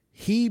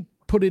he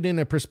put it in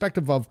a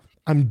perspective of,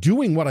 I'm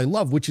doing what I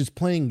love, which is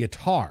playing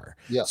guitar.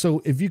 Yeah.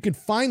 So if you could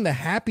find the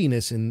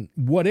happiness in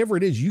whatever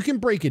it is, you can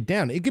break it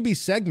down. It could be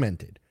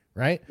segmented,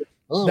 right?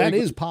 That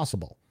is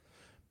possible.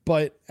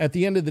 But at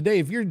the end of the day,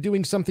 if you're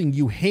doing something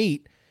you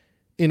hate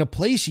in a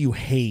place you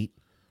hate,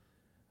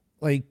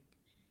 like,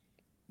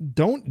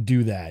 don't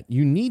do that.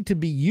 You need to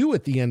be you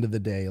at the end of the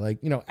day. Like,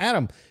 you know,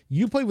 Adam,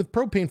 you played with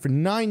Propane for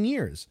 9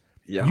 years.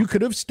 Yeah. You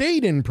could have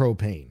stayed in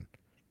Propane.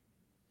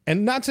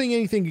 And not saying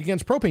anything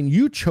against Propane,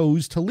 you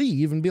chose to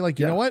leave and be like,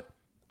 you know what?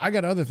 I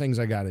got other things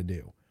I got to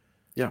do.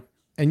 Yeah.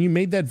 And you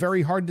made that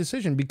very hard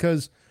decision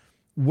because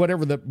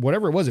whatever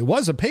it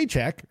was a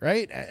paycheck,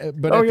 right?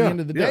 But at the end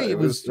of the day, it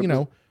was, you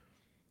know,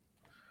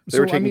 they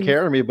were taking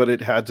care of me, but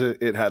it had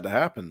to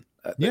happen.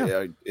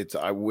 Yeah.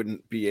 I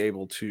wouldn't be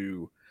able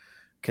to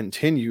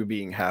continue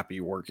being happy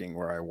working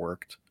where I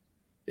worked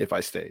if I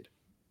stayed.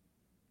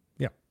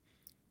 Yeah.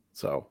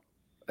 So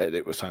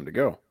it was time to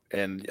go.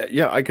 And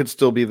yeah, I could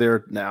still be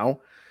there now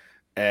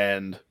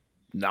and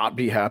not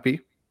be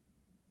happy.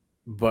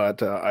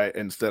 But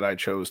I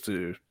chose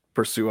to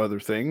pursue other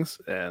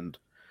things and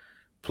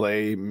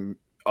play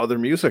other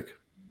music.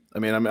 I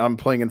mean, I'm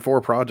playing in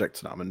 4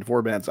 projects now. I'm in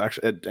 4 bands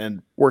actually,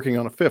 and working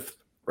on a 5th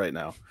right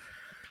now.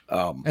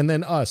 And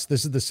then us.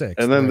 This is the 6th.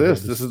 And then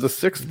this is the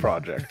 6th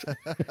project.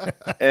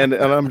 and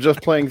I'm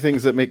just playing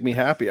things that make me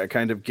happy. I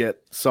kind of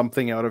get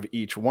something out of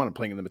each one. I'm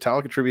playing in the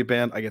Metallica tribute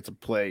band. I get to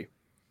play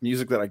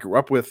music that I grew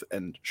up with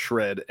and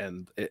shred,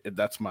 and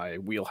that's my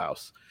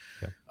wheelhouse.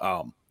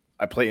 Yeah.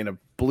 I play in a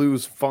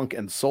blues, funk,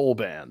 and soul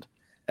band,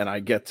 and I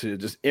get to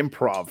just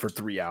improv for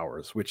 3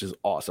 hours, which is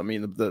awesome. I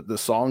mean, the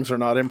songs are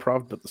not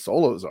improv, but the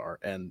solos are,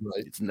 and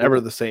it's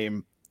never the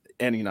same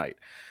any night.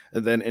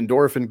 And then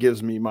Endorphin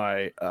gives me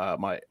my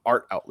my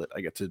art outlet. I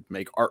get to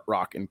make art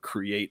rock and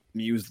create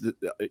music,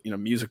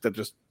 music that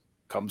just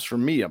comes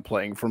from me. I'm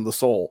playing from the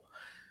soul.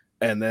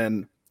 And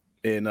then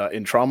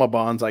in Trauma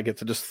Bonds, I get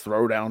to just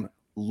throw down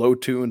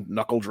low-tuned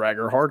knuckle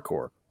dragger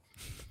hardcore.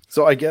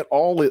 So I get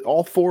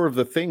all 4 of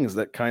the things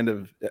that kind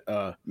of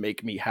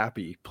make me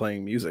happy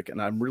playing music,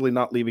 and I'm really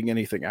not leaving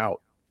anything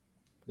out.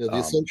 Yeah, the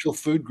essential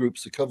food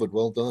groups are covered.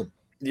 Well done.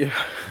 Yeah.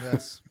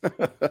 Yes.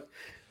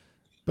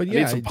 But I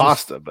need some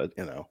pasta, but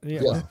you know.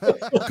 Yeah.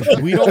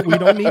 we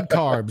don't need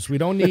carbs. We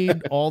don't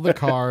need all the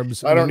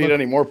carbs. I don't need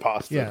any more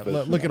pasta. Yeah,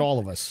 look at all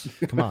of us.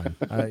 Come on.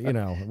 You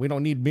know, we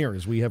don't need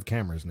mirrors. We have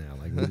cameras now.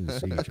 Like, we can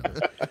see each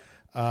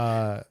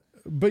other.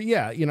 But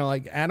yeah, you know,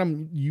 like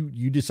Adam,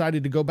 you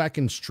decided to go back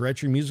and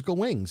stretch your musical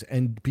wings,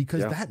 and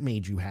because that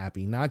made you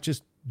happy, not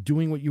just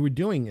doing what you were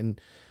doing.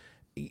 And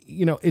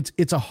you know,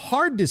 it's a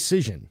hard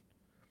decision.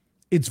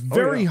 It's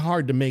very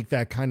hard to make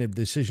that kind of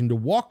decision, to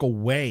walk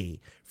away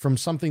from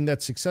something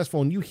that's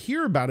successful. And you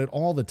hear about it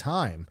all the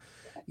time,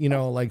 you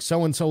know, like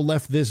so-and-so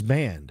left this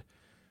band.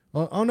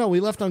 Oh no, we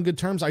left on good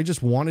terms. I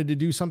just wanted to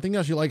do something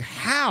else. You're like,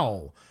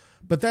 how?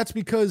 But that's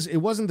because it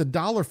wasn't the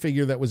dollar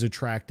figure that was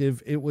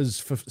attractive. It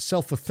was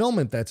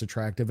self-fulfillment that's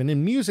attractive. And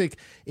in music,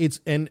 it's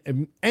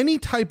any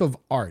type of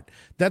art.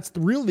 That's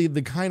really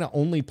the kind of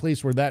only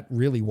place where that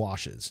really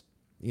washes,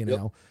 you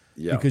know,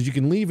 because you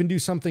can leave and do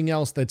something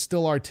else that's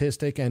still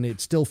artistic and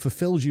it still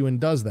fulfills you and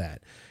does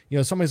that. You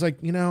know, somebody's like,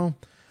 you know,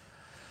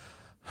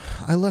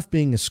 I left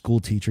being a school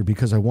teacher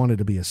because I wanted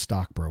to be a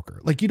stockbroker.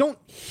 Like, you don't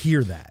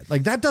hear that.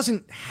 Like, that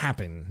doesn't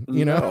happen,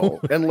 you know,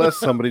 unless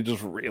somebody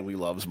just really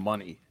loves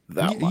money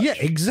that much. Yeah,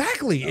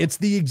 exactly. It's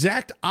the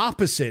exact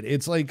opposite.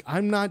 It's like,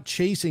 I'm not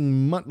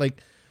chasing money.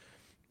 Like,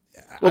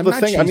 well,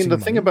 the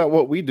thing about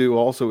what we do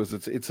also is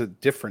it's a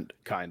different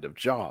kind of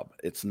job.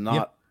 It's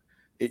not,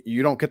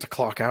 you don't get to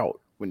clock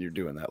out when you're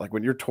doing that. Like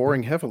when you're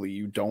touring heavily,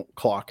 you don't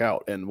clock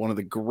out. And one of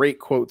the great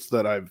quotes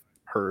that I've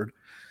heard,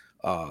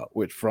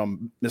 which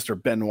from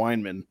Mr. Ben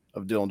Weinman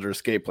of Dillinger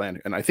Escape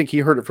Plan, and I think he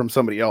heard it from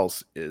somebody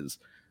else, is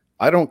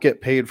I don't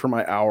get paid for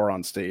my hour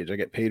on stage. I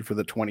get paid for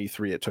the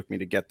 23 it took me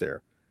to get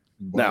there.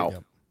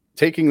 Now,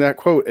 taking that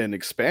quote and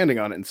expanding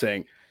on it and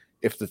saying,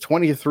 if the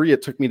 23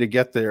 it took me to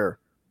get there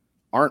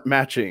aren't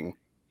matching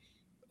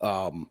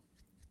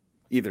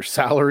either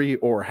salary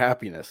or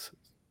happiness,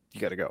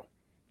 you got to go.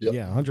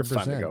 Yeah, 100%. It's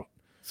time to go.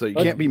 So you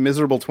can't be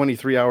miserable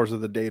 23 hours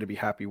of the day to be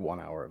happy 1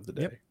 hour of the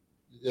day.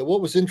 Yeah,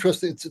 what was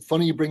interesting, it's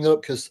funny you bring that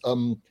up because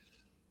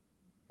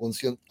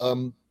once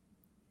again,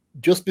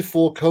 just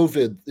before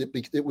COVID,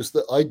 it was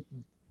that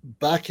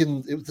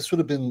this would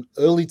have been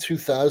early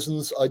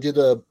 2000s. I did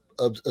a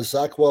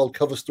Zakk Wylde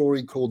cover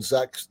story called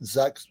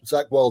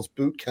Zakk Wylde's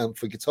Boot Camp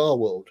for Guitar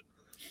World,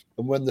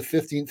 and when the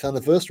 15th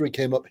anniversary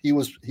came up, he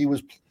was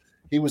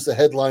the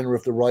headliner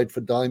of the Ride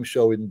for Dime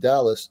show in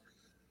Dallas,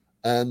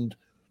 and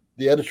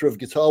the editor of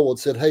Guitar World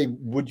said, "Hey,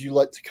 would you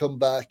like to come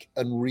back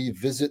and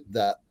revisit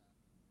that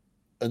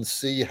and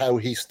see how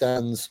he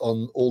stands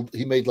on all?"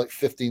 He made like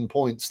 15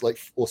 points,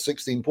 or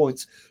 16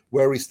 points,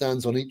 where he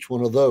stands on each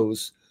one of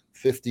those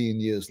 15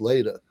 years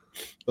later.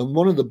 And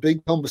one of the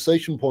big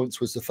conversation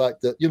points was the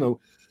fact that,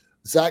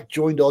 Zach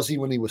joined Ozzy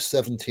when he was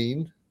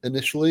 17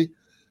 initially.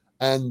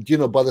 And,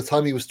 by the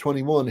time he was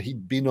 21,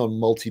 he'd been on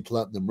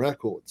multi-platinum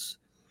records.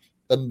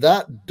 And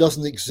that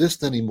doesn't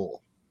exist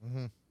anymore.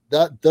 Mm-hmm.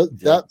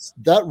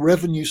 That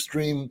revenue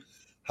stream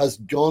has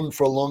gone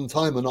for a long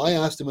time. And I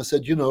asked him, I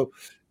said,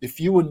 if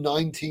you were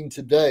 19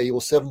 today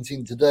or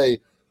 17 today,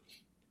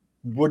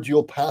 would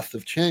your path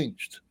have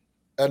changed?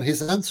 And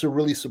his answer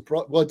really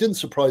surprised. Well, it didn't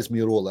surprise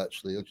me at all,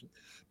 actually.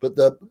 But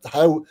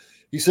how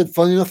he said,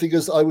 funny enough, he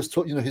goes, I was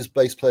taught, his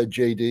bass player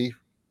JD,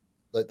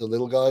 like the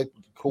little guy,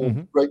 cool,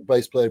 great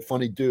bass player,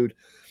 funny dude.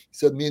 He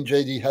said, me and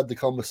JD had the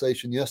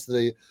conversation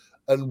yesterday,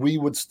 and we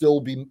would still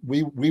be,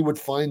 we would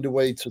find a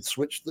way to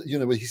switch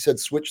he said,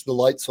 switch the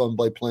lights on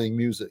by playing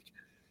music.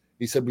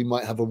 He said, we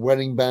might have a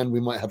wedding band,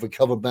 we might have a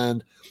cover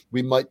band,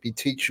 we might be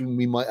teaching,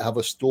 we might have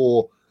a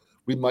store,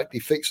 we might be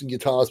fixing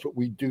guitars, but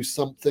we do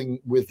something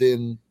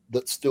within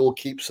that still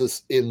keeps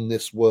us in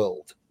this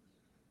world.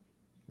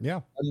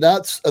 Yeah. And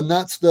that's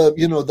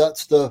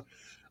the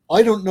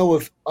I don't know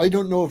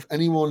of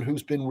anyone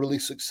who's been really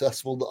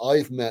successful that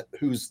I've met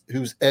whose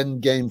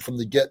end game from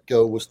the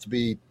get-go was to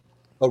be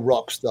a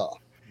rock star.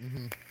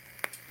 Mm-hmm.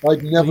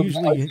 I've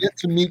yet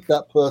to meet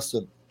that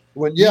person.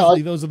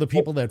 Those are the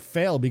people that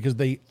fail because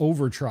they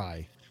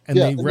over-try and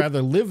they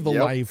rather live the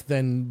life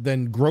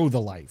than grow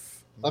the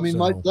life. I mean,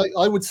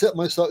 I would set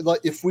myself, like,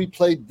 if we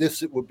played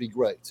this, it would be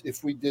great.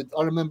 If we did,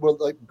 I remember,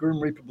 like, Grim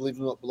Reaper, believe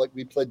it or not, but like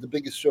we played, the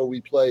biggest show we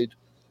played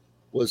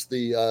was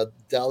the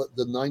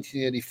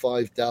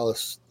 1985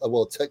 Dallas,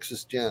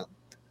 Texas Jam.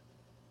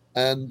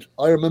 And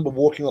I remember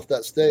walking off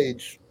that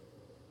stage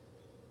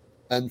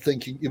and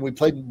thinking, we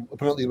played,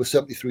 apparently it was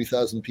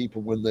 73,000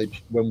 people when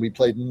we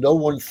played. No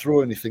one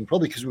threw anything,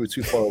 probably because we were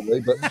too far away,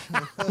 but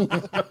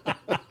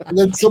and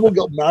then someone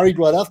got married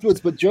right afterwards.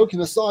 But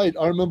joking aside,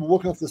 I remember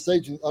walking off the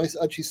stage and I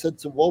actually said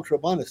to Walter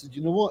O'Brien, I said,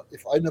 you know what,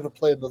 if I never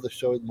play another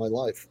show in my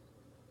life,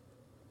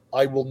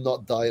 I will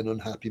not die an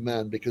unhappy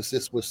man, because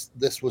this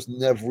was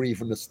never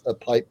even a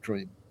pipe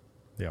dream.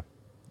 Yeah.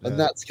 And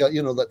that's,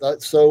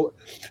 so,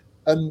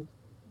 and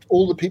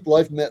all the people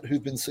I've met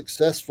who've been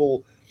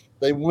successful,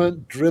 they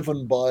weren't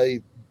driven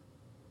by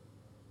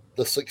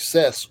the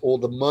success or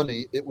the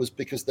money. It was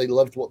because they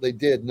loved what they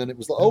did. And then it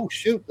was like, oh,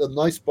 shoot, a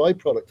nice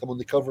byproduct. I'm on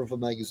the cover of a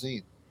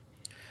magazine.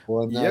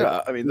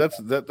 I mean,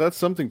 that's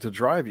something to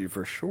drive you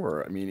for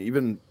sure. I mean,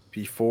 even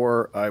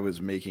before I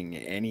was making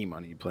any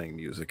money playing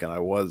music, and I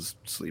was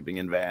sleeping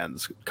in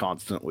vans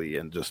constantly,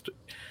 and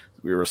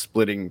we were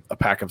splitting a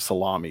pack of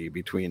salami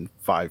between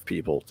 5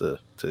 people to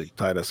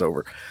tide us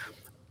over.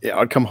 Yeah,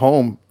 I'd come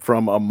home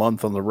from a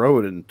month on the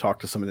road and talk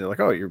to somebody. They're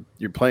like, "Oh,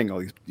 you're playing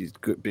all these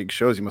good big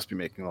shows. You must be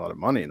making a lot of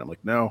money." And I'm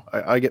like, "No,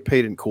 I get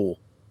paid in cool."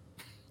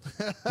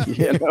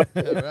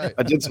 Right.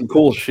 I did some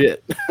cool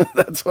shit.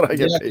 That's what I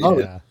get paid.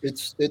 No,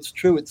 it's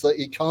true. It's like,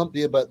 it can't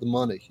be about the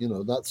money.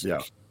 That's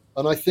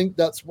And I think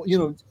that's what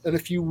and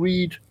if you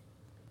read,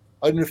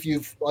 I don't know if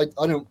you've, I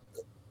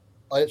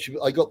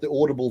got the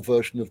Audible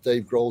version of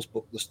Dave Grohl's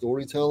book, The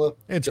Storyteller.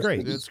 It's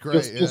great. It's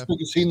great. Just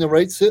because he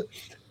narrates it.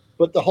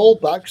 But the whole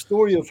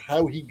backstory of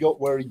how he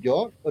got where he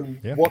got and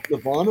what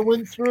Nirvana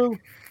went through,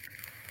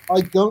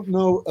 I don't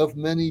know of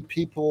many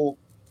people.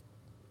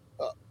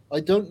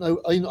 I don't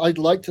know. I'd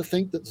like to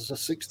think that there's a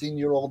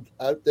 16-year-old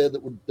out there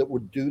that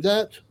would do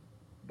that,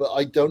 but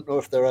I don't know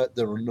if they're out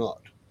there or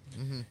not.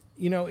 Mm-hmm.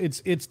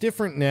 It's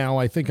different now,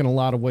 I think, in a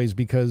lot of ways,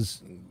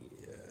 because,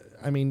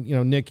 I mean,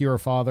 Nick, you're a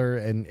father,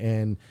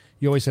 and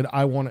you always said,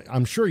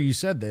 I'm sure you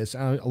said this,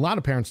 a lot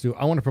of parents do,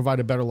 I want to provide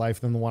a better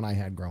life than the one I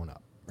had growing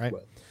up, right?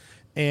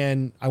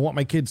 And I want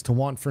my kids to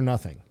want for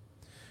nothing.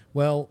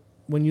 Well,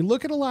 when you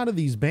look at a lot of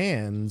these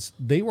bands,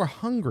 they were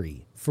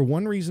hungry for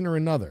one reason or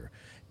another,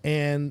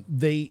 and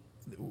they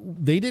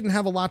didn't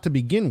have a lot to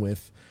begin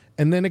with.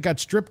 And then it got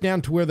stripped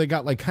down to where they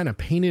got like kind of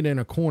painted in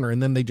a corner,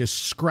 and then they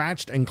just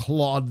scratched and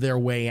clawed their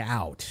way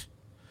out.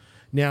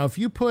 Now, if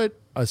you put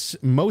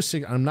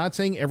I'm not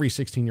saying every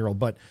 16-year-old,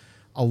 but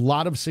a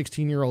lot of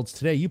 16-year-olds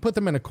today, you put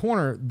them in a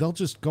corner, they'll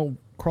just go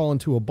crawl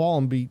into a ball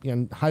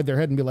and hide their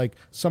head and be like,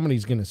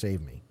 somebody's going to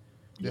save me.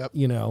 Yep.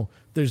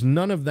 There's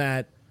none of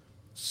that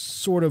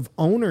sort of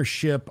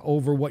ownership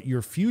over what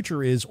your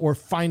future is, or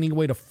finding a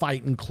way to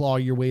fight and claw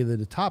your way to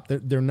the top.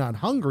 They're not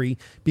hungry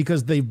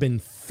because they've been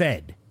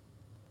fed.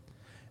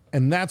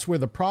 And that's where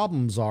the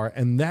problems are.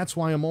 And that's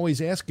why I'm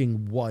always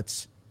asking,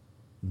 what's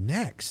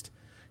next?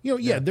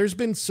 There's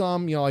been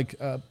some,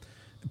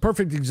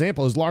 perfect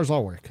example is Lars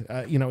Ulrich.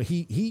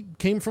 He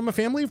came from a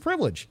family of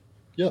privilege.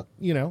 Yeah.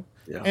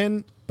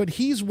 But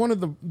he's one of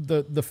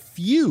the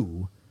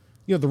few,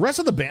 the rest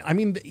of the band, I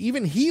mean,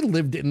 even he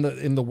lived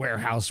in the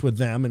warehouse with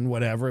them and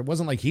whatever. It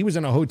wasn't like he was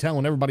in a hotel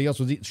and everybody else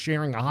was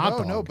sharing a hot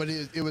dog. No, but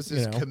it was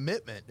his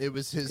commitment. It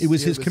was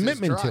his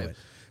commitment to it.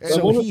 And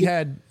so he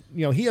had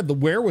he had the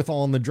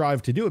wherewithal and the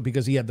drive to do it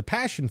because he had the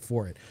passion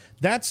for it.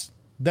 That's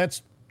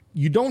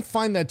you don't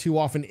find that too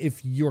often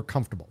if you're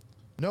comfortable.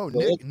 No,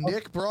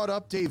 Nick brought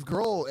up Dave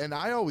Grohl, and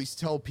I always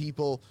tell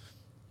people,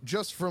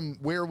 just from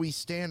where we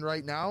stand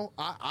right now,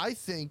 I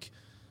think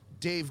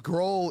Dave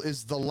Grohl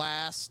is the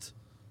last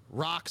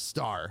rock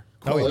star,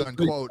 quote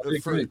unquote,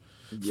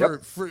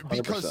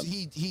 because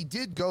he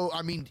did go.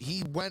 I mean,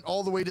 he went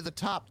all the way to the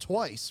top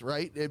twice,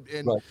 right?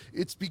 And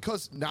it's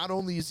because not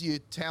only is he a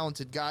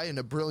talented guy and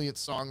a brilliant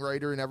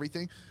songwriter and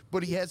everything,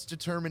 but he has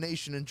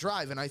determination and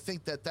drive. And I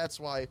think that's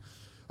why,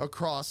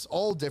 across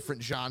all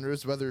different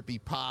genres, whether it be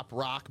pop,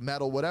 rock,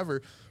 metal,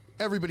 whatever,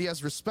 everybody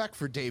has respect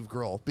for Dave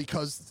Grohl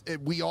because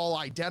we all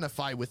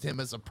identify with him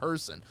as a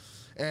person.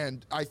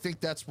 And I think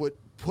that's what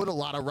put a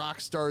lot of rock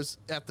stars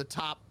at the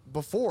top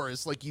before,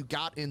 is like you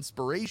got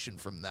inspiration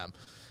from them.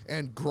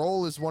 And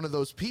Grohl is one of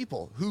those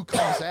people. Who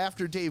comes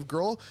after Dave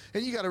Grohl?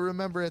 And you got to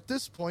remember, at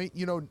this point,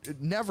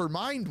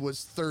 Nevermind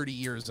was 30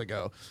 years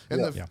ago,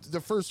 and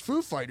the first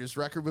Foo Fighters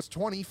record was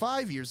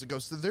 25 years ago.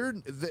 So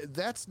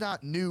that's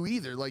not new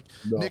either. Like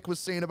Nick was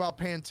saying about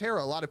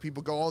Pantera, a lot of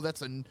people go, "Oh,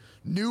 that's a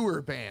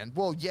newer band."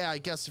 Well, yeah, I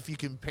guess if you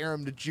compare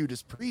them to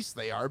Judas Priest,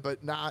 they are,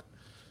 but not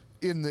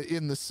in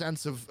the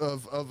sense of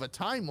a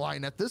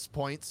timeline at this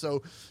point.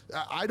 So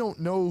I don't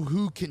know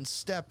who can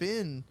step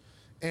in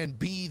and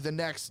be the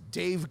next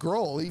Dave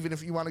Grohl, even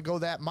if you want to go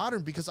that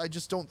modern, because I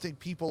just don't think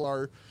people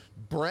are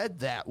bred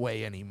that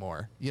way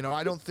anymore.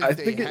 I don't think I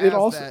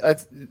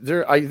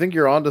think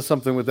you're onto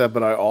something with that,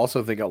 but I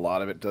also think a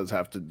lot of it does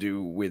have to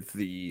do with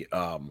the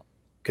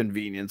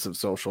convenience of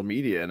social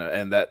media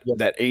and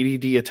that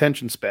ADD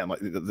attention span,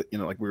 like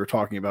like we were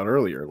talking about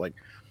earlier. Like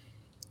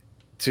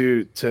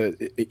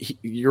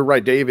you're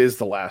right, Dave is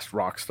the last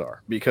rock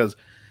star, because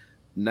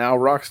now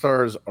rock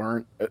stars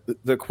aren't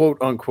the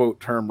quote unquote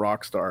term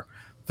rock star.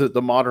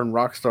 The modern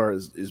rock star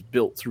is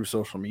built through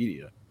social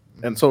media,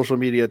 and social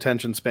media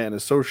attention span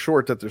is so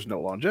short that there's no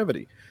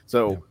longevity.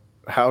 So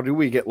how do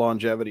we get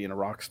longevity in a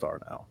rock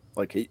star now?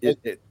 Like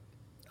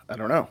I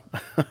don't know.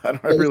 I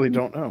really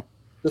don't know.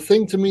 The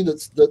thing to me the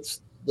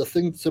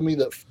thing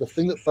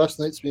that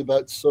fascinates me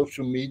about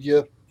social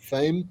media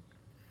fame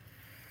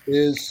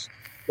is,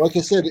 like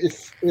I said,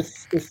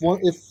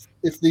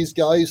 if these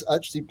guys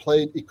actually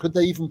played, could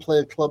they even play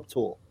a club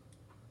tour?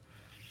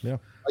 Yeah,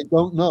 I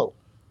don't know,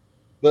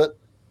 but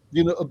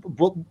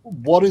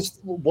what is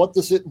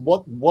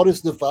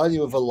the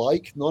value of a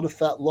like? Not a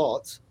fat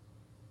lot.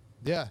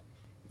 Yeah,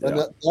 and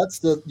I'll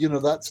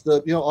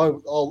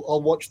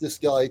watch this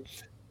guy.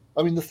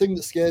 I mean, the thing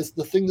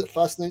that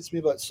fascinates me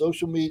about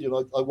social media,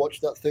 and I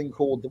watched that thing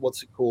called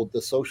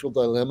The Social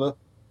Dilemma.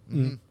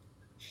 Mm-hmm.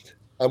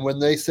 And when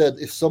they said,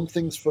 if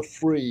something's for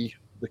free,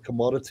 the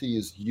commodity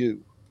is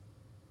you.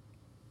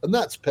 And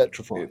that's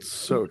petrifying. It's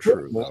so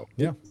true, though.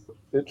 Yeah.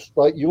 It's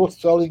like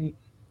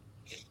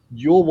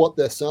you're what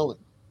they're selling.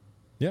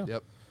 Yeah.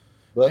 Yep.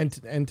 But,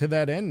 and to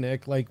that end,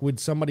 Nick, like, would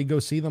somebody go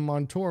see them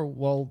on tour?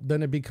 Well,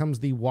 then it becomes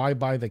the why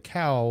buy the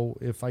cow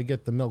if I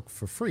get the milk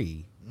for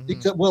free?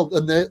 Except, well,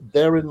 and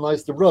therein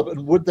lies the rub.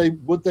 And would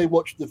they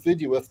watch the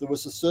video if there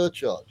was a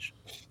surcharge?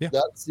 Yeah.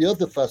 That's the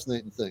other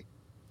fascinating thing.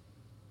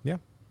 Yeah.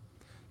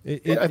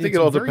 I think it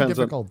all depends on a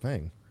difficult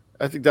thing.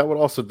 I think that would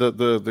also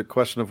the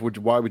question of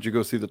why would you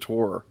go see the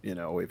tour?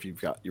 If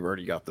you've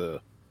already got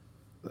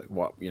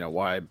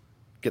why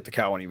get the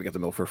cow when you get the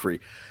milk for free?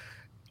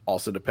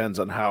 Also depends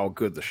on how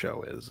good the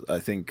show is. I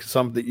think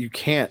some that you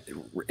can't,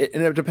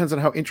 and it depends on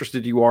how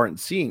interested you are in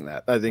seeing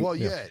that. I think. Well,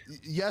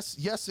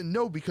 yes and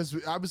no, because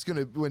I was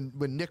gonna when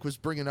Nick was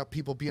bringing up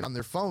people being on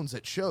their phones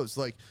at shows,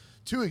 like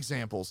 2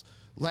 examples.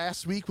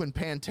 Last week when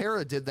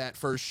Pantera did that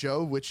first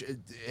show, which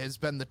has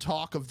been the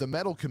talk of the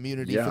metal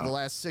community for the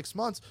last 6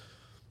 months,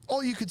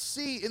 all you could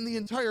see in the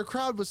entire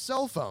crowd was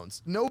cell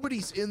phones.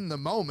 Nobody's in the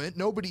moment.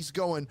 Nobody's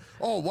going,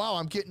 "Oh wow,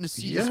 I'm getting to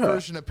see this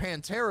version of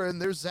Pantera,"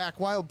 and there's Zakk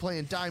Wylde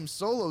playing dime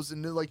solos,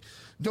 and like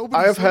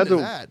nobody's into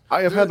that.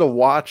 I have had to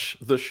watch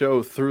the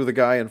show through the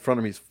guy in front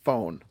of me's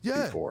phone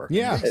before,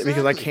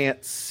 because I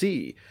can't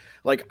see.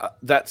 Like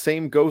that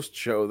same Ghost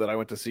show that I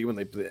went to see when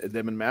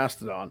them in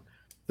Mastodon,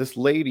 this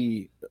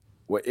lady.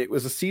 It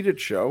was a seated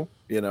show,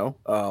 in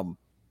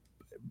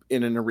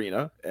an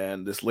arena,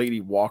 and this lady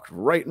walked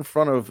right in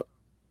front of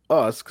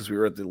us because we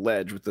were at the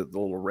ledge with the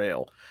little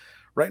rail,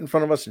 right in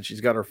front of us, and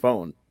she's got her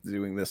phone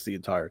doing this the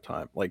entire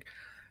time. Like,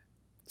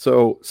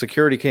 so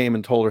security came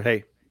and told her,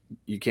 "Hey,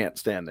 you can't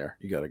stand there.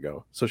 You got to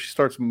go." So she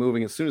starts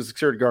moving. As soon as the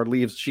security guard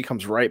leaves, she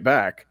comes right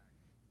back,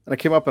 and I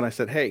came up and I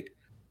said, "Hey,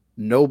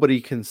 nobody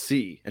can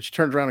see," and she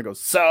turns around and goes,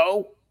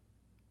 "So."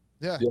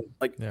 Yeah.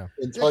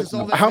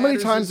 How many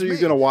times are you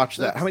going to watch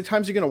that? How many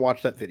times are you going to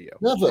watch that video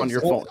on your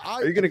phone?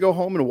 Are you going to go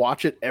home and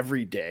watch it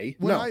every day?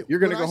 No, you're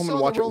going to go home and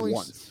watch it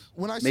once.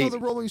 When I saw the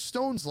Rolling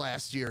Stones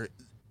last year,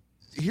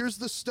 here's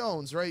the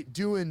Stones, right?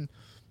 Doing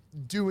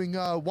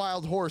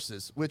Wild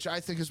Horses, which I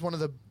think is one of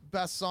the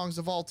best songs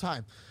of all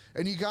time.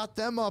 And you got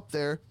them up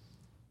there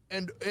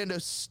and a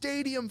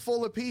stadium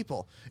full of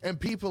people, and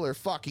people are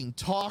fucking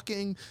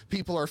talking.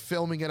 People are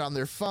filming it on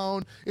their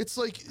phone. It's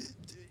like,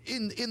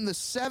 in the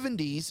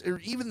 70s or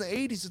even the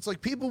 80s, it's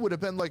like people would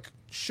have been like,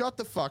 shut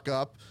the fuck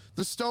up.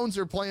 The Stones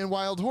are playing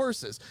Wild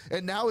Horses.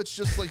 And now it's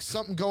just like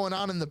something going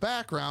on in the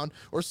background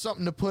or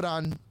something to put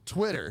on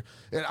Twitter.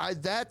 And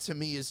that to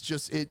me is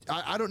just it.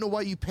 I don't know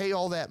why you pay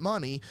all that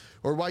money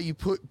or why you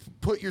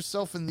put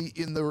yourself in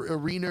the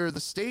arena or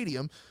the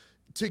stadium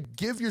to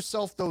give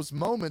yourself those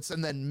moments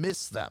and then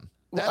miss them.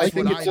 I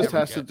think it just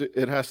has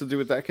to do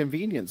with that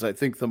convenience. I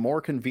think the more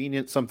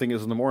convenient something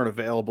is and the more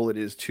available it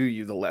is to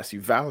you, the less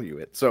you value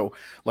it. So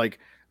like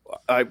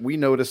we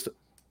noticed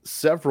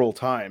several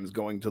times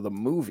going to the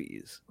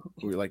movies.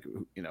 We were like,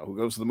 who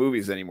goes to the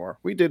movies anymore?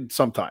 We did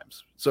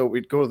sometimes. So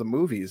we'd go to the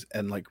movies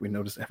and like we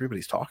noticed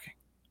everybody's talking.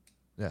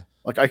 Yeah.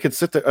 Like I could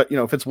sit there,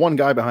 if it's one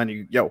guy behind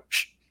you, yo,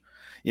 shh,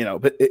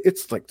 but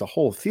it's like the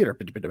whole theater.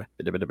 I'm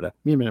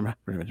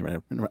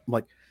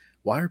like,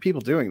 why are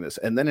people doing this?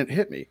 And then it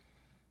hit me.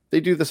 They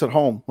do this at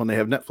home when they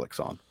have Netflix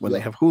on, when they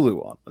have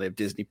Hulu on, when they have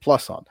Disney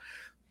Plus on.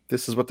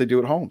 This is what they do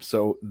at home.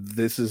 So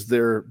this is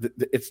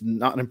it's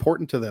not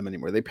important to them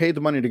anymore. They paid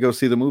the money to go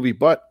see the movie,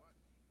 but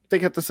they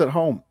get this at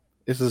home.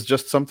 This is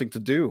just something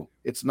to do.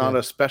 It's not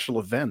a special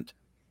event.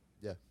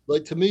 Yeah.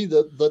 Like to me,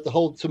 a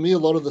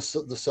lot of the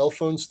cell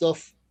phone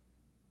stuff,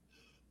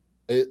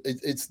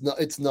 it's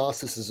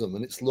narcissism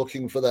and it's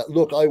looking for that.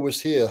 Look, I was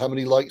here. How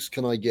many likes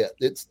can I get?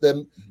 It's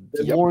them.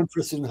 They're more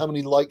interested in how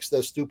many likes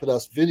their stupid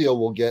ass video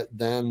will get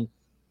than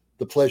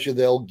the pleasure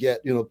they'll get.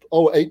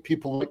 8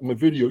 people like my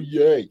video.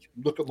 Yay.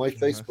 Look at my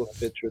Facebook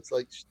picture. It's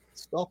like,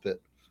 stop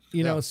it.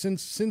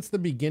 Since the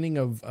beginning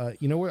of,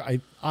 where I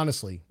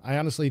honestly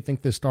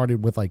think this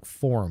started with like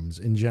forums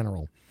in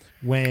general,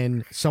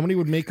 when somebody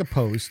would make a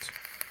post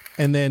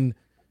and then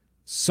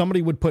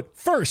somebody would put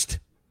first.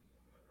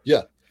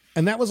 Yeah.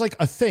 And that was like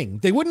a thing.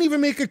 They wouldn't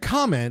even make a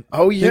comment.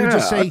 Oh yeah. They would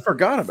just say, I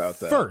forgot about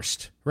that.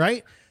 First,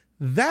 right?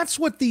 That's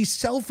what these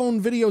cell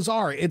phone videos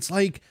are. It's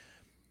like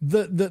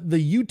the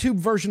YouTube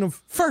version of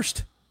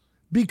first,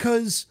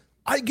 because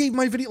I gave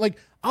my video like,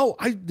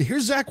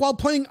 here's Zach while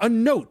playing a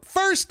note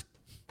first.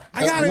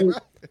 I got it.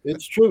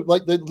 It's true.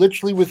 Like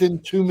literally within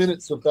 2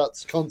 minutes of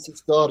that concert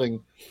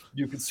starting,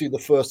 you could see the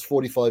first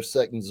 45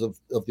 seconds of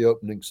the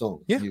opening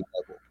song. Yeah.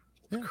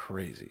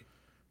 Crazy.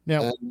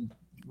 Now,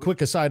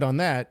 quick aside on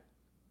that.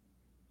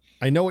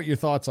 I know what your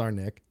thoughts are,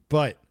 Nick,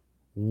 but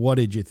what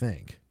did you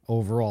think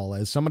overall?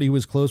 As somebody who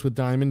was close with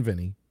Diamond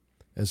Vinny,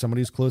 as somebody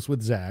who's close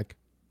with Zach,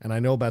 and I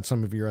know about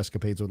some of your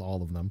escapades with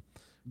all of them.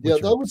 Yeah,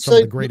 I would some say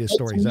of the greatest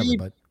stories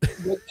ever.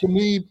 But to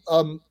me,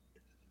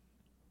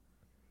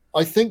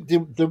 I think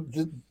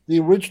the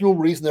original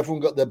reason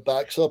everyone got their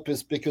backs up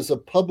is because a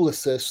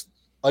publicist.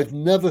 I've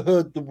never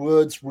heard the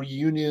words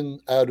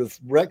reunion out of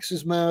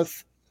Rex's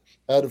mouth,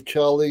 out of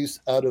Charlie's,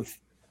 out of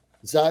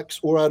Zach's,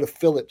 or out of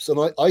Phillips.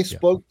 And I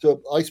spoke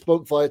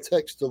via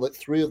text to like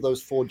 3 of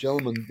those 4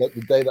 gentlemen that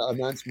the day that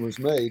announcement was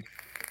made,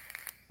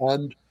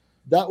 and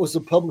that was a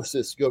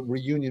publicist go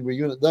reunion.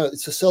 No,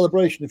 it's a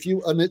celebration.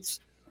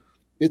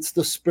 It's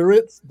the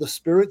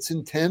spirit's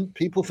intent.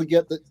 People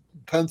forget that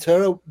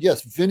Pantera,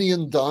 yes, Vinny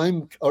and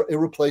Dime are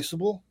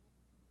irreplaceable,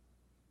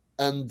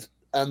 and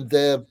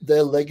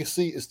their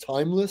legacy is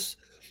timeless.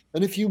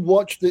 And if you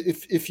watch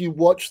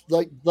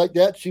like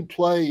they actually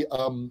play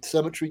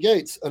Cemetery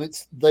Gates,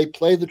 and they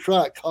play the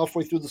track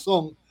halfway through the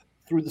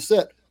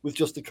set with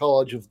just a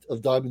collage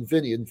of Diamond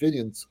Vinny and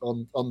Vinians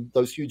on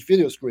those huge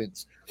video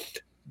screens.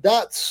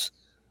 That's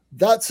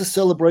a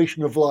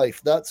celebration of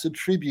life. That's a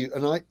tribute.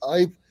 And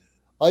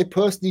I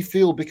personally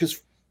feel,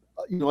 because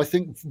I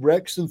think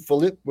Rex and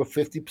Philip were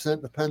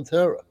 50% of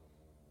Pantera.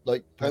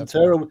 Like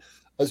Pantera,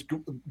 as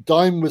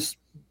Dime was.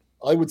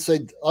 I would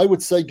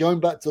say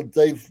going back to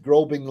Dave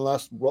Grohl being the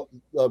last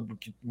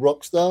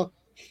rock star,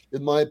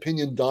 in my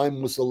opinion,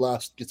 Dime was the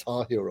last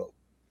guitar hero,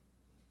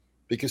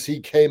 because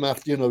he came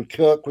after,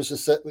 Kirk was the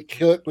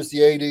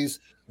 80s,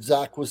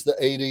 Zach was the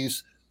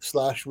 80s,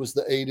 Slash was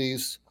the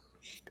 80s,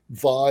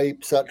 Vai,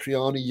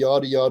 Satriani,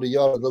 yada, yada,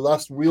 yada. The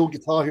last real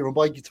guitar hero,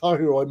 by guitar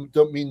hero, I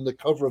don't mean the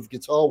cover of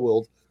Guitar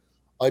World.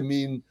 I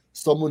mean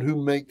someone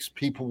who makes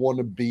people want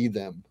to be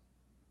them.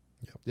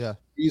 Yeah.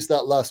 He's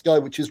that last guy,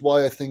 which is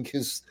why I think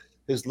his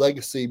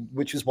legacy,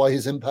 which is why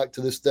his impact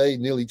to this day,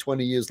 nearly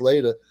 20 years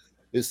later,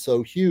 is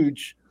so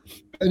huge.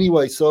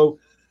 Anyway, so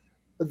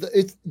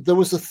there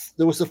was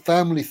a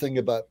family thing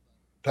about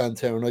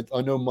Pantera, and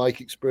I know Mike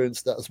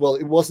experienced that as well.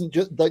 It wasn't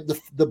just like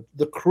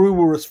the crew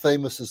were as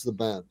famous as the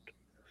band.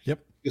 Yep,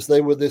 because they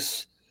were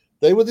this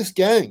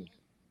gang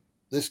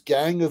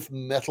of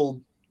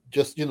metal,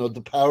 just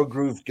the power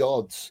groove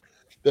gods.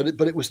 But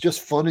it was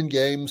just fun and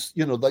games.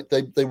 Like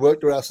they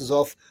worked their asses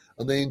off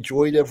and they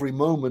enjoyed every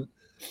moment.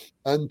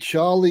 And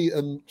Charlie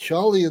and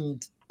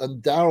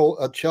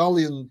Daryl,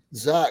 Charlie and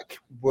Zach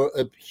were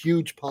a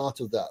huge part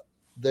of that.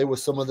 They were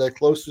some of their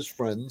closest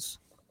friends.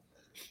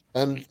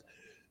 And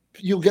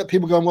you'll get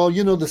people going, well,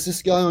 there's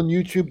this guy on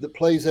YouTube that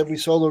plays every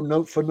solo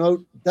note for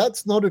note.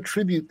 That's not a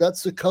tribute.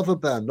 That's a cover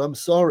band. I'm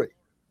sorry.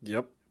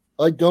 Yep.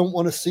 I don't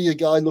want to see a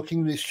guy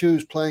looking in his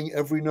shoes playing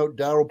every note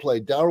Daryl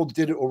played. Daryl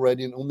did it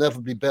already, and it'll never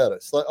be better.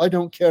 It's like, I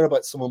don't care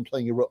about someone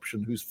playing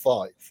Eruption who's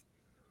 5.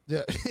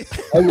 Yeah.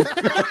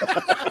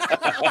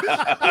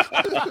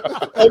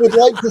 I would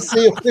like to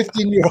see a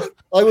 15-year-old.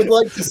 I would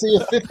like to see a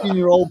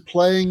 15-year-old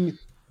playing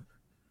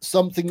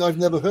something I've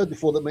never heard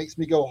before that makes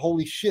me go,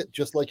 "Holy shit!"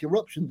 Just like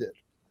Eruption did,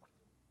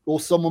 or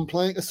someone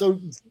playing. So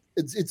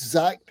it's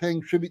Zach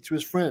paying tribute to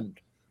his friend.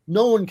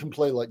 No one can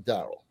play like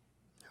Daryl,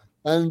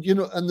 and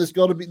and there's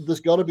got to be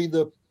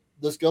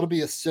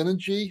a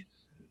synergy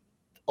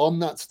on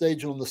that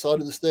stage and on the side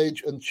of the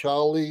stage, and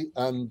Charlie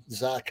and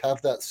Zach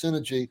have that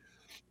synergy,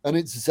 and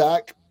it's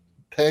Zach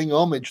paying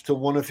homage to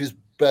one of his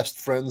best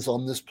friends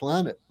on this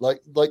planet,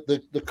 like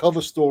the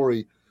cover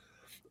story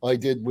I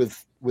did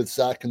with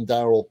Zach and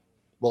Daryl.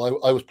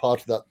 Well, I was part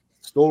of that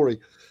story.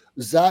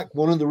 Zach,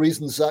 one of the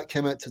reasons Zach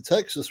came out to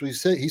Texas,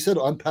 he said,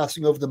 "I'm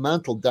passing over the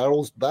mantle.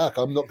 Daryl's back.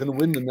 I'm not going to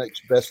win the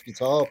next best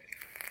guitar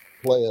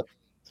player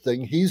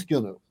thing. He's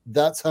going to."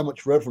 That's how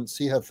much reverence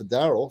he had for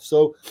Daryl.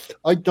 So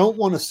I don't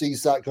want to see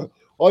Zach go,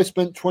 "I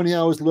spent 20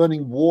 hours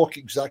learning Walk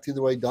exactly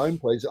the way Dime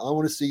plays it." I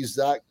want to see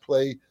Zach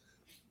play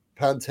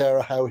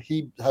Pantera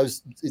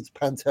how's it's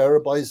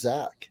Pantera by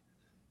Zach,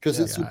 because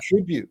it's a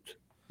tribute.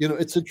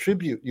 It's a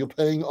tribute. You're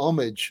paying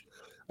homage.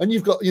 And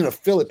you've got,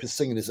 Philip is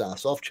singing his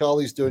ass off.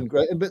 Charlie's doing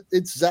great, but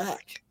it's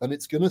Zach, and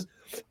it's gonna.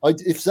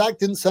 If Zach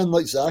didn't sound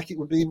like Zach, it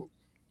would be.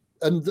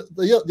 And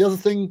the other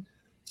thing,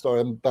 sorry,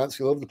 I'm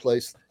bouncing all over the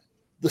place.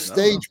 The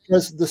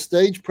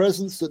stage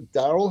presence that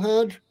Daryl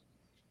had,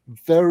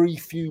 very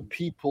few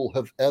people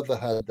have ever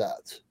had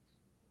that.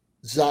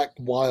 Zach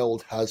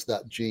Wilde has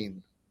that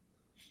gene.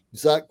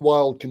 Zach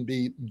Wilde can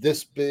be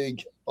this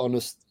big on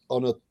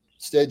a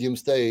stadium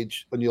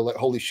stage, and you're like,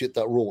 "Holy shit,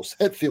 that rules."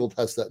 Hetfield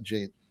has that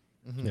gene.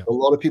 Mm-hmm. A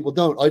lot of people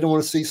don't. I don't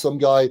want to see some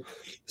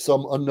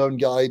unknown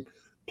guy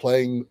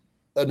playing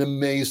an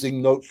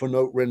amazing note for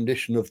note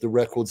rendition of the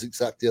records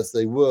exactly as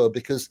they were,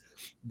 because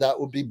that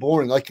would be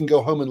boring. I can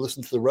go home and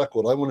listen to the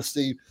record. I want to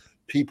see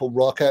people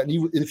rock out.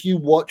 And if you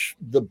watch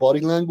the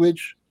body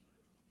language,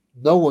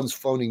 no one's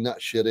phoning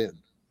that shit in.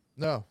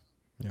 No.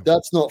 Yeah.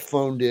 That's not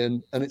phoned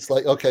in. And it's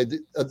like, okay,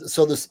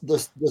 so there's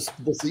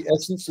the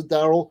essence of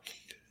Daryl,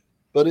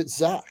 but it's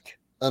Zach.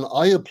 And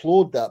I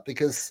applaud that,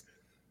 because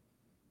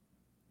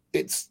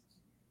it's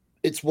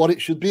what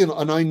it should be. And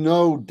I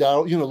know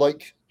Daryl,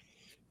 like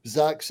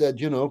Zach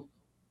said, and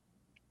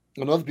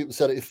other people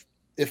said it,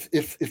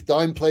 if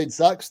Dime played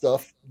Zach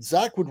stuff,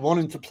 Zach would want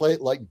him to play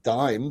it like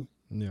Dime.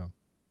 Yeah.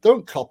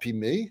 Don't copy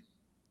me.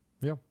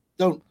 Yeah.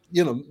 Don't,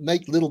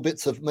 make little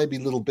bits of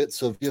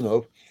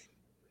No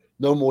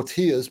More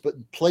Tears,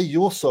 but play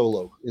your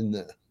solo in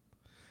there.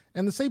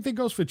 And the same thing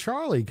goes for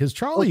Charlie, because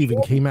Charlie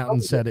even came out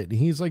and said it.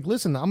 He's like,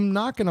 "Listen, I'm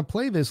not going to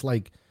play this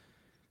like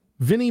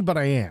Vinny, but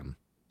I am.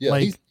 Yeah,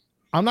 like,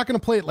 I'm not going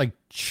to play it like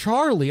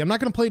Charlie. I'm not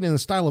going to play it in the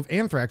style of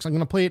Anthrax. I'm going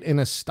to play it in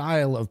a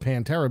style of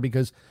Pantera,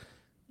 because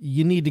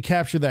you need to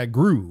capture that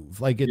groove.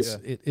 Like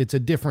it's a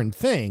different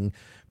thing,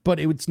 but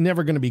it's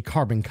never going to be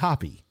carbon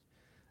copy."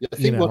 Yeah, I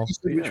think what he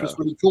said, which was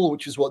really cool,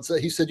 which is what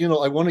he said,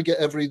 I want to get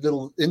every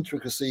little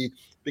intricacy,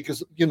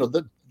 because,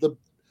 the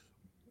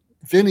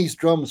Vinny's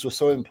drums were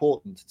so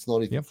important. It's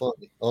not even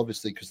funny,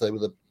 obviously, because they were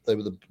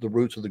the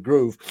root of the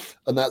groove.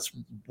 And that's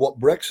what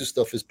Brex's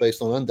stuff is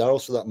based on, and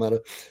Daryl's for that matter.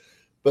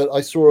 But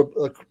I saw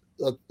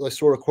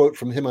a quote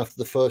from him after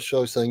the first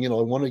show saying, I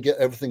want to get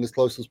everything as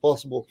close as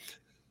possible,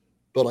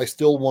 but I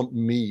still want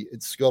me.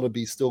 It's still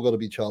got to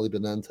be Charlie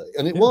Benante.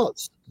 And it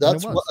was.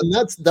 That's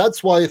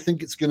why I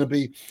think it's going to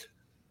be.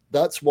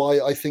 That's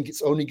why I think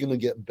it's only going to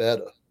get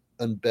better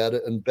and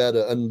better and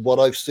better. And what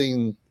I've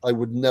seen, I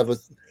would never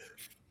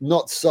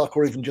not suck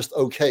or even just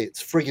okay.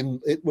 It's friggin'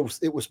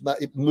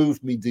 it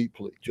moved me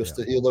deeply just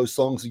to hear those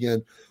songs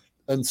again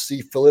and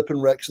see Philip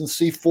and Rex and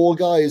see four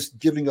guys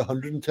giving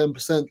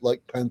 110%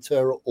 like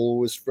Pantera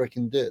always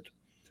freaking did.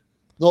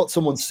 Not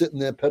someone sitting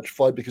there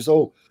petrified because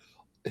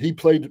he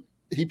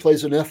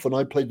plays an F and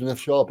I played an F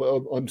sharp.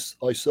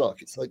 I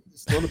suck. It's like,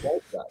 it's not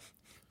about that.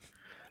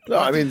 No,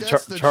 I mean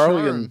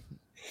Charlie and.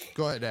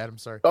 Go ahead, Adam.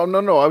 Sorry. Oh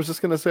no! I was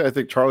just gonna say I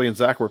think Charlie and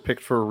Zach were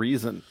picked for a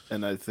reason,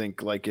 and I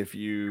think like if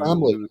you,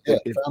 family.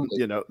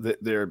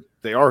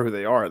 they are who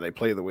they are. They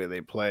play the way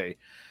they play,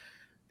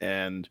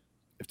 and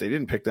if they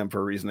didn't pick them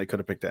for a reason, they could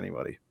have picked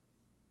anybody.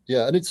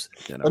 Yeah, and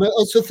and I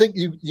also think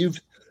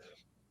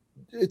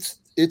it's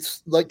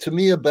like, to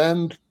me, a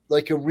band,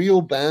 like a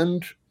real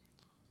band.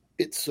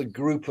 It's a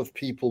group of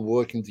people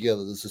working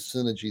together. There's a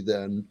synergy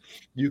there, and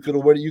you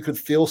could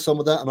feel some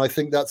of that. And I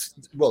think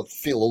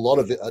feel a lot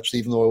of it actually,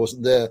 even though I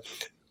wasn't there.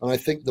 And I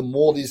think the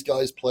more these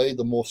guys play,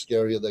 the more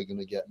scarier they're going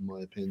to get, in my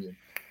opinion.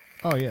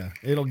 Oh yeah,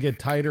 it'll get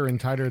tighter and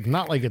tighter.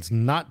 Not like it's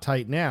not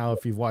tight now.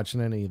 If you've watched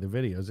any of the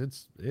videos,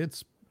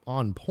 it's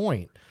on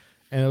point,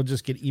 and it'll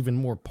just get even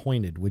more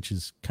pointed, which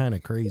is kind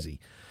of crazy.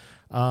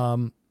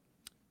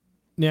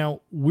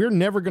 Now we're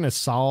never going to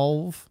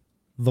solve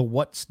the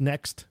what's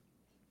next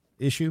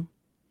issue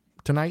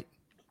tonight.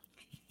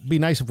 Be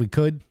nice if we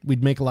could.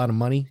 We'd make a lot of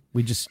money.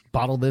 We'd just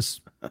bottle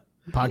this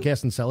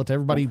podcast and sell it to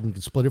everybody. We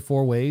could split it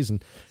 4 ways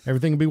and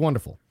everything would be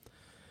wonderful.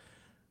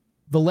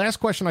 The last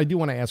question I do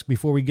want to ask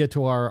before we get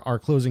to our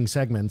closing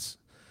segments,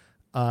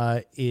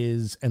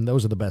 is, and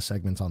those are the best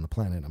segments on the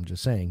planet. I'm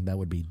just saying that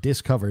would be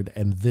Discovered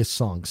and This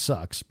Song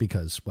Sucks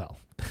because, well,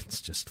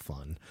 it's just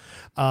fun.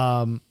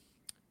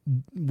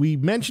 We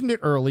mentioned it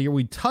earlier.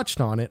 We touched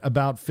on it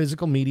about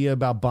physical media,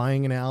 about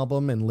buying an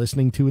album and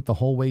listening to it the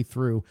whole way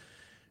through.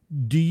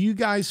 Do you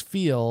guys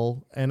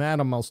feel, and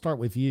Adam, I'll start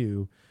with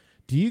you.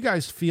 Do you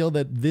guys feel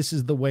that this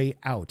is the way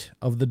out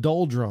of the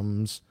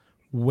doldrums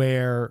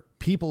where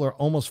people are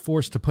almost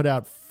forced to put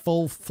out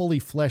fully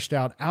fleshed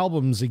out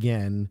albums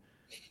again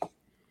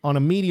on a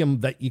medium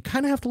that you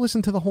kind of have to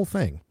listen to the whole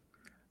thing?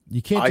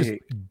 You can't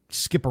just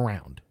skip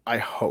around. I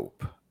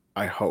hope.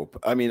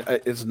 I mean,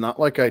 it's not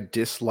like I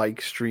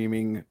dislike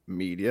streaming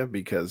media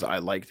because I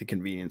like the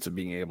convenience of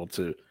being able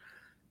to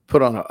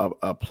put on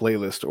a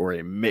playlist or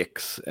a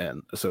mix,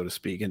 and so to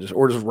speak, and just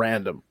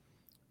random.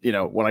 You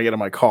know, when I get in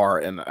my car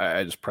and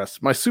I just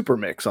press my super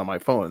mix on my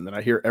phone, and then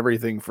I hear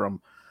everything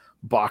from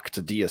Bach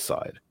to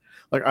Deicide.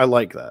 Like, I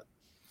like that.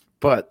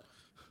 But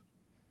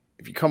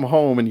if you come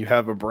home and you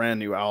have a brand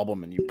new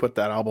album and you put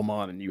that album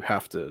on and you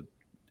have to,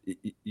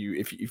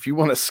 if you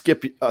want to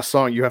skip a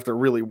song, you have to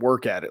really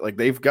work at it. Like,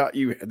 they've got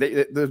you,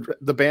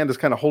 the band is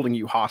kind of holding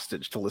you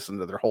hostage to listen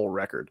to their whole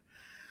record.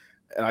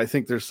 And I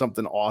think there's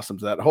something awesome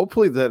to that.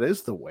 Hopefully that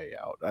is the way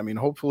out. I mean,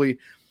 hopefully,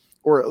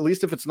 or at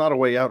least if it's not a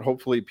way out,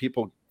 hopefully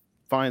people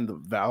find the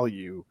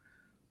value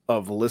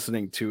of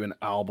listening to an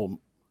album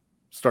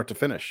start to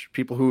finish.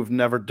 People who have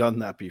never done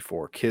that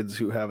before, kids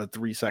who have a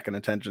 3-second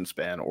attention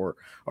span, or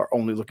are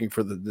only looking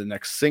for the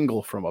next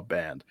single from a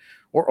band,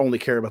 or only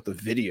care about the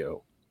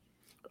video.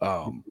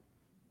 I'm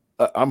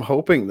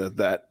hoping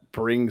that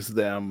brings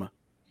them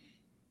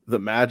the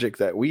magic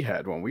that we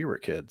had when we were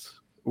kids,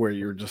 where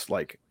you're just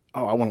like,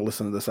 oh, I want to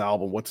listen to this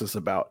album. What's this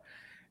about?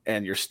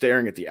 And you're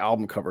staring at the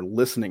album cover,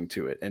 listening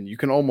to it, and you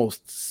can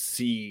almost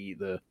see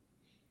the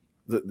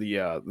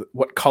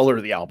what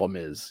color the album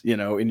is, you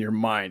know, in your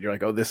mind. You're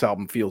like, oh, this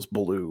album feels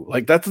blue.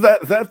 Like that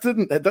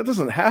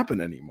doesn't happen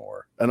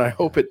anymore. And I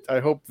hope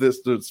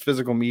this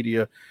physical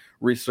media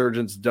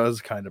resurgence does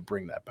kind of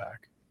bring that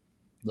back.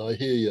 No, I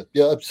hear you.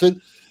 Yeah, so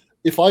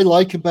if I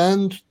like a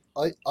band,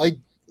 I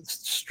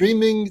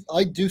streaming,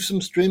 I do some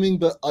streaming,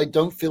 but I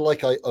don't feel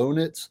like I own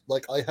it.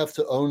 Like, I have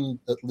to own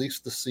at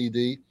least the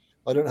CD.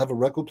 I don't have a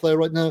record player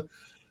right now,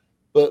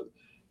 but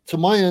to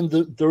my end,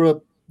 there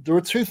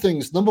are two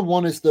things. Number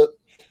one is that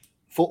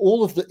for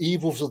all of the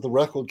evils of the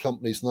record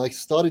companies, and I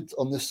started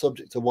on this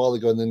subject a while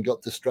ago and then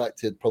got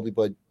distracted probably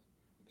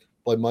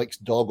by Mike's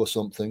dog or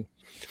something.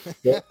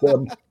 But,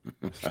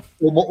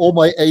 or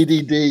my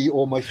ADD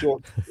or my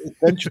short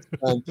attention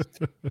span.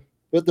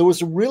 But there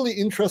was a really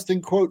interesting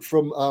quote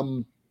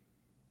from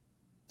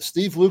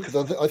Steve Lucas.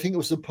 I think it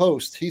was the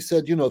Post. He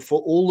said, you know,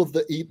 for all of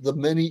the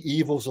many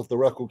evils of the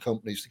record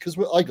companies, because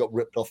I got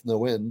ripped off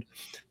no end.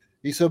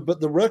 He said,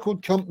 but the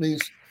record companies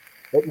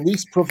at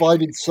least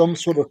provided some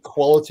sort of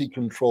quality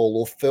control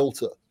or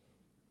filter.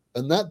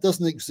 And that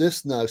doesn't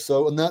exist now.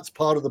 So, and that's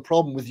part of the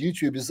problem with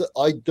YouTube, is that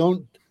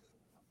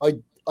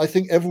I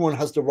think everyone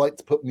has the right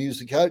to put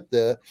music out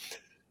there,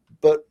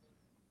 but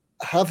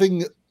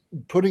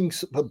putting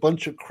a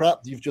bunch of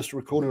crap that you've just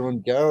recorded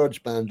on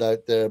GarageBand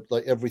out there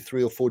like every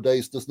 3 or 4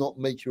 days does not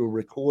make you a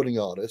recording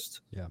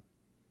artist. Yeah.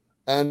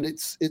 And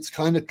it's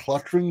kind of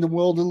cluttering the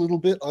world a little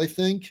bit, I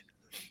think.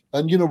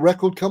 And, you know,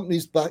 record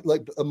companies back,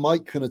 like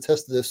Mike can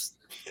attest to this,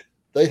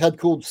 they had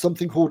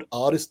something called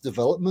artist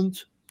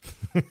development.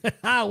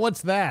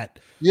 What's that?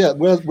 Yeah,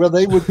 where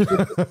they would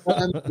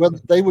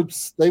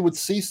they would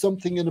see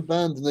something in a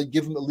band and they'd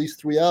give them at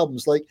least 3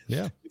 albums. Like,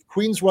 yeah. If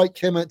Queensryche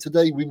came out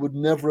today, we would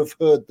never have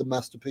heard the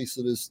masterpiece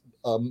that is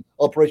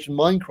Operation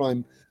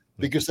Mindcrime,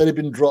 because they'd have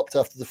been dropped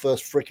after the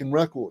first freaking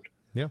record.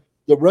 Yeah.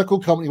 The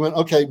record company went,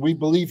 okay, we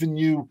believe in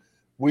you.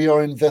 We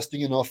are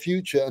investing in our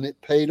future, and it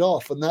paid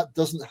off. And that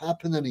doesn't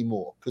happen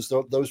anymore because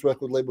those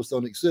record labels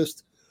don't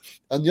exist.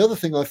 And the other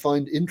thing I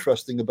find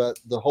interesting about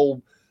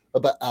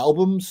about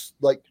albums,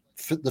 like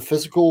the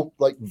physical,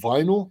 like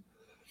vinyl,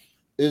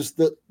 is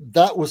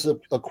that was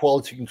a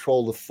quality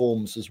control of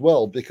forms as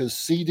well, because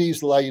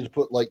CDs allow you to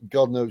put, like,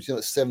 God knows,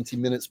 70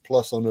 minutes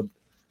plus on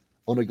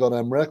a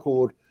goddamn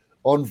record.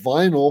 On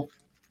vinyl,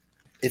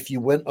 if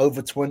you went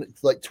over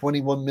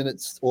 21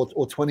 minutes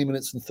or 20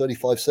 minutes and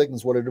 35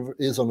 seconds, whatever it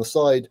is on the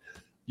side,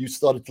 you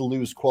started to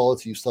lose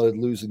quality, you started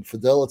losing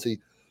fidelity.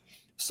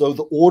 So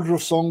the order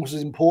of songs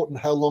is important.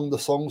 How long the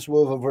songs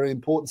were very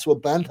important. So a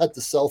band had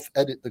to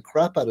self-edit the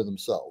crap out of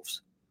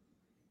themselves.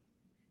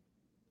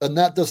 And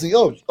that doesn't,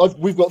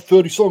 we've got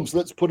 30 songs,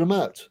 let's put them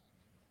out.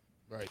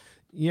 Right.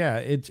 Yeah,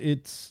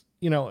 it's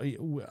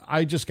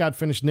I just got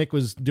finished. Nick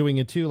was doing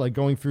it too, like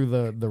going through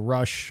the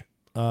Rush,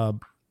 I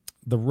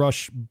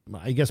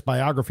guess,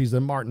 biographies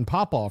that Martin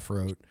Popoff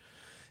wrote.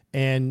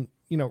 And,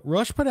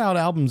 Rush put out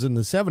albums in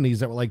the 70s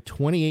that were like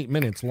 28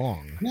 minutes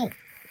long.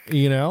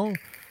 Yeah.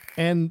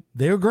 And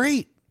they were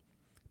great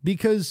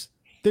because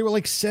they were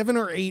like 7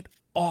 or 8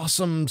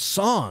 awesome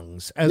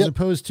songs, as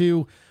opposed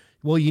to,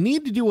 well, you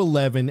need to do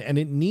 11 and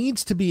it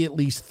needs to be at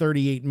least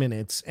 38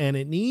 minutes and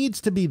it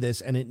needs to be this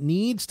and it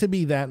needs to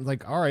be that. And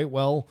like, all right,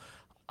 well,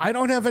 I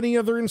don't have any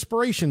other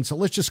inspiration, so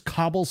let's just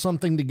cobble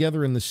something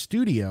together in the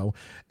studio,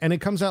 and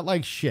it comes out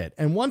like shit.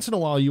 And once in a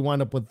while you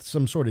wind up with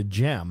some sort of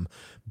gem,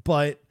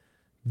 but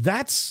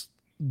that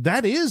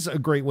is a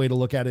great way to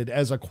look at it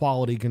as a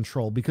quality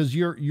control, because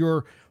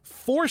you're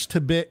forced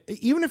to pick,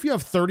 even if you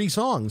have 30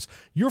 songs,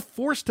 you're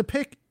forced to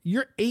pick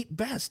your 8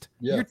 best,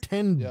 your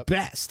 10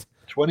 best.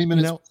 20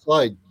 minutes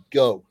aside,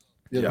 go.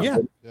 You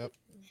know? Yeah.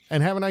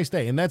 And have a nice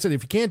day. And that's it.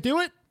 If you can't do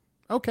it,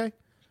 okay.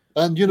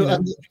 And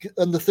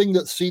and the thing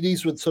that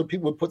CDs would, so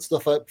people would put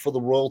stuff out for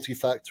the royalty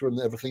factor and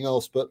everything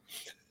else, but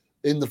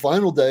in the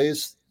vinyl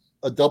days,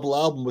 a double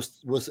album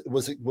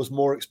was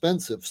more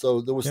expensive, so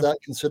there was that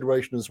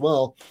consideration as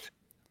well.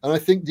 And I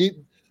think the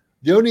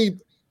only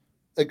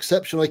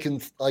exception I can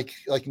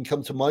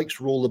come to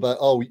Mike's rule about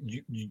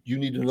you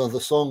need another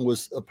song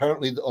was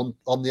apparently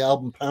on the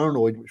album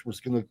Paranoid, which was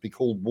going to be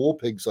called War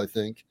Pigs, I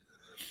think.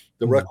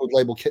 The record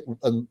label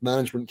and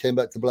management came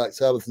back to Black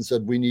Sabbath and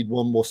said, we need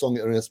one more song.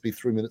 It only has to be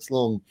 3 minutes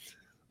long.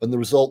 And the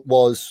result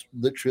was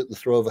literally at the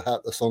throw of a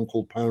hat, a song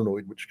called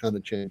Paranoid, which kind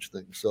of changed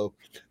things. So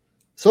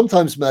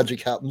sometimes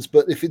magic happens,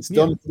 but if it's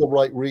done for the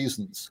right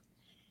reasons.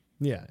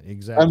 Yeah,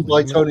 exactly. And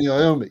by Tony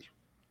Iommi.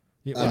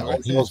 Yeah, and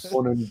Ozzy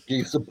Osbourne and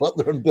Geezer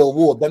Butler and Bill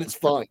Ward, then it's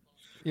fine.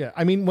 Yeah,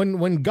 I mean,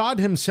 when God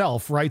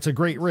himself writes a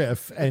great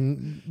riff,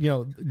 and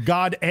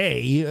God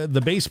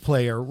the bass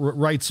player,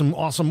 writes some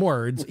awesome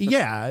words,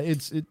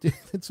 it's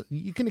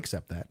you can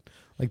accept that.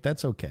 Like,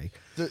 that's okay.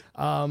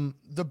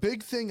 The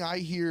big thing I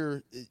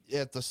hear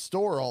at the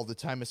store all the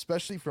time,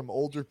 especially from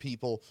older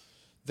people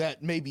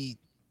that maybe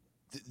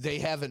they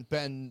haven't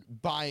been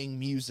buying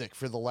music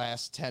for the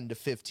last 10 to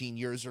 15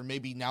 years, or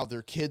maybe now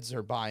their kids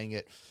are buying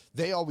it.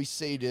 They always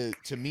say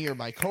to me or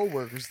my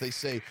coworkers, they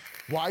say,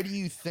 why do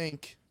you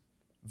think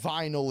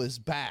vinyl is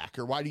back?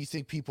 Or why do you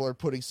think people are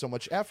putting so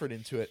much effort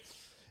into it?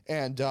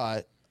 And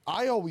I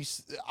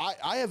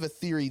have a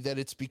theory that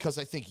it's because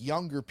I think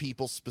younger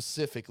people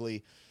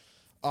specifically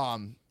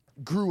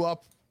grew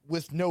up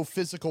with no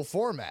physical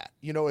format.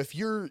 If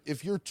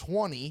you're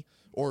 20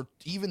 or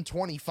even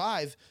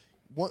 25,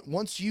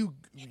 once you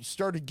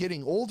started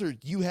getting older,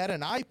 you had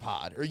an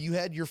iPod or you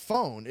had your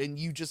phone and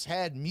you just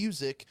had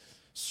music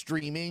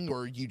streaming,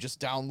 or you just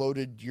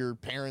downloaded your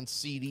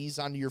parents' CDs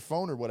onto your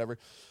phone or whatever.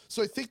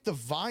 So I think the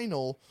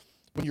vinyl,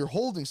 when you're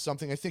holding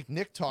something, I think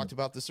Nick talked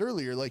about this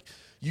earlier, like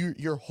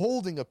you're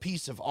holding a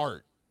piece of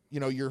art.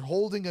 You're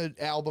holding an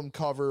album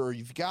cover, or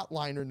you've got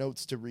liner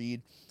notes to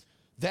read.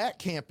 That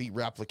can't be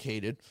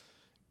replicated.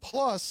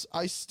 Plus,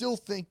 I still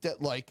think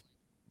that, like,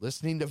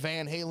 listening to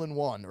Van Halen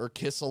 1 or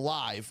Kiss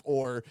Alive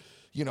or,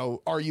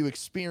 Are You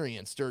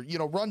Experienced, or,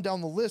 run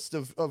down the list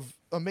of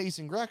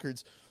amazing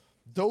records,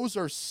 those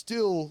are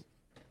still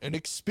an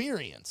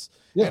experience.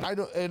 Yeah.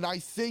 And I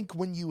think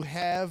when you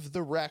have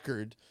the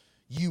record,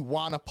 you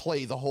want to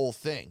play the whole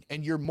thing,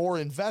 and you're more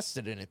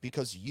invested in it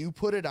because you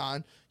put it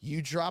on,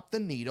 you drop the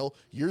needle,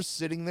 you're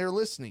sitting there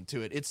listening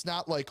to it. It's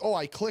not like,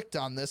 I clicked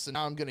on this and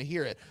now I'm going to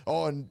hear it.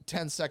 And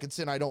 10 seconds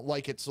in, I don't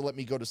like it, so let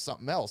me go to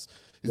something else.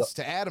 It's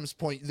to Adam's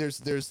point,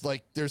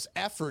 there's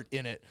effort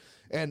in it.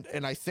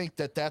 And I think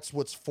that's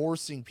what's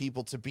forcing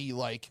people to be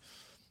like,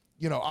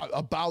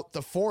 about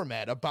the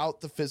format,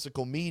 about the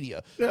physical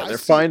media. Yeah, they're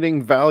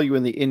finding value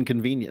in the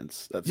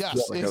inconvenience.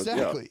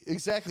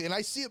 Exactly. And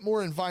I see it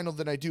more in vinyl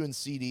than I do in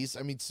CDs.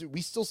 I mean,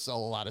 we still sell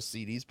a lot of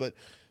CDs, but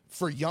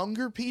for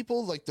younger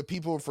people, like the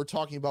people, if we're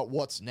talking about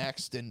what's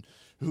next and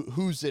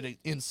who's it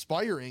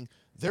inspiring,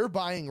 they're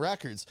buying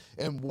records.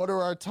 And what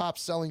are our top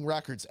selling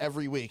records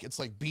every week? It's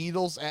like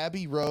Beatles,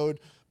 Abbey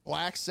Road,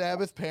 Black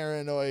Sabbath,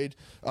 Paranoid,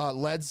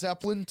 Led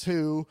Zeppelin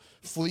 2,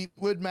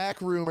 Fleetwood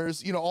Mac,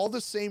 Rumors, all the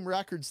same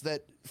records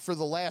that for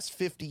the last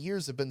 50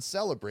 years have been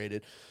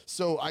celebrated.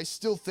 So I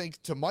still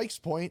think, to Mike's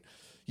point,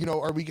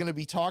 are we going to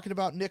be talking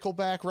about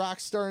Nickelback,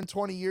 Rockstar in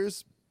 20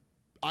 years?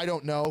 I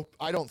don't know.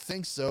 I don't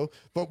think so,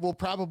 but we'll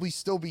probably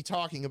still be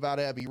talking about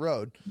Abbey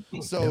Road.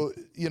 So,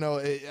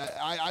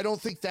 I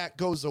don't think that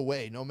goes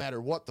away no matter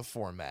what the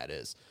format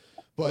is.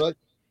 But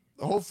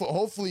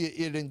hopefully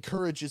it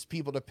encourages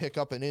people to pick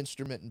up an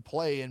instrument and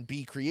play and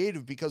be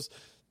creative, because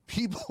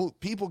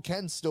people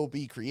can still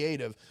be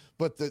creative,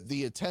 but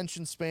the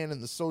attention span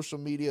and the social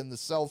media and the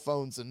cell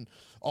phones and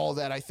all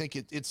that, I think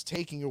it's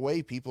taking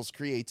away people's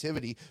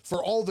creativity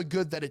for all the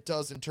good that it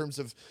does in terms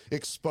of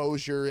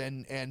exposure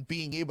and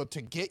being able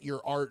to get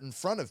your art in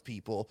front of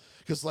people.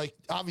 Because, like,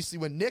 obviously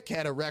when Nick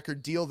had a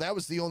record deal, that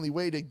was the only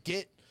way to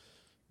get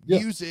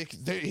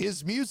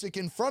his music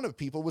in front of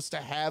people, was to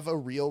have a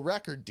real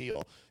record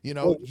deal.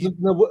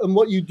 And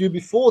what you do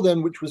before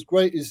then, which was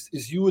great, is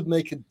you would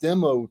make a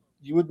demo.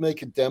 You would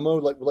make a demo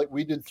like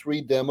we did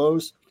 3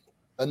 demos,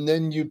 and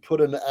then you'd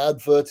put an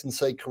advert and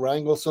say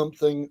Kerrang or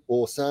something,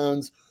 or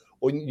Sounds,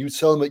 or you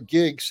sell them at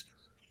gigs.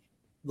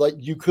 Like,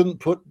 you couldn't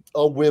put,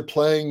 we're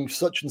playing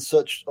such and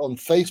such on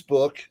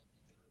Facebook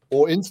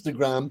or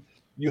Instagram.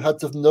 You had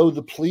to know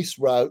the police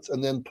route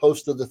and then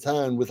post to the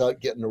town without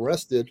getting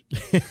arrested.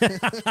 but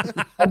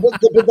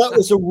that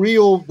was a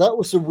real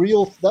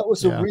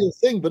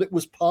thing, but it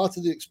was part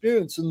of the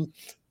experience. And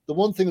the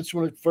one thing I just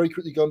want to very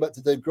quickly, going back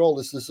to Dave Grohl,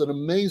 is there's an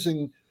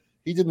amazing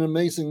He did an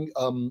amazing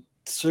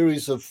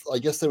series of, I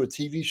guess they were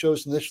TV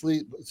shows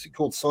initially. It's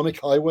called Sonic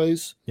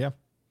Highways. Yeah,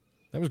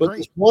 that was But great.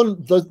 this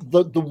one,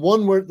 the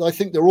one where I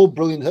think they're all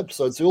brilliant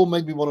episodes. They all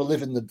made me want to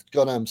live in the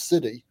goddamn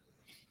city.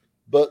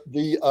 But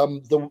the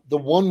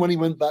one when he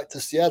went back to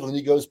Seattle and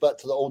he goes back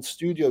to the old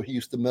studio he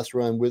used to mess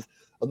around with,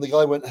 and the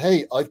guy went,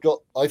 "Hey,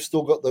 I've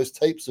still got those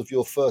tapes of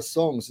your first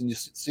songs," and you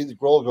see the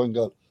Grohl going,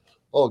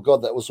 "Oh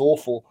God, that was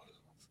awful."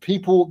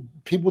 People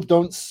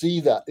don't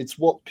see that. It's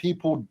what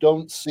people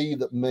don't see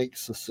that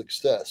makes a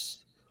success.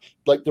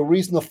 Like the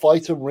reason a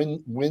fighter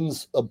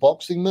wins a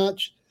boxing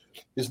match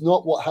is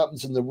not what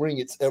happens in the ring.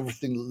 It's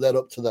everything that led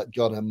up to that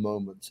goddamn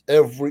moment.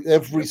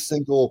 Every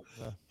single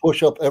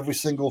push up, every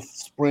single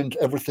sprint,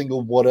 every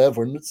single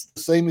whatever. And it's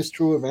the same is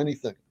true of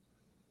anything.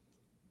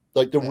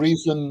 Like the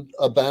reason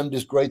a band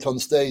is great on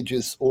stage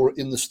or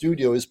in the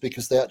studio is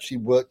because they actually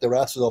work their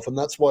asses off. And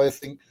that's why I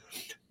think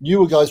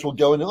newer guys will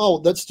go in, "Oh,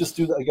 let's just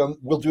do that again.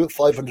 We'll do it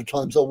 500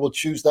 times. Oh, we'll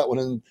choose that one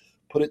and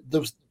put it."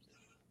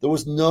 There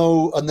was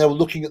no, and they were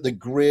looking at the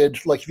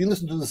grid. Like if you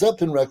listen to the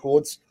Zeppelin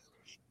records,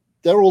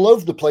 they're all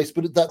over the place,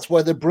 but that's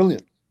why they're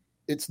brilliant.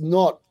 It's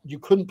not, you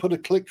couldn't put a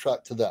click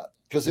track to that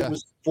because it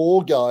was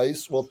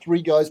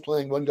 3 guys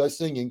playing, 1 guy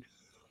singing,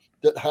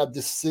 that had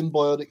this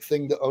symbiotic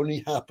thing that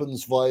only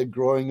happens via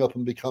growing up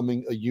and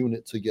becoming a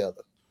unit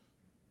together.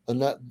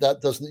 And that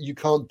doesn't, you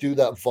can't do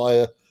that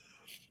via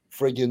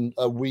friggin'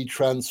 a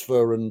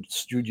WeTransfer and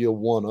Studio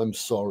One. I'm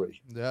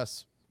sorry.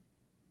 Yes.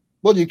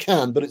 Well, you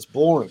can, but it's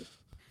boring.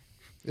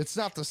 It's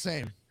not the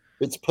same.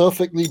 It's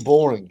perfectly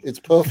boring. It's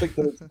perfect,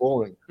 but it's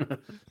boring.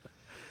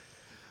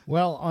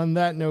 Well, on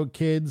that note,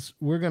 kids,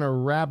 we're going to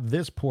wrap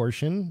this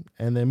portion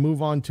and then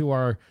move on to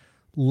our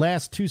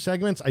last 2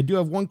 segments. I do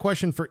have one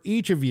question for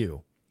each of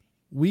you.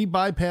 We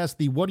bypassed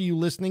the "What are you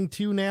listening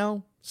to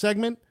now"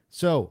 segment.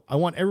 So I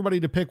want everybody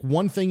to pick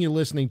one thing you're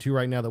listening to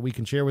right now that we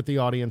can share with the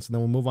audience, and then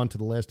we'll move on to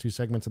the last 2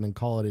 segments and then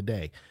call it a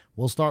day.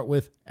 We'll start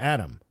with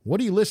Adam. What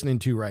are you listening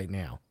to right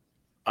now?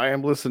 I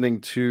am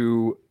listening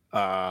to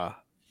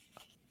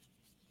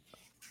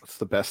what's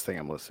the best thing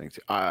I'm listening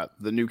to?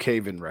 The new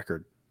Cave-In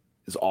record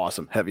is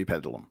awesome. Heavy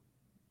Pendulum.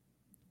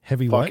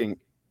 Heavy what? Fucking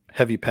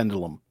Heavy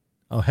Pendulum.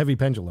 Oh, Heavy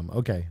Pendulum.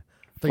 Okay.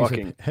 I thought you said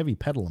Fucking- Heavy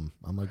Pedalum.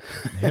 I'm like,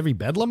 Heavy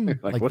Bedlam?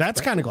 like what's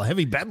that's kind of cool.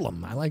 Heavy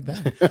Bedlam. I like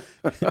that.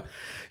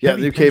 Yeah,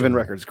 Heavy the new Cave-In Pendulum.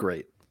 record's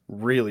great.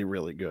 Really,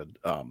 really good.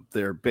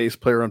 Their bass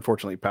player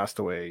unfortunately passed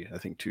away, I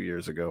think 2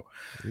 years ago.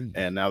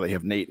 And now they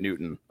have Nate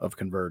Newton of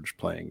Converge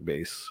playing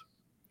bass.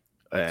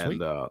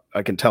 And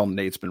I can tell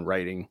Nate's been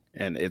writing,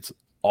 and it's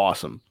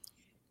awesome.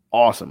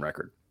 Awesome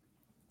record.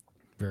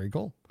 Very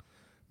cool.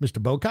 Mr.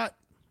 Bocott?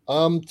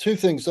 2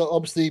 things. So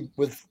obviously,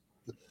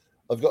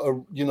 I've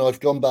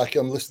gone back.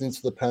 I'm listening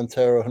to the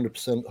Pantera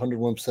 100%,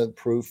 101%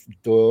 proof,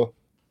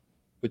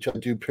 which I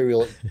do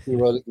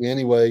periodically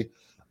anyway,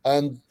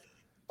 and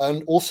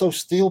also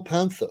Steel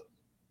Panther,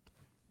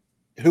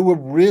 who were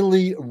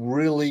really,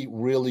 really,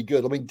 really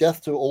good. I mean,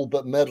 Death to All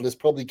But Metal is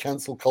probably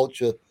cancel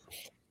culture,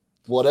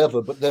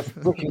 whatever, but they're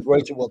looking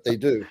great at what they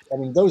do. I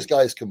mean, those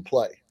guys can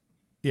play.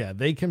 Yeah,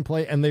 they can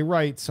play, and they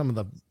write some of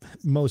the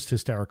most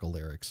hysterical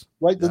lyrics.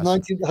 Right,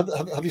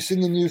 have you seen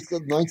the new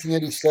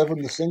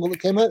 1987, the single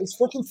that came out? It's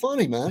fucking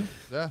funny, man.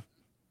 Yeah.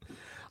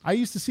 I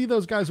used to see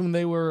those guys when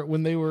they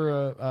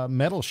were a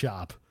metal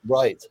shop,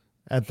 right,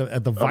 at the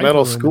Viper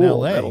Metal Room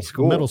School, in LA.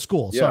 Metal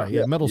School. Yeah, sorry,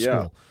 yeah, Metal yeah.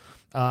 School.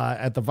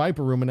 At the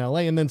Viper Room in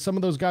LA, and then some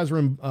of those guys were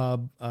in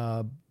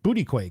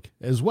Booty Quake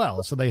as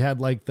well. So they had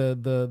like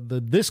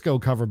the disco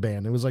cover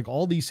band. It was like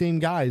all these same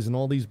guys and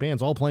all these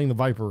bands all playing the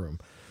Viper Room.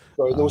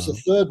 So there was a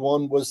third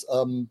one was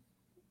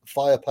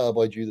Firepower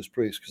by Judas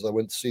Priest, because I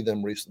went to see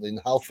them recently, and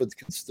Halford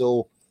can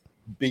still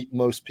beat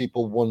most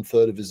people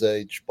 1/3 of his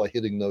age by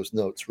hitting those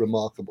notes.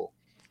 Remarkable.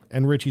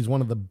 And Richie's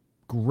one of the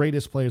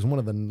greatest players, one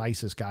of the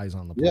nicest guys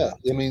on the planet.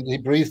 Yeah, I mean, he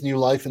breathed new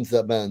life into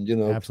that band. You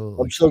know,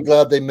 Absolutely. I'm so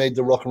glad they made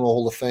the Rock and Roll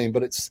Hall of Fame.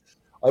 But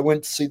I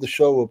went to see the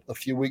show a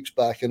few weeks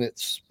back, and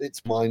it's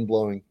mind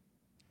blowing.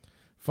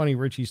 Funny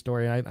Richie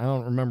story. I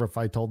don't remember if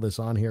I told this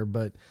on here,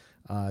 but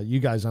you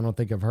guys, I don't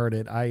think have heard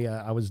it.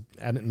 I was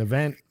at an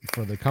event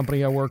for the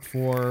company I worked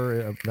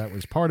for that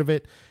was part of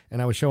it,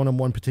 and I was showing him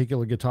one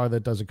particular guitar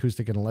that does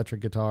acoustic and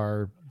electric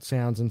guitar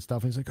sounds and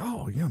stuff. And he's like,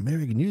 "Oh, yeah,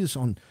 maybe I can use this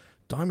on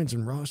Diamonds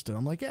and Rust." And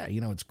I'm like, "Yeah,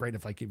 it's great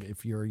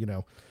if you're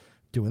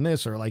doing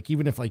this, or like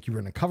even if like you were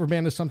in a cover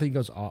band or something." He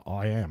goes, "Oh,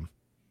 I am,"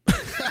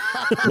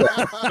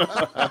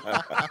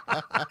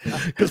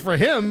 because for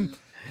him,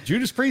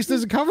 Judas Priest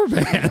is a cover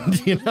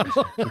band,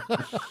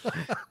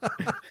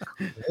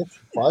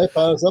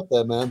 Firepower's up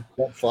there, man.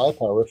 That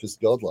Firepower riff is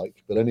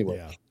godlike. But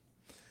anyway,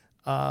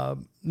 yeah.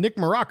 Nick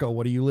Morocco,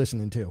 what are you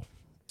listening to?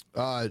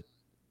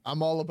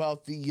 I'm all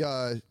about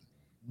the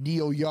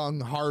Neil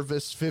Young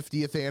Harvest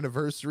 50th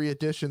anniversary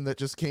edition that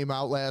just came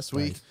out last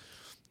week.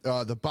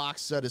 The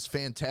box set is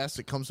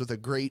fantastic. Comes with a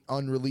great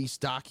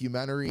unreleased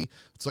documentary.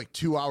 It's like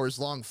 2 hours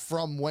long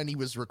from when he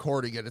was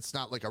recording it. It's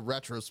not like a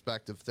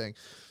retrospective thing.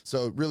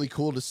 So really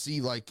cool to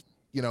see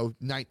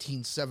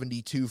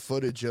 1972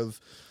 footage of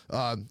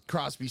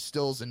Crosby,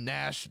 Stills, and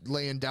Nash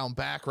laying down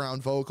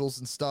background vocals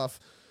and stuff.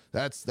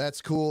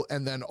 That's cool.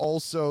 And then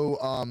also,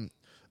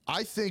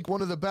 I think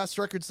one of the best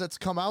records that's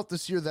come out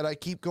this year that I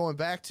keep going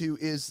back to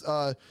is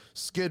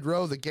Skid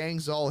Row, The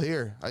Gang's All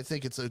Here. I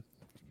think it's a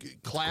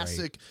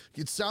classic.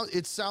 It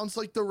sounds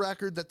like the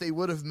record that they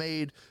would have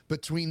made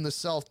between the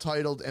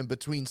self-titled and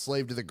between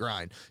Slave to the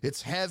Grind.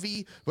 It's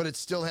heavy, but it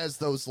still has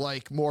those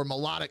like more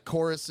melodic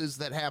choruses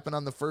that happen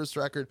on the first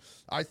record.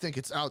 I think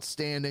it's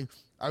outstanding.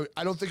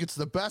 I don't think it's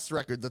the best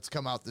record that's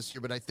come out this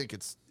year, but I think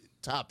it's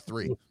top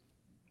 3.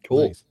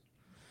 Cool. Nice.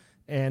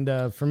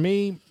 And for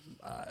me,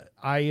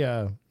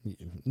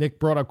 Nick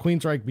brought up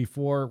Queensryche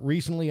before.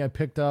 Recently, I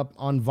picked up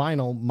on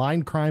vinyl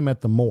Mind Crime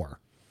at the Moor.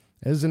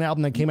 This is an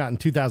album that came out in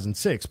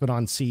 2006, but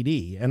on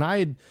CD. And I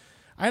had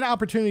an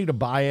opportunity to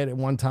buy it at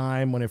one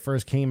time when it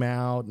first came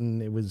out,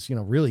 and it was,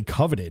 really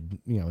coveted.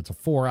 It's a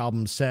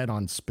 4-album set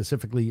on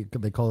specifically,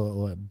 they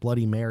call it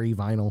Bloody Mary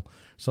vinyl,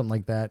 something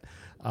like that.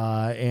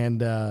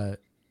 And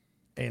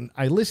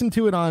I listened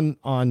to it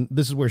on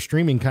this is where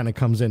streaming kind of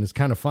comes in. It's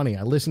kind of funny.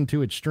 I listened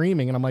to it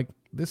streaming and I'm like,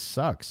 this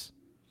sucks.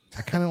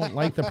 I kind of don't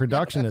like the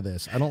production of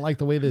this. I don't like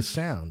the way this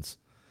sounds.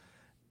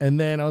 And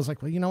then I was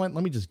like, well, you know what?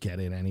 Let me just get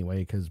it anyway,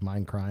 because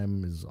Mind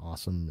Crime is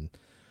awesome. And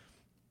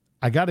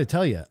I got to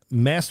tell you,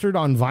 mastered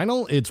on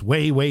vinyl, it's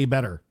way, way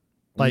better.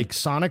 Like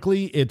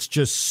sonically, it's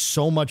just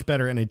so much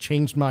better. And it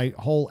changed my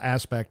whole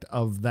aspect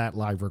of that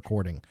live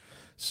recording.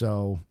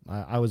 So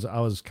I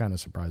was kind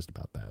of surprised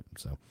about that.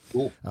 So,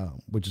 cool.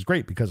 Which is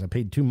great because I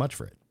paid too much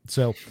for it.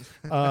 So,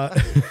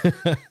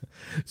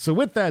 so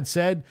with that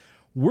said,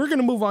 we're going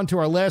to move on to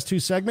our last 2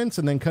 segments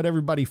and then cut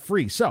everybody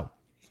free. So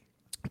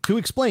to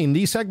explain,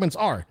 these segments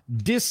are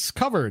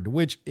Discovered,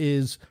 which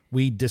is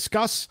we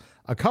discuss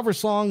a cover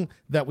song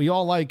that we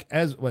all like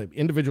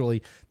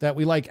individually, that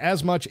we like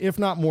as much, if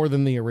not more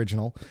than the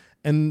original.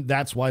 And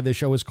that's why this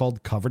show is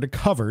called Cover to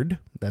Covered.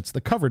 That's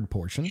the covered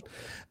portion.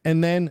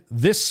 And then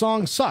This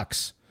Song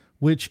Sucks,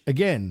 which,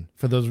 again,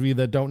 for those of you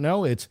that don't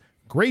know, it's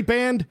great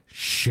band,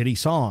 shitty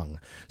song.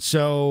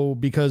 So,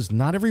 because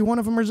not every one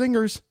of them are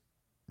zingers,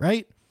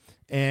 right?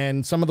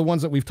 And some of the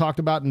ones that we've talked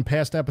about in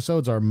past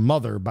episodes are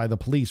Mother by The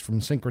Police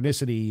from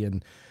Synchronicity,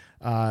 and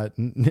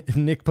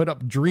Nick put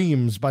up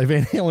Dreams by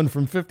Van Halen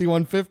from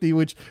 5150,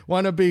 which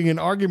wound up being an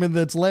argument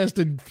that's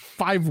lasted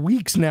 5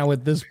 weeks now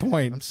at this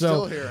point. I'm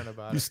still hearing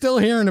about it. You're still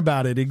hearing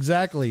about it,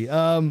 exactly.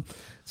 And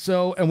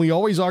we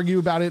always argue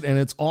about it, and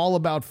it's all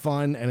about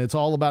fun, and it's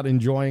all about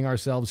enjoying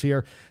ourselves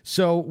here.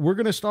 So we're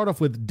going to start off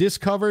with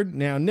Discovered.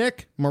 Now,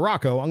 Nick,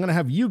 Morocco, I'm going to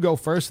have you go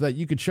first so that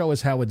you could show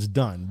us how it's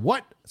done.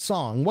 What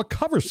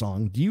cover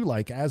song do you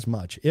like as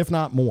much, if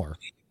not more,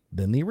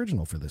 than the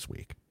original for this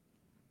week?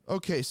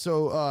 Okay,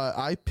 so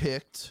I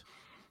picked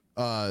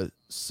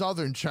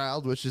Southern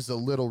Child, which is a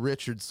Little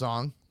Richard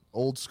song,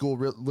 old school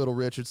Little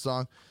Richard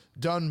song,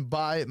 done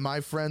by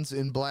my friends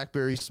in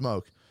Blackberry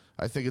Smoke.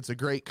 I think it's a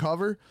great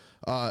cover.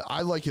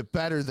 I like it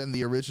better than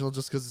the original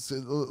just because it's a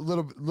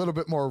little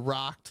bit more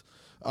rocked.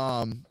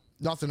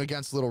 Nothing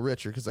against Little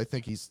Richard because I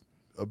think he's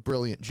a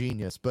brilliant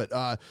genius, but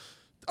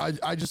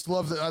I just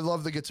love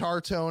the guitar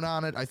tone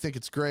on it. I think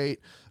it's great.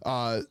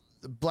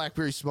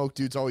 Blackberry Smoke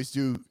dudes always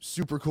do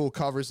super cool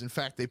covers. In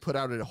fact, they put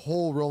out a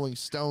whole Rolling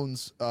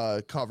Stones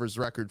covers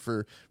record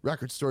for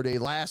Record Store Day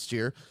last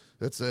year.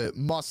 That's a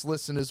must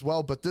listen as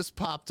well. But this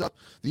popped up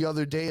the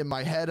other day in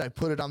my head. I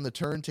put it on the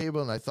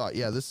turntable and I thought,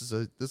 yeah, this is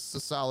a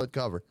solid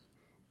cover.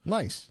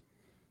 Nice.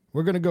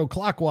 We're going to go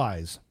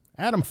clockwise.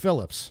 Adam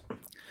Phillips.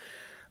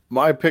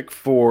 My pick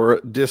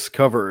for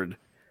Discovered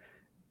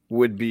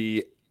would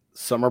be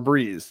Summer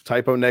Breeze,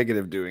 Typo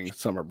Negative doing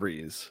Summer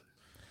Breeze.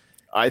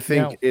 I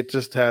think it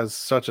just has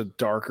such a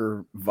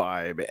darker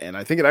vibe, and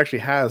I think it actually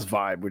has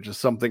vibe, which is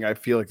something I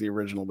feel like the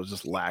original was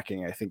just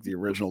lacking. I think the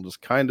original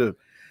just kind of,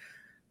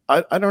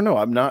 I don't know.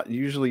 I'm not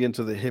usually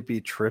into the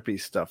hippie trippy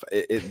stuff.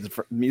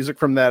 Music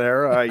from that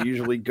era, I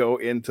usually go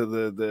into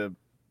the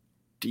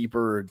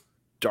deeper,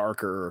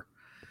 darker.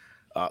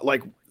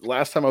 Like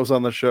last time I was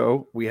on the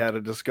show, we had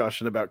a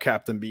discussion about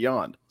Captain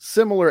Beyond,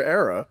 similar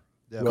era,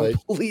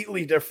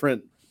 completely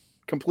different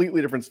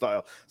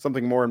style,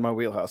 something more in my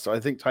wheelhouse. So I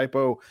think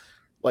Typo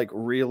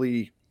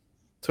really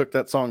took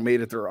that song,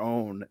 made it their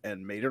own,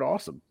 and made it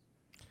awesome.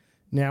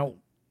 Now,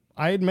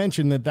 I had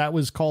mentioned that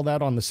was called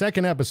out on the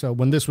second episode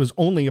when this was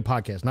only a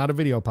podcast, not a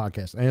video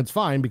podcast. And it's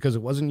fine because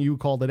it wasn't you who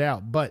called it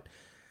out. But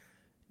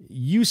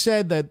you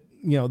said that,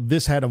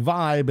 this had a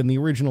vibe and the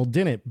original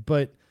didn't.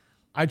 But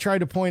I tried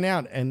to point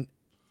out, and,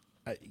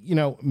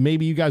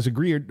 maybe you guys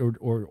agree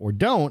or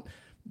don't,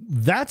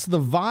 that's the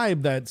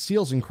vibe that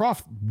Seals and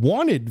Croft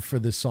wanted for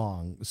the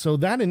song. So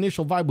that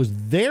initial vibe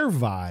was their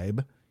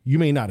vibe. You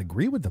may not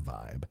agree with the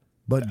vibe,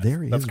 but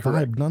there is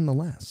vibe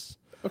nonetheless.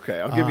 Okay,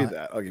 I'll give you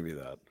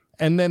that.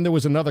 And then there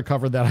was another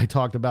cover that I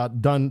talked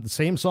about, done the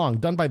same song,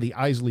 done by the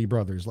Isley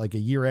Brothers, like a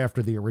year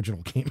after the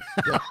original came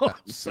out.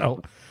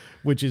 So,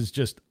 which is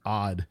just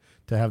odd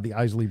to have the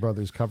Isley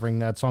Brothers covering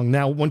that song.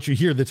 Now, once you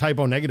hear the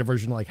Typo Negative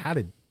version, like how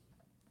did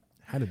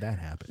that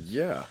happen?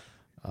 Yeah.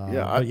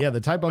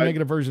 The Typo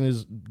Negative version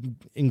is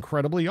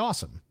incredibly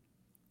awesome.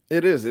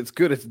 It is. It's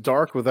good. It's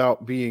dark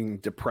without being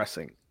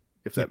depressing,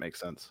 if that makes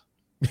sense.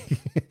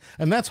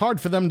 And that's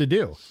hard for them to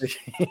do.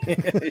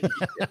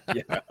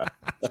 Yeah.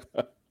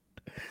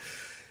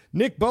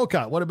 Nick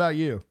Bocott, what about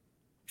you?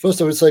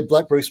 First, I would say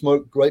Blackberry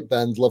Smoke, great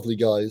band, lovely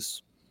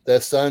guys.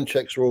 Their sound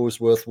checks are always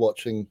worth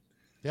watching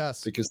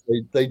Yes. because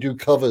they do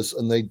covers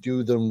and they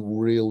do them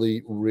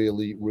really,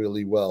 really,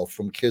 really well.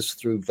 From Kiss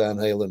through Van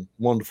Halen,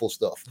 wonderful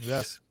stuff.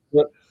 Yes.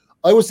 But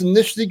I was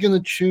initially going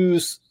to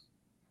choose.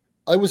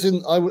 I was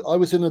in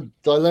a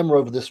dilemma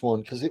over this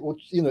one because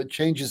it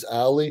changes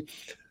hourly.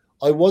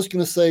 I was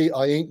going to say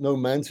 "I Ain't No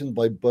Mountain"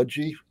 by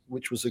Budgie,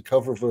 which was a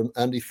cover of an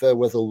Andy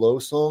Fairweather Low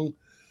song.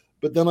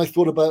 But then I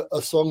thought about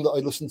a song that I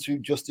listened to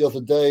just the other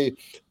day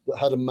that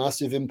had a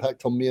massive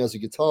impact on me as a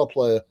guitar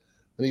player.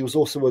 And he was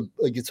also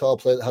a guitar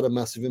player that had a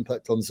massive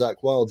impact on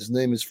Zakk Wylde. His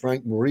name is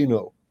Frank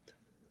Marino.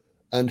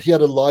 And he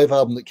had a live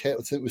album that came,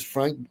 I think it was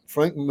Frank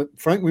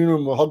Marino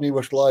and Mahogany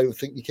Rush Live. I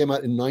think he came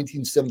out in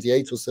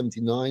 1978 or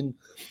 79.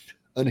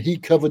 And he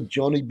covered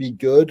Johnny B.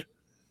 Good.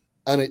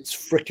 And it's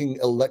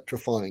freaking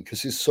electrifying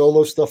because his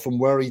solo stuff and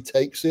where he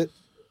takes it.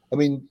 I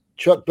mean,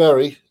 Chuck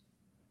Berry,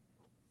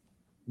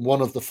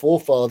 one of the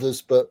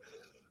forefathers, but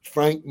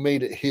Frank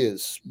made it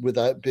his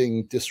without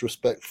being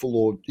disrespectful,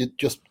 or it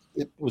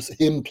was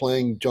him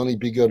playing Johnny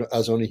B. Good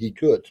as only he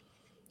could,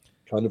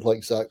 kind of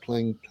like Zakk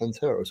playing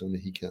Pantera as only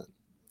he can.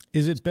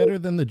 Is it better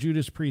than the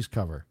Judas Priest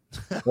cover?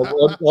 I'm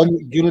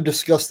going to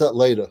discuss that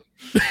later.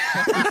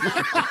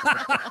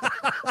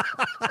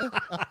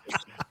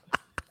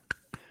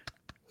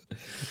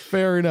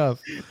 Fair enough.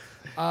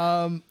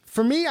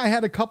 For me, I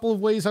had a couple of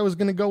ways I was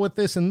going to go with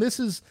this, and this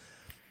is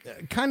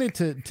kind of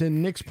to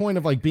Nick's point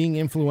of like being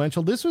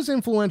influential. This was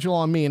influential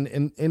on me,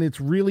 and it's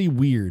really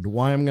weird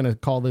why I'm going to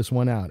call this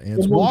one out. And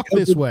it's Walk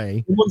This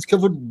Way. Someone's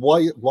covered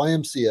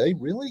YMCA,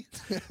 really?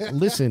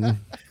 Listen,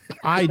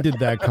 I did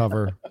that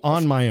cover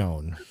on my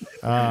own.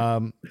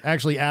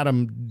 Actually,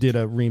 Adam did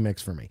a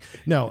remix for me.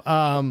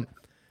 No,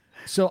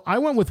 so I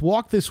went with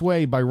Walk This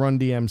Way by Run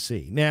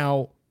DMC.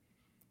 Now,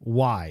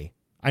 why?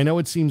 I know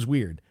it seems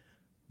weird,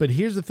 but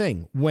here's the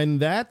thing. When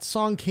that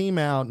song came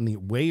out in the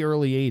way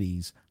early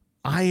 80s,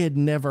 I had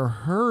never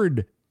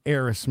heard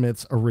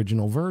Aerosmith's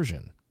original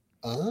version.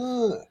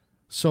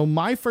 So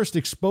my first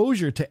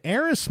exposure to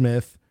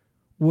Aerosmith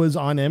was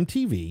on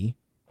MTV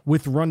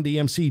with Run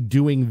DMC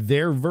doing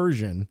their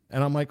version.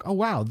 And I'm like, oh,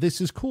 wow, this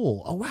is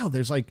cool. Oh, wow,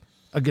 there's like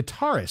a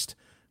guitarist.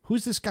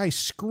 Who's this guy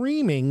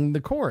screaming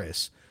the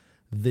chorus?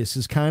 This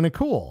is kind of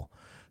cool.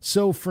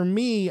 So for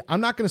me,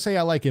 I'm not going to say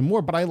I like it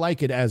more, but I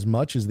like it as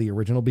much as the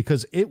original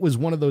because it was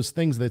one of those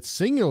things that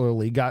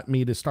singularly got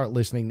me to start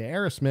listening to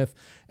Aerosmith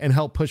and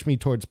helped push me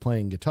towards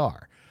playing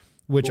guitar,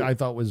 which I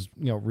thought was,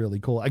 really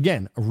cool.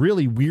 Again, a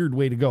really weird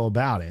way to go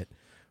about it,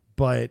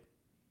 but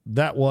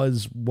that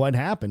was what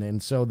happened.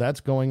 And so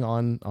that's going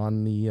on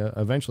the,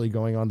 eventually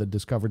going on the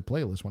Discovered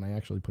playlist when I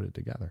actually put it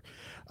together,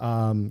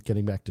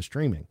 getting back to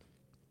streaming.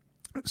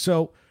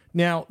 So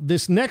now,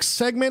 this next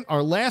segment,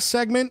 our last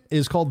segment,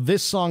 is called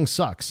This Song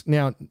Sucks.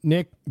 Now,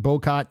 Nick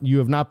Bocott, you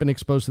have not been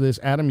exposed to this.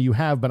 Adam, you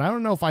have, but I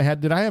don't know if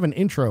did I have an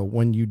intro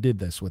when you did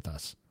this with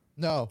us?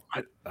 No.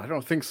 I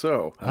don't think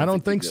so. I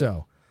don't think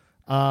so.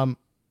 Mr.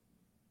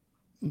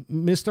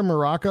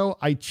 Morocco,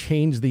 I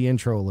changed the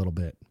intro a little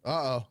bit.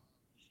 Uh-oh.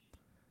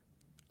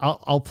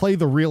 I'll play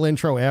the real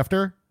intro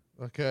after.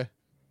 Okay.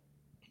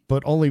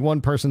 But only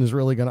one person is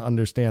really going to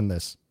understand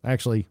this.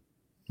 Actually,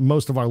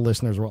 most of our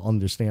listeners will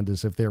understand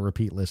this if they're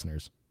repeat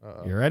listeners.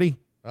 Uh-oh. You ready?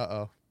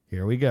 Uh-oh.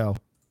 Here we go.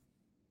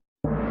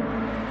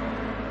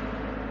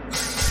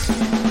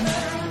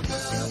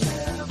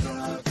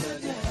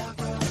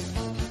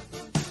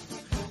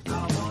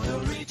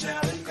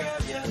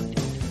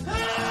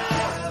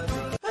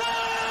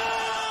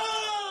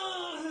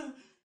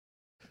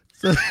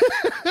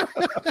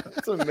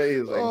 It's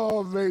amazing. Oh,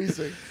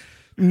 amazing.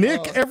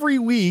 Nick, every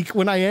week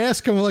when I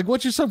ask him, like,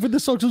 what's your song for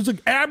this song? So it's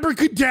like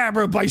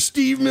Abracadabra by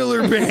Steve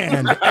Miller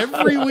Band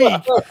every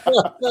week.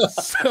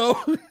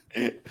 So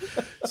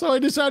I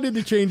decided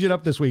to change it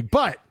up this week.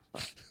 But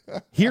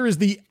here is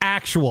the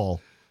actual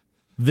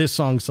This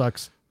Song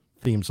Sucks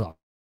theme song.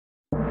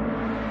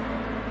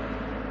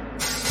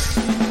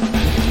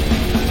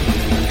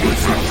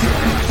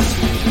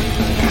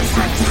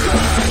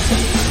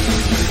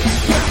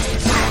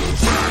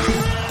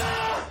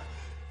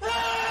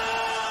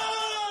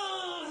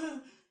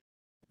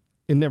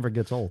 It never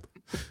gets old.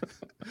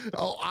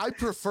 Oh, I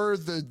prefer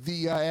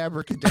the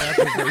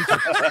Abracadabra version.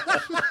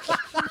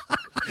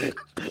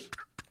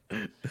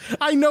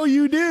 I know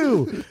you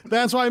do.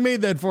 That's why I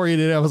made that for you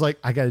today. I was like,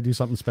 I got to do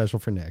something special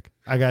for Nick.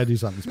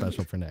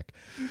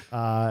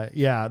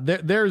 Yeah,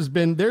 there's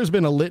been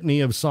a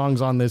litany of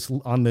songs on this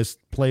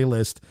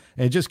playlist,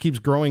 and it just keeps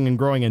growing and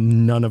growing,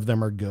 and none of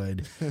them are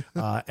good.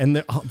 And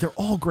they're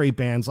all great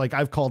bands. Like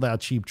I've called out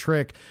Cheap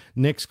Trick.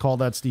 Nick's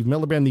called out Steve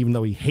Miller Band, even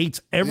though he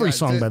hates every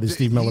song by the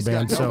Steve Miller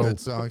Band. So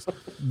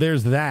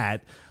there's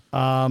that.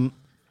 I'll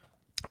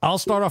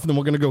start off, and then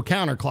we're going to go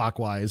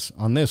counterclockwise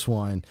on this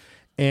one.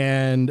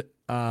 And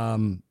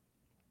I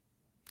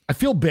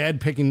feel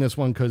bad picking this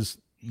one because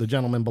the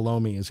gentleman below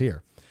me is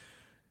here.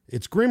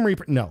 It's Grim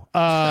Reaper. No.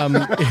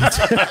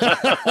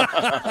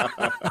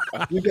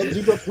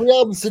 You've got 3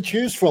 albums to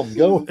choose from.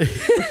 Go.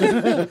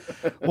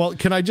 Well,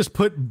 can I just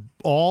put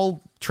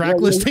all track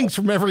listings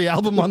from every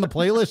album on the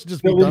playlist?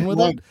 Just be Fill done in with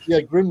blank. it?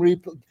 Yeah, Grim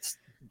Reaper,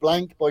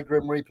 blank by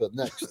Grim Reaper.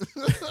 Next.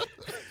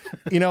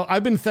 You know,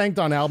 I've been thanked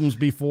on albums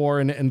before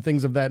and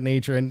things of that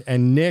nature.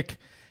 And Nick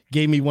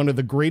gave me one of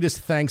the greatest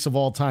thanks of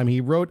all time.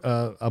 He wrote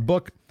a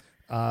book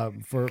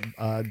for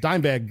a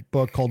Dimebag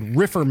book called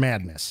Riffer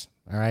Madness.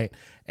 All right.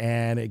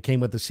 And it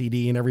came with the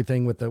CD and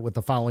everything with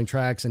the following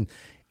tracks. And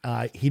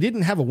he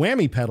didn't have a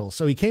whammy pedal.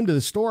 So he came to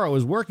the store I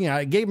was working at.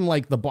 I gave him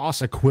like the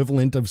Boss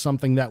equivalent of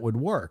something that would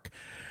work.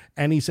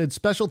 And he said,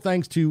 special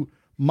thanks to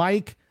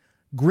Mike.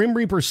 Grim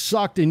Reaper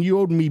sucked and you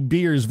owed me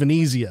beers,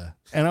 Venezia.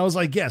 And I was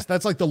like, yes,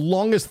 that's like the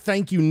longest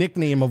thank you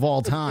nickname of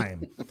all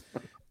time.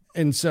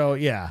 And so,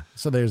 yeah,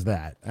 so there's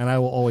that. And I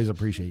will always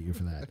appreciate you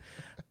for that.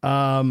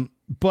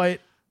 But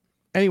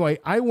anyway,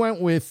 I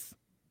went with,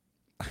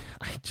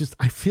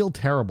 I feel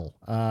terrible.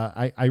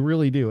 I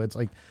really do. It's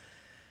like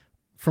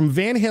from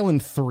Van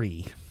Halen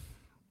 3,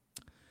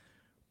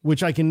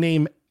 which I can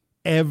name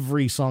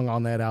every song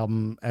on that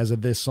album as a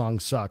This Song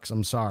Sucks.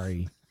 I'm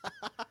sorry.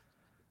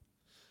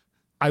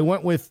 I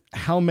went with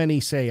How Many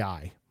Say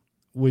I,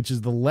 which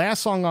is the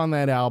last song on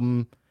that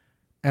album.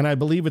 And I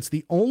believe it's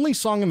the only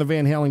song in the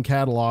Van Halen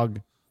catalog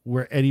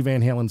where Eddie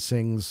Van Halen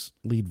sings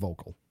lead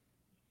vocal.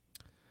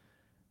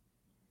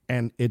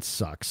 And it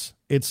sucks.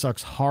 It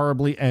sucks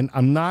horribly. And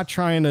I'm not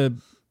trying to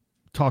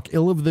talk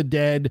ill of the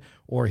Dead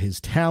or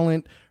his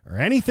talent or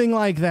anything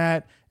like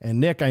that. And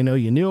Nick, I know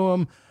you knew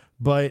him,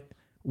 but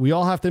we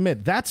all have to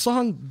admit that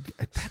song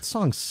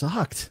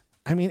sucked.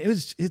 I mean,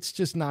 it's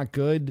just not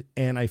good.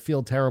 And I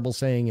feel terrible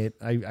saying it.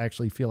 I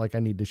actually feel like I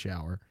need to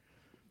shower.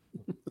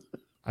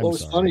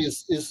 What's funny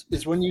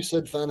is when you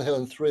said Van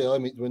Halen 3, I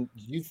mean, when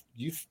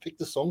you've picked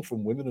a song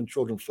from Women and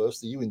Children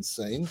First, are you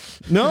insane?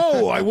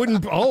 No, I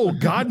wouldn't. Oh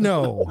God,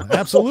 no,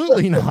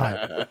 absolutely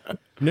not.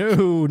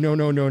 No.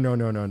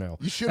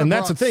 And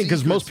that's the thing,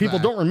 because most people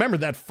don't remember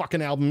that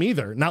fucking album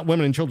either. Not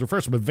Women and Children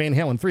First, but Van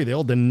Halen 3. They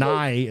all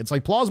deny. It's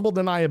like plausible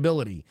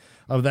deniability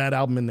of that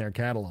album in their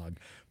catalog.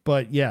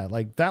 But yeah,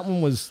 like that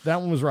one was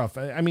rough.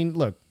 I mean,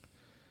 look,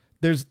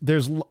 there's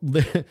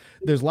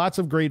lots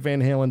of great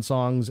Van Halen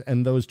songs,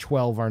 and those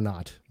 12 are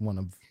not one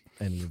of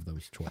any of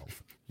those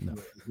 12. No.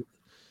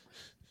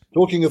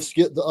 Talking of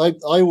skit, I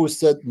always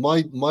said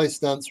my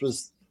stance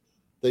was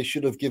they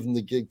should have given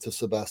the gig to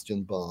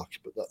Sebastian Bach,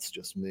 but that's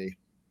just me.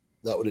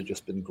 That would have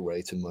just been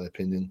great in my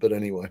opinion. But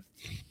anyway.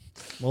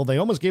 Well, they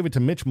almost gave it to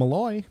Mitch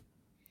Malloy.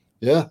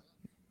 Yeah.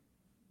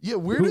 Yeah,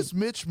 where does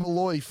Mitch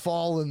Malloy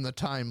fall in the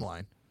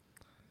timeline?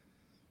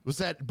 Was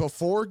that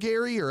before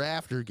Gary or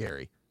after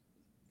Gary?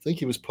 I think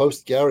he was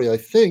post Gary. I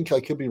think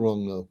I could be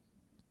wrong though.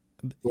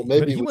 Well,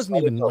 maybe but he wasn't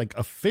even like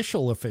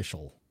official.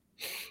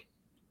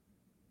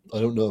 I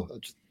don't know.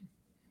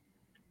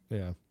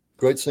 Yeah.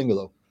 Great singer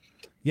though.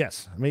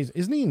 Yes. I mean,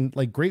 isn't he in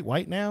like Great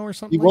White now or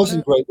something? He was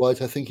in Great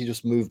White. I think he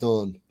just moved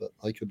on, but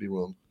I could be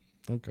wrong.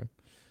 Okay.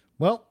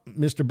 Well,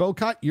 Mr.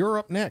 Bocott, you're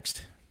up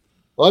next.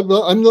 I'm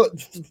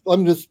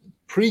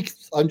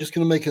just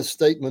going to make a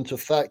statement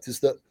of fact is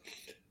that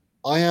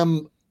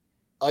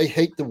I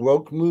hate the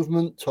woke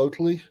movement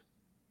totally.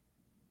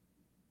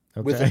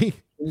 Okay.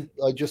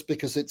 Just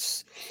because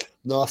it's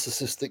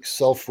narcissistic,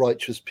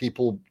 self-righteous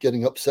people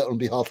getting upset on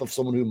behalf of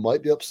someone who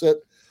might be upset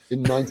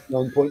in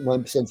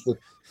 99.9% of the.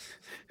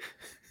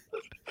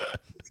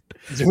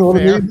 Do you know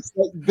what I mean?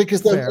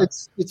 Because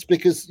it's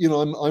because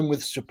I'm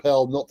with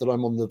Chappelle. Not that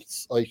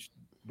I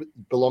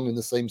belong in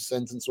the same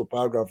sentence or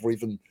paragraph or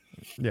even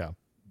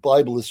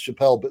Bible as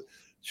Chappelle, but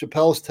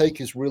Chappelle's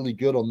take is really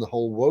good on the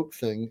whole woke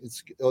thing.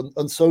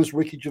 And so is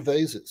Ricky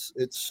Gervais's.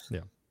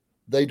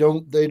 They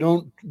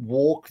don't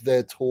walk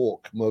their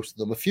talk, most of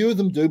them. A few of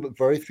them do, but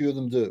very few of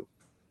them do.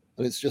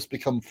 And it's just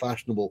become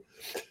fashionable.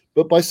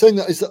 But by saying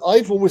that, is that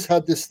I've always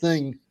had this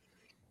thing,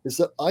 is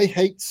that I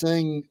hate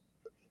saying,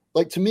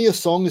 like, to me, a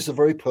song is a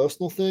very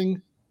personal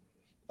thing.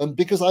 And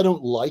because I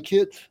don't like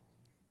it,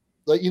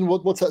 like,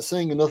 what's that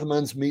saying? Another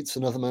man's meat's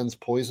another man's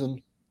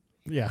poison.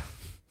 Yeah.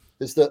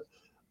 Is that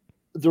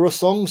there are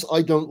songs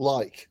I don't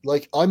like.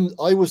 Like I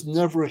was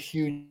never a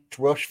huge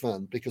Rush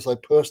fan because I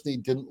personally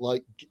don't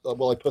like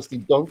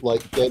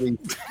Geddy.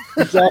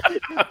 Exactly.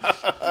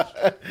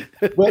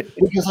 But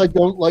because I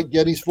don't like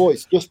Geddy's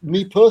voice, just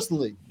me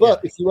personally.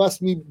 But if you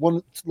ask me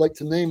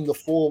to name the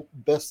 4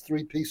 best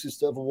 3 pieces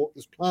to ever walk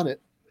this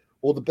planet,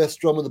 or the best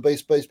drummer, the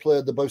bass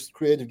player, the most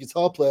creative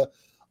guitar player,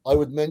 I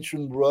would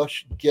mention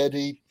Rush,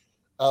 Geddy,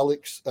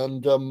 Alex,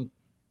 and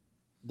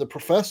the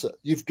Professor.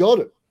 You've got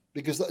it.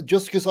 Because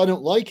just because I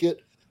don't like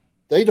it,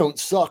 they don't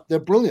suck. They're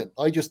brilliant.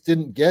 I just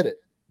didn't get it.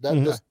 That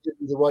doesn't give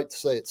me the right to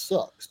say it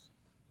sucks.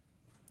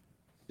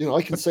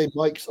 I can say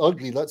Mike's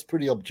ugly. That's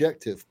pretty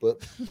objective,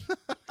 but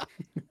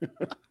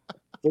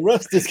the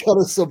rest is kind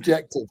of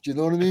subjective. Do you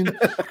know what I mean?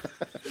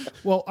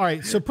 Well, all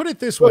right. So put it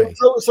this way.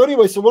 So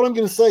anyway, so what I'm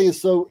going to say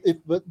is,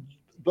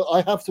 but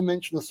I have to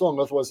mention the song,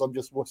 otherwise I'm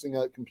just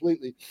wussing out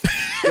completely.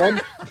 So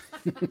I'm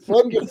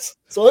going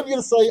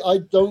to say I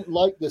don't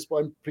like this, but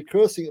I'm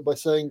precursing it by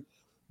saying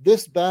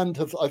this band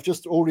I've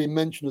just already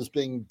mentioned as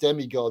being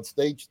demigods.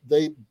 They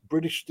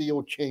British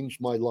Steel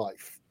changed my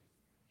life.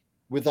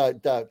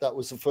 Without doubt, that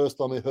was the first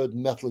time I heard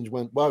metal and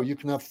went, wow, you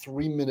can have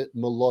 3-minute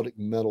melodic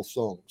metal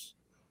songs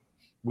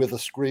with a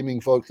screaming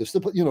vocalist.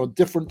 You know,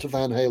 different to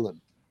Van Halen,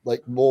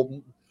 like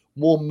more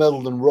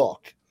metal than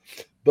rock.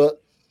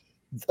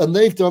 And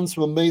they've done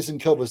some amazing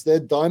covers. Their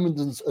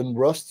Diamonds and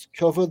Rust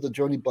cover, the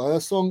Johnny Bayer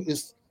song,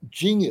 is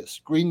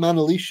genius. Green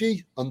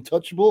Manalishi,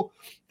 Untouchable.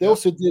 They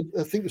also did,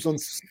 I think it was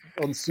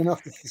on Sin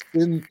After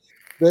Sin,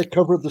 their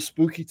cover of the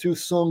Spooky Tooth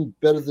song,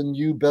 Better Than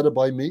You, Better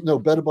By Me. No,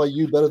 Better By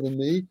You, Better Than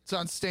Me. It's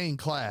on Stained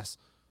Class.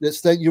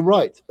 You're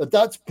right.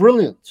 That's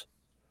brilliant.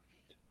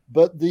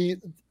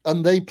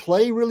 And they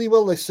play really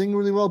well, they sing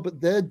really well,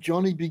 but their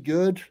Johnny Be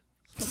Good,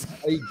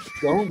 I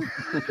don't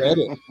get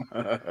it.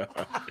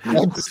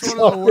 It's one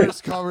of the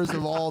worst covers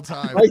of all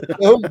time. I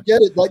don't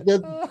get it. Like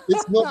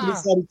it's not that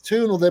it's out of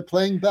tune or they're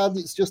playing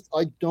badly. It's just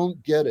I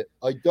don't get it.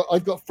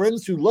 I've got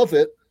friends who love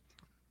it,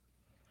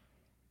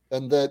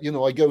 and that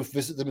I go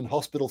visit them in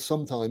hospital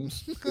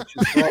sometimes, which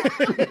is not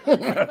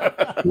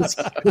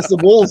because the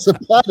walls are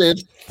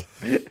padded.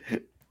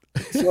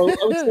 So I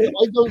would say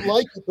I don't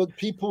like it, but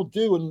people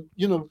do,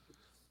 and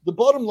the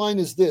bottom line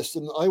is this,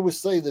 and I always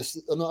say this,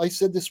 and I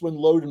said this when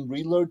Load and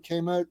Reload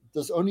came out.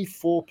 There's only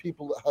 4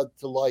 people that had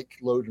to like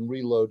Load and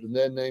Reload, and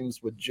their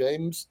names were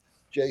James,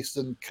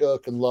 Jason,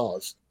 Kirk, and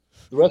Lars.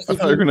 The rest I of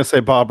thought you were going to say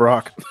Bob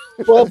Rock.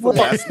 Bob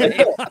Rock.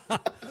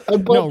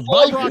 And No,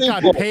 Bob Rock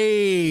got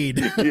paid.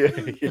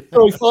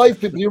 Sorry,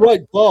 5 people. You're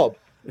right, Bob.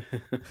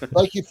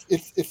 Like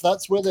if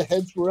that's where their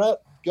heads were at,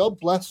 God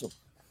bless them.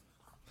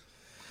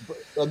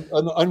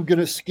 And I'm going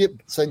to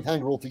skip Saint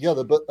Anger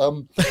altogether, but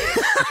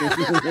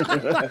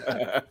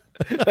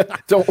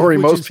don't worry,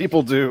 most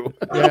people do.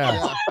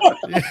 Yeah.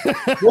 I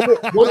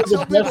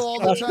tell people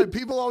all the time.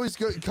 People always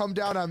come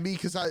down on me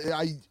because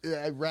I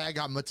rag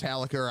on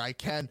Metallica, or I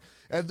can,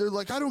 and they're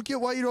like, I don't get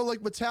why you don't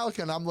like Metallica,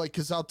 and I'm like,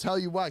 because I'll tell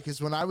you why. Because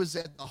when I was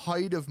at the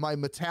height of my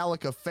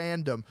Metallica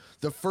fandom,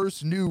 the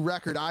first new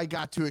record I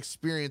got to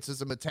experience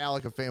as a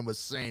Metallica fan was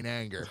Saint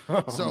Anger.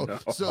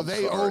 So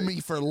they owe me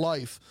for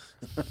life.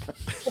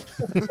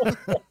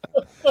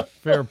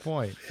 Fair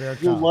point. Fair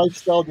your comment.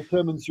 lifestyle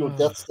determines your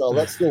death style.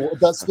 That's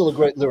still a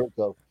great lyric,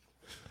 though.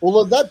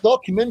 Although that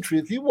documentary,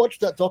 if you watch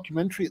that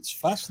documentary, it's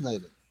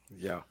fascinating.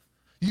 Yeah.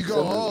 You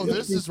go, oh,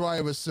 this is why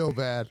it was so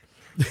bad.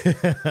 Like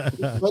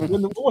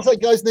what was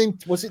that guy's name?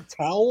 Was it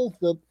Towel?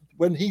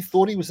 When he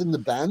thought he was in the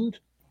band?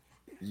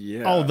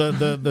 Yeah. Oh,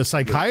 the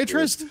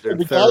psychiatrist? Their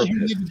The guy who therapist,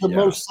 needed the yeah.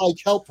 most psych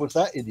help was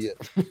that idiot.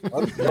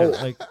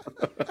 Like,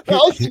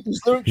 I think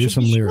his lyrics here's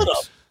should some be shut lyrics.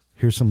 up.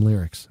 Here's some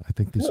lyrics. I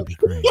think this would be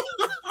great.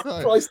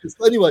 Priceless.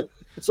 Anyway,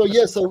 so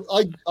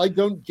I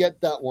don't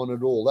get that one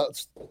at all.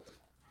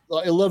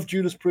 I love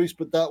Judas Priest,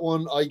 but that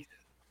one I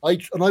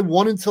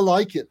wanted to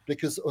like it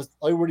because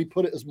I already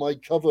put it as my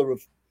cover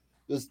of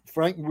this.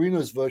 Frank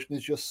Marino's version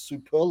is just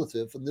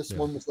superlative, and this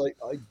one was like,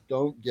 I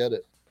don't get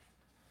it.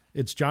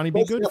 It's Johnny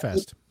Be Good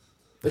Fest.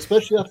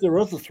 Especially after their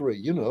other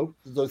 3,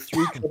 those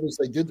 3 covers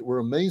they did that were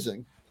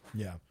amazing.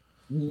 Yeah.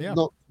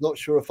 Not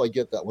sure if I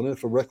get that one, and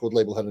if a record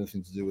label had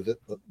anything to do with it.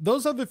 But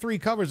Those other 3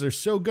 covers are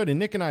so good, and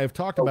Nick and I have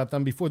talked about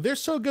them before. They're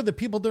so good that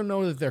people don't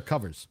know that they're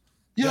covers.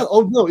 yeah,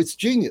 oh no, it's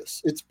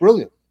genius. It's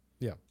brilliant.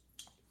 Yeah.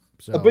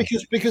 So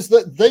Because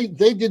they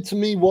did to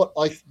me what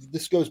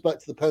this goes back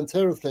to the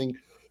Pantera thing.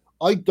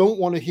 I don't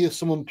want to hear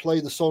someone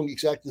play the song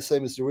exactly the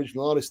same as the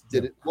original artist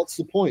did it. What's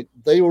the point?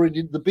 The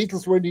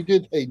Beatles already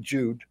did Hey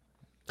Jude,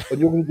 and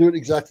you're going to do it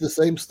exactly the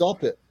same.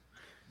 Stop it.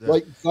 Yeah.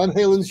 Like Van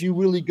Halen's You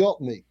Really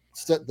Got Me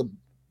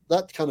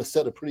that kind of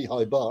set a pretty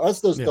high bar,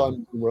 as does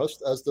Diamond and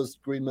Rust, as does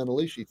Green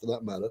Manalishi for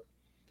that matter.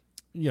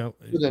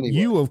 But anyway.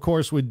 You of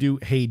course would do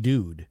Hey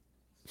Dude.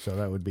 So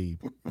that would be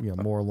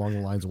more along the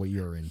lines of what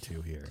you're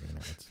into here.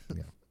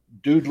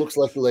 Dude looks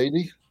like a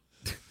lady.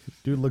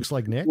 Dude looks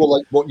like Nick. Well,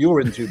 like what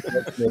you're into. But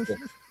that's nothing.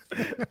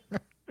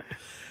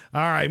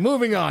 All right,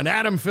 moving on.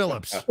 Adam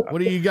Phillips, what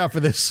do you got for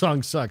This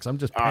Song Sucks? I'm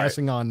just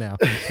passing on now.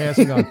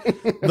 Passing on.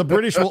 The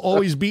British will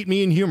always beat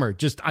me in humor.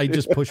 I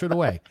just push it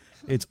away.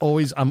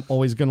 I'm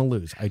always going to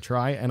lose. I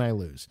try and I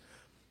lose.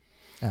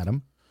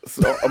 Adam.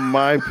 So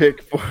my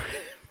pick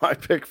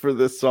for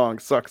This Song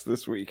Sucks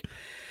this week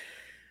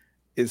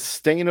is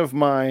Stain of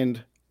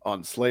Mind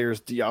on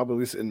Slayer's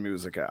Diabolus in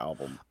Musica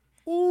album.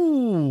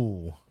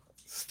 Ooh.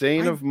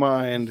 Stain of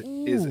Mind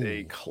is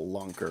a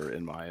clunker,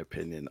 in my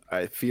opinion.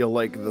 I feel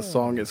like the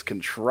song is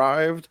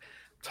contrived.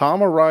 Tom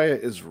Araya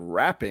is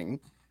rapping,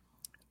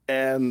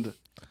 and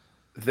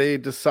they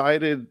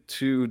decided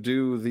to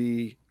do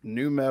the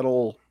new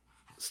metal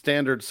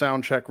standard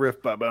soundcheck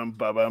riff ba-bum,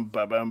 ba-bum,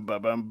 ba-bum,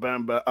 ba-bum,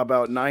 ba-bum,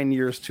 about 9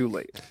 years too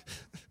late.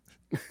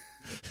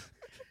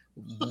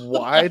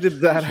 Why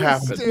did that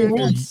happen?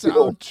 Standard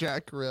sound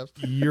check riff.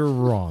 You're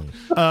wrong.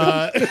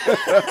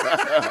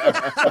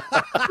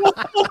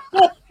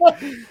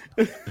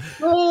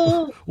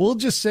 We'll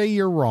just say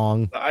you're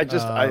wrong. I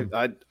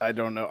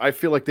don't know. I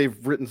feel like they've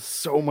written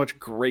so much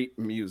great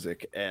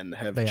music and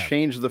have They have.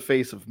 changed the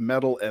face of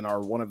metal and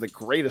are one of the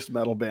greatest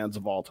metal bands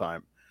of all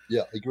time.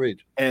 Yeah, agreed.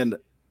 And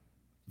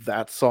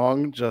that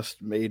song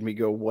just made me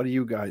go, "What are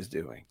you guys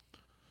doing?"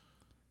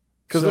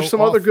 Because So there's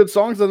some other off- good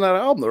songs on that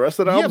album. The rest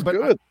of the album's but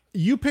good.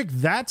 you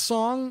picked that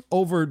song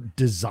over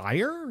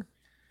Desire,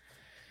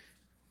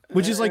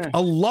 which is like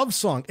a love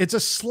song. It's a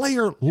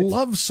Slayer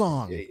love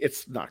song.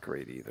 It's not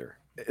great either.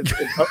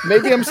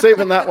 Maybe I'm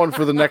saving that one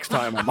for the next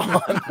time I'm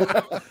on.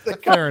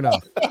 Fair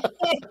enough.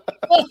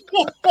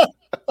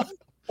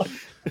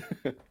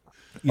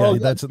 Yeah,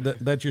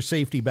 that's your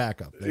safety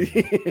backup. There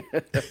you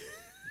go.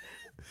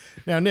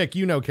 Now, Nick,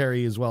 you know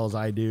Carrie as well as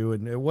I do,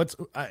 and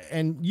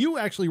and you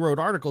actually wrote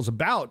articles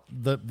about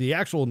the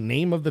actual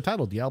name of the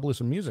title,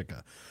 Diabolus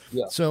Musica.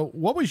 Yeah. So,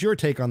 what was your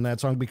take on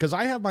that song? Because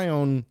I have my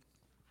own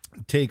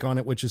take on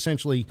it, which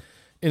essentially,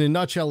 in a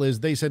nutshell, is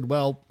they said,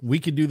 "Well, we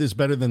could do this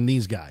better than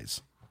these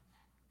guys."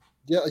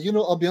 Yeah,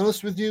 I'll be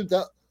honest with you,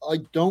 that I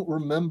don't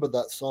remember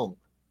that song.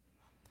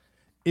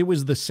 It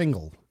was the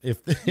single.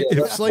 If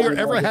that's Slayer probably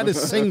ever why- had a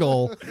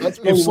single, That's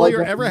if probably why I Slayer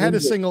don't ever had a remember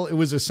it. single, it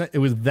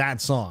was that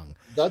song.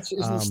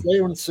 Isn't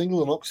Slayer and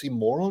single an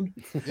oxymoron?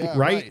 Yeah,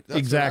 Right? That's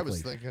Exactly. what I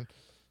was thinking.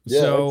 Yeah,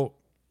 So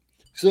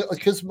So,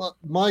 because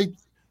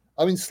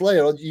I mean,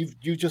 Slayer,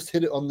 you just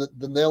hit it on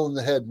the nail on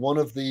the head. One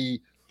of the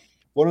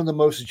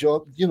most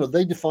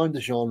they defined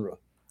the genre,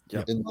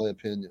 Yep. in my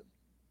opinion.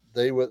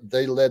 They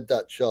led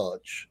that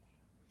charge,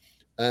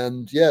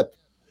 and yeah,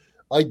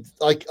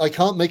 I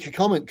can't make a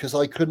comment because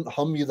I couldn't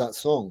hum you that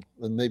song,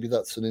 and maybe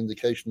that's an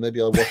indication.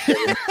 Maybe I watched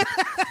it.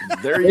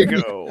 There you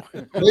go.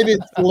 maybe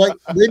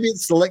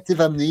it's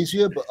selective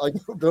amnesia, but I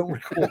don't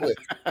recall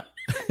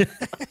it.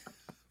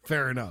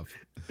 fair enough.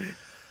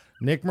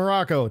 Nick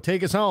Morocco,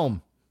 take us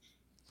home.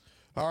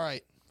 All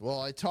right.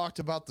 Well, I talked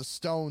about the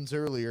Stones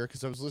earlier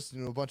because I was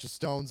listening to a bunch of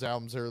Stones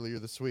albums earlier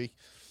this week.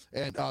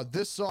 And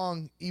this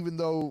song, even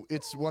though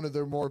it's one of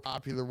their more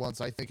popular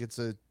ones, I think it's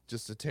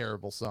just a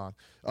terrible song.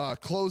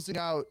 Closing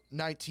out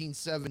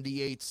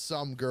 1978's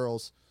Some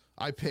Girls,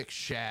 I pick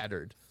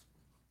Shattered.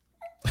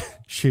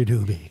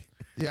 Shidooby.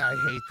 Yeah, I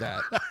hate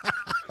that.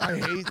 I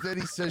hate that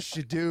he says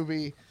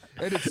Shadooby.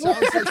 And it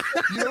sounds like,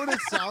 you know what it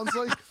sounds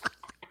like?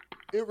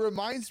 It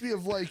reminds me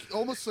of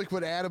almost like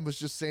what Adam was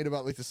just saying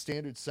about the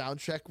standard sound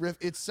check riff.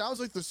 It sounds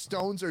like the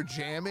Stones are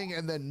jamming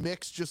and then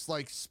Mick's just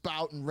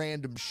spouting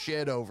random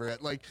shit over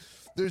it.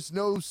 There's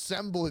no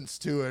semblance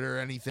to it or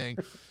anything.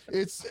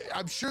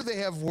 I'm sure they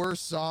have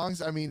worse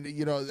songs. I mean,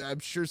 I'm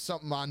sure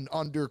something on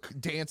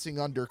Dancing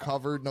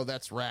Undercover. No,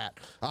 that's Rat.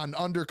 On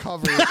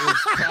Undercover is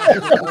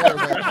probably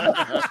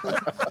more.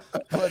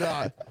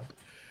 But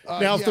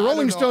Now, if yeah, the I Rolling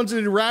don't know. Stones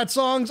did Rat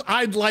songs,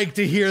 I'd like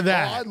to hear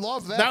that. Oh, I'd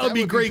love that. That would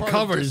be great part of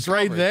covers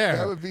right Discovered. there.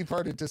 That would be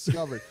part of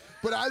Discovered.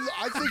 But I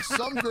think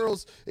Some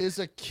Girls is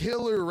a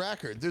killer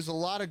record. There's a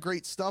lot of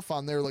great stuff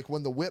on there, like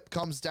When the Whip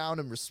Comes Down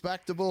and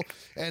Respectable.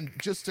 And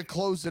just to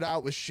close it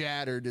out with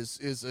Shattered is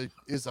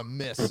a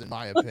miss, in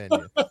my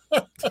opinion.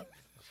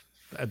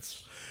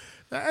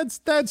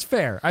 That's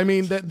fair. I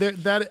mean,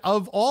 that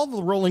of all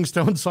the Rolling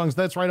Stones songs,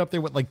 that's right up there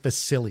with the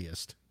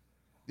silliest.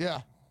 Yeah.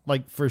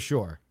 For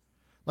sure.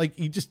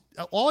 You just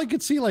all I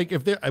could see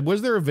if there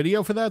was a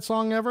video for that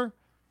song ever?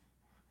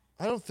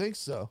 I don't think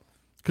so.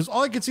 Because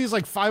all I could see is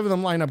 5 of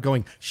them line up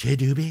going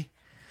Shadooby,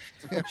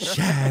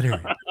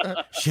 Shattered,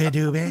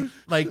 Shadooby.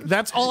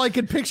 That's all I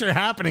could picture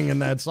happening in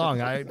that song.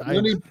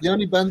 The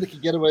only band that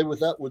could get away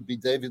with that would be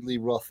David Lee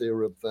Roth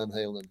era Van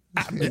Halen.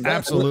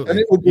 Absolutely, and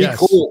it would be yes.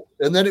 cool.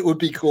 And then it would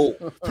be cool.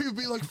 People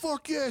be like,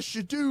 fuck yeah,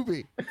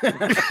 Shadooby.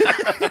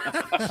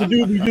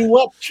 Shadooby do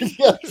what?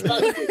 Yeah,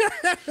 exactly.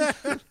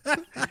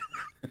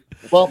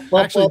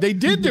 Actually, they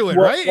did do it,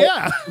 right?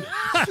 Yeah.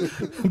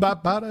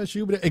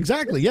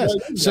 Exactly, yes.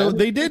 So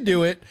they did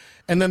do it,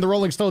 and then the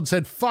Rolling Stones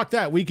said, fuck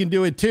that, we can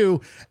do it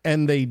too,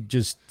 and they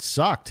just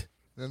sucked.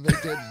 And they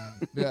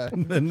didn't. Yeah.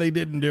 And then they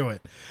didn't do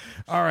it.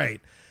 All right.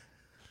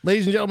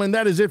 Ladies and gentlemen,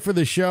 that is it for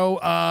the show.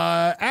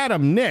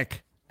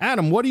 Nick,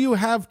 what do you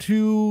have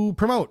to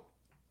promote?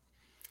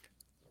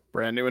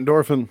 Brand new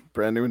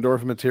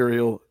endorphin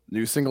material.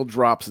 New single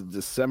drops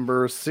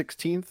December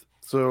 16th.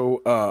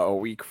 So a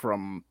week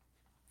from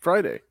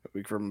Friday. A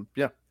week from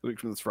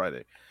this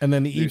Friday. And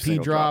then the New EP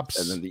single drops.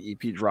 And then the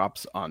EP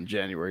drops on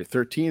January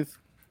 13th.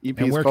 EP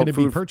And is where called can it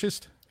be Food-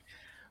 purchased?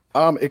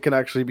 It can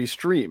actually be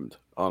streamed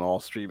on all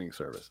streaming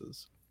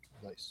services.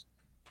 Nice.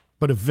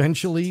 But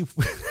eventually,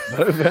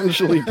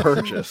 Eventually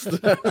purchased.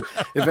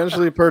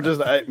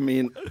 I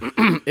mean,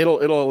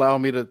 it'll allow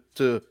me to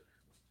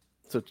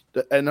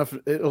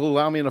it'll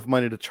allow me enough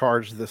money to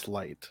charge this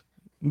light.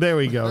 there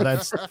we go.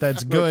 That's For a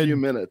few good.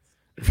 minutes.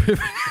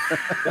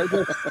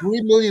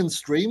 3 million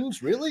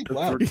streams? Really?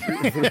 Wow.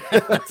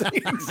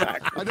 Exactly.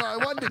 I know. I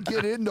wanted to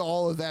get into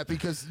all of that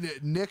because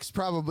Nick's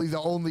probably the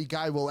only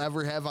guy we'll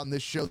ever have on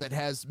this show that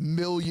has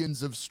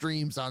millions of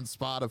streams on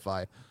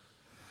Spotify.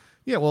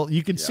 Yeah, well,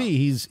 you can see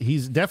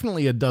he's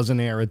definitely a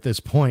dozenaire at this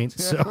point.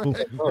 So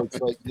Oh, it's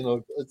like,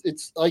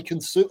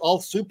 I'll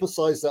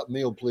supersize that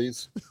meal,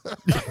 please.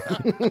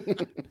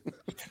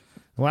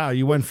 wow,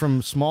 you went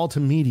from small to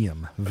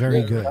medium.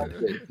 Very good.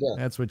 Exactly, yeah.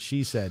 That's what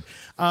she said.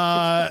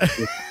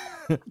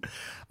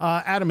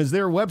 Adam, is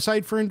there a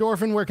website for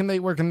Endorphin? Where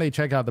can they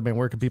check out the band?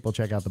 Where can people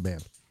check out the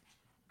band?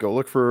 Go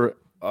look for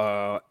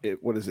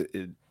what is it?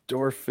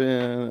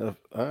 Endorphin.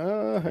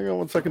 Hang on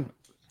one second.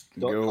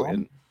 Go .com?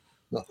 in.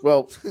 No.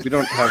 Well, we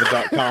don't have a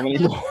 .com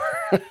anymore.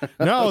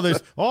 No,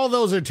 there's all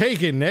those are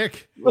taken,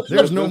 Nick.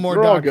 There's no more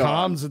They're all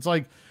 .coms. It's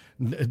like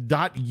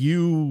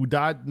 .u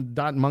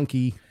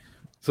 .monkey,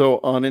 So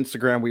on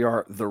Instagram, we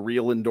are The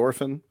Real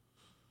Endorphin.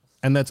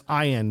 and that's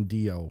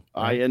INDO.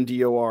 right?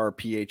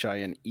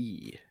 INDORPHINE.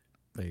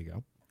 There you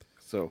go.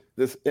 So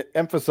it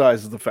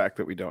emphasizes the fact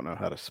that we don't know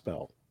how to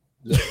spell.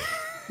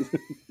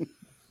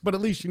 But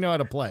at least you know how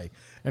to play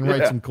and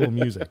write some cool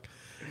music.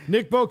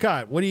 Nick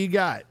Bocott, what do you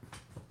got?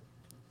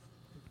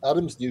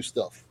 Adam's new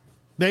stuff.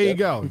 There you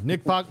go.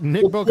 Nick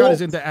Bocott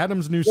is into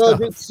Adam's new No, stuff.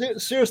 but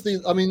seriously,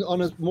 I mean,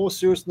 on a more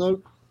serious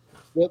note,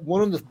 that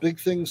one of the big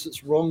things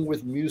that's wrong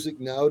with music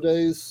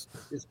nowadays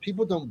is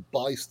people don't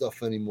buy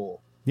stuff anymore.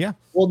 Yeah.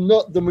 Well,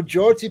 not the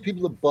majority of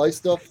people that buy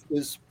stuff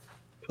is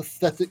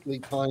pathetically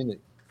tiny.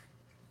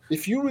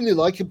 If you really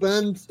like a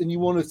band and you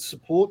want to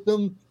support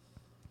them,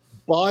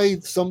 buy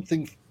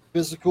something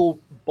physical,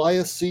 buy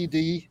a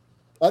CD,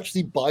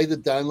 actually buy the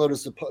download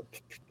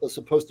as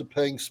opposed to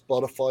paying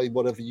Spotify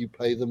whatever you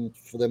pay them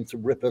for them to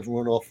rip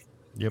everyone off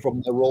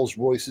from their Rolls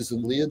Royces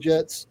and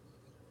Learjets,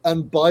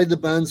 and buy the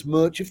band's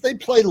merch. If they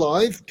play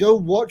live, go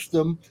watch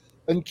them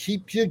and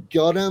keep your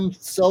goddamn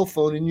cell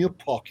phone in your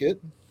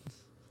pocket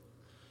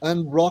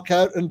and rock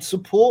out and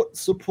support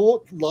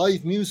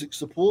live music,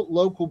 support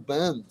local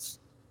bands.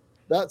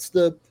 That's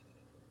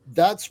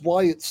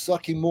why it's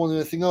sucking more than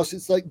anything else.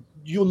 It's like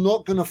you're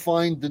not going to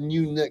find the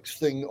new next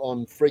thing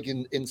on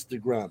friggin'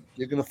 Instagram.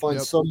 You're going to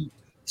find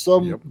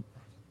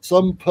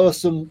some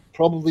person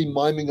probably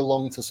miming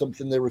along to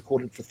something they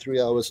recorded for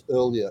 3 hours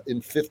earlier in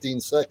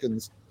 15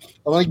 seconds.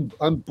 And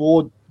I'm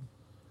bored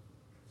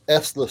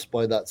S-less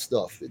by that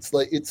stuff. It's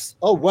like,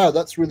 oh, wow,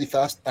 that's really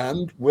fast.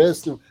 And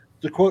where's to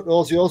quote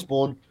Ozzy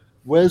Osbourne,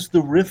 where's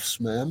the riffs,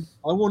 man?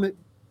 I want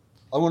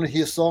to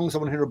hear songs. I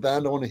want to hear a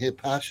band. I want to hear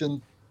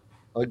passion.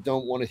 I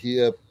don't want to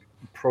hear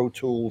Pro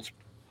Tools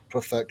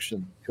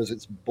perfection because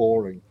it's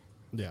boring.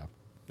 Yeah.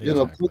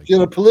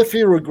 Exactly.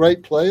 Polyphia are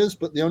great players,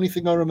 but the only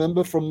thing I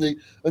remember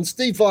and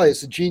Steve Vai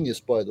is a genius,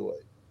 by the way.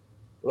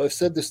 But I've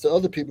said this to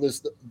other people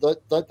is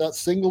that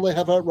single they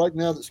have out right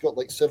now that's got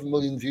like 7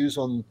 million views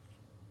on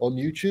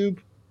YouTube.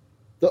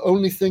 The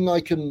only thing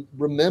I can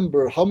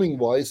remember humming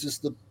wise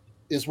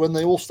is when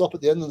they all stop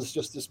at the end and there's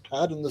just this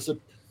pad and there's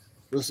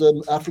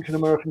an African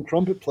American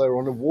trumpet player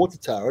on a water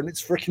tower, and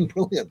it's freaking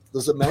brilliant.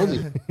 There's a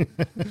melody.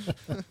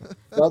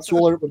 That's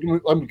all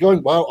I'm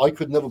going. Wow, I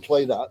could never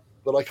play that,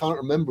 but I can't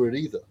remember it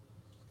either.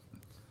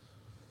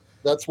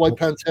 That's why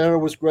Pantera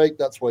was great.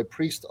 That's why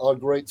Priest are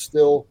great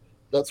still.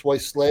 That's why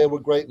Slayer were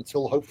great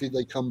until hopefully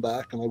they come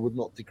back, and I would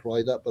not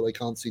decry that, but I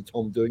can't see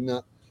Tom doing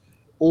that.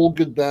 All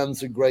good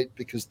bands are great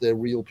because they're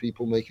real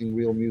people making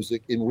real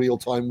music in real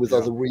time with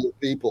other real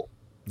people.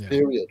 Yeah.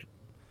 Period.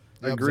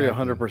 I agree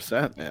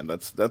 100%, man.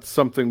 That's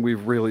something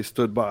we've really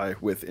stood by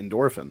with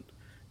Endorphin.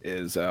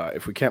 Is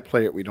if we can't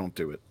play it, we don't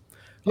do it.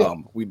 Yeah.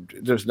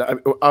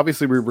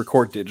 Obviously we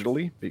record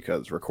digitally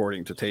because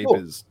recording to tape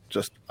is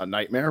just a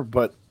nightmare.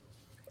 But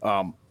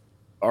all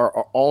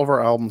of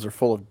our albums are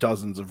full of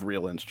dozens of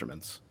real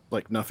instruments.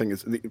 Like nothing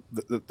is.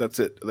 That's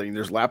it. I mean,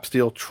 there's lap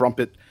steel,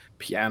 trumpet,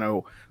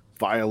 piano,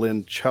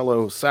 violin,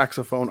 cello,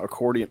 saxophone,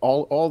 accordion.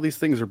 All these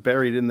things are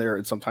buried in there,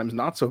 and sometimes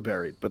not so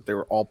buried, but they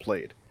were all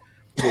played.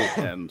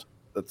 And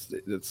that's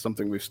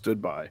something we've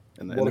stood by.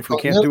 And if we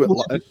can't do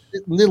it,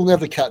 it'll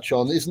never catch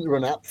on. Isn't there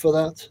an app for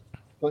that?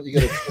 Don't you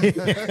get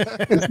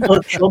there's no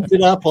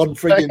trumpet app on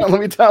friggin'?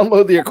 Let me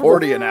download the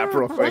accordion app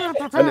real quick.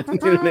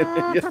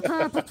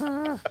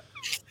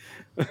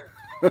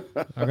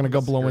 I'm gonna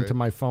go blow into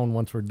my phone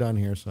once we're done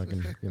here, so I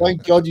can.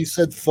 Thank God you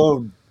said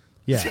phone.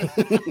 Yeah.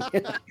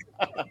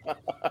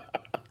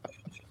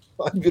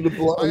 I'm gonna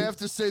blow. I have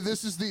to say,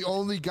 this is the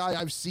only guy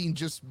I've seen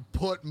just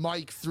put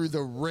Mike through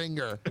the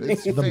ringer.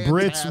 It's the fantastic.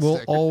 Brits will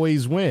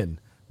always win.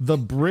 The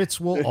Brits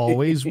will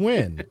always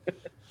win.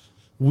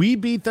 We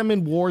beat them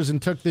in wars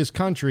and took this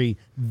country.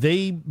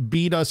 They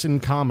beat us in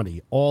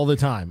comedy all the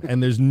time.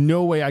 And there's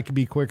no way I could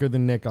be quicker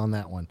than Nick on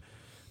that one.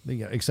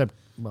 Except,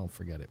 well,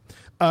 forget it.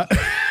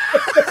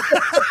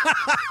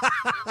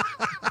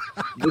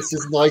 This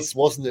is nice,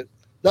 wasn't it?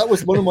 That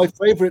was one of my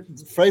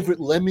favorite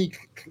Lemmy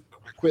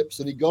quips,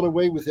 and he got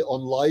away with it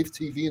on live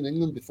TV in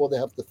England before they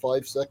have the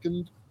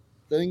 5-second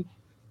thing.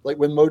 Like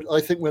when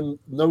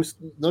No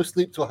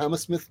Sleep Till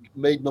Hammersmith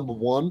made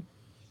 #1.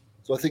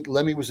 So I think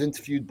Lemmy was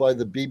interviewed by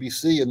the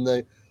BBC, and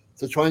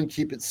to try and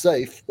keep it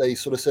safe, they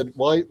sort of said,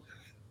 "Why?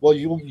 Well,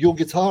 your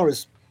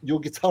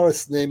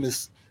guitarist's name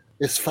is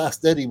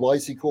Fast Eddie. Why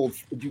is he called?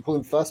 Do you call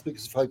him Fast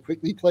because of how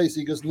quickly he plays?"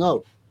 He goes,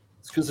 "No,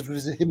 it's because of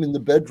him in the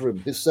bedroom.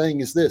 His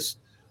saying is this: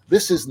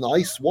 this is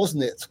nice,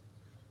 wasn't it?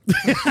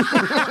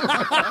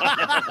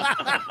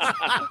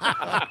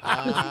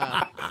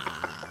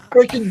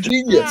 Freaking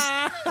genius.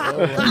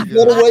 He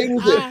got away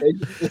with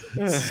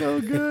it. So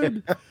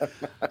good.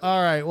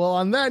 All right. Well,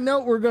 on that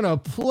note, we're going to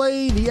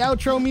play the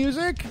outro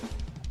music.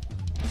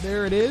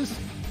 There it is.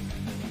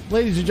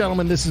 Ladies and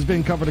gentlemen, this has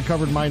been Cover to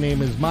Covered. My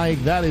name is Mike.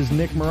 That is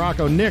Nick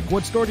Morocco. Nick,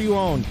 what store do you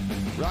own?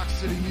 Rock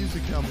City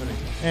Music Company.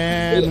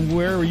 And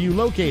where are you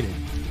located?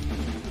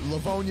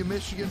 Livonia,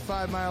 Michigan,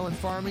 5 Mile in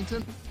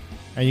Farmington.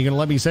 And you going to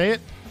let me say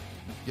it?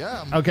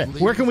 Yeah. Okay.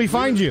 Where can we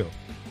find you?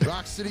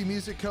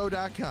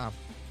 RockCityMusicCo.com.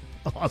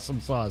 Awesome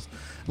sauce.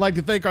 I'd like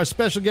to thank our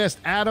special guests,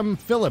 Adam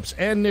Phillips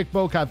and Nick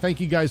Bocott. Thank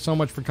you guys so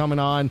much for coming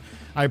on.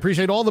 I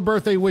appreciate all the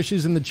birthday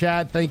wishes in the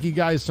chat. Thank you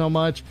guys so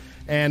much.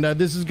 And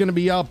this is going to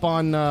be up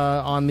on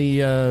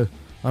the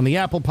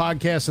Apple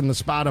Podcasts and the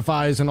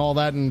Spotifys and all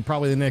that in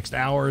probably the next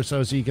hour or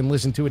so you can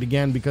listen to it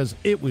again because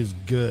it was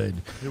good.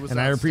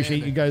 I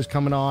appreciate you guys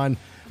coming on.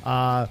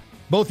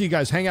 Both of you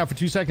guys hang out for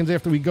 2 seconds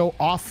after we go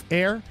off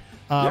air.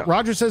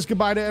 Roger says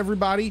goodbye to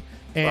everybody.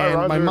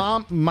 And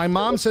my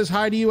mom says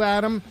hi to you,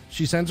 Adam.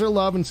 She sends her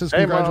love and says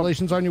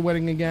congratulations on your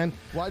wedding again.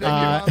 Why didn't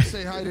your mom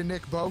say hi to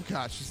Nick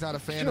Bocott? She's not a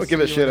fan. She don't give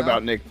a shit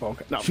about Nick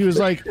Bocott. No. She was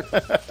like,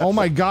 "Oh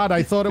my God,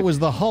 I thought it was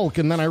the Hulk,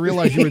 and then I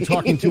realized you were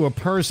talking to a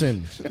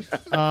person."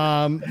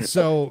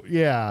 So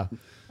yeah.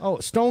 Oh,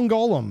 Stone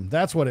Golem.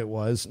 That's what it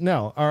was.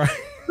 No. All right.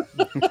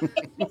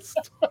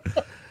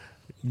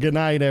 Good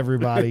night,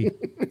 everybody.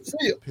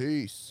 See ya.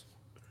 Peace.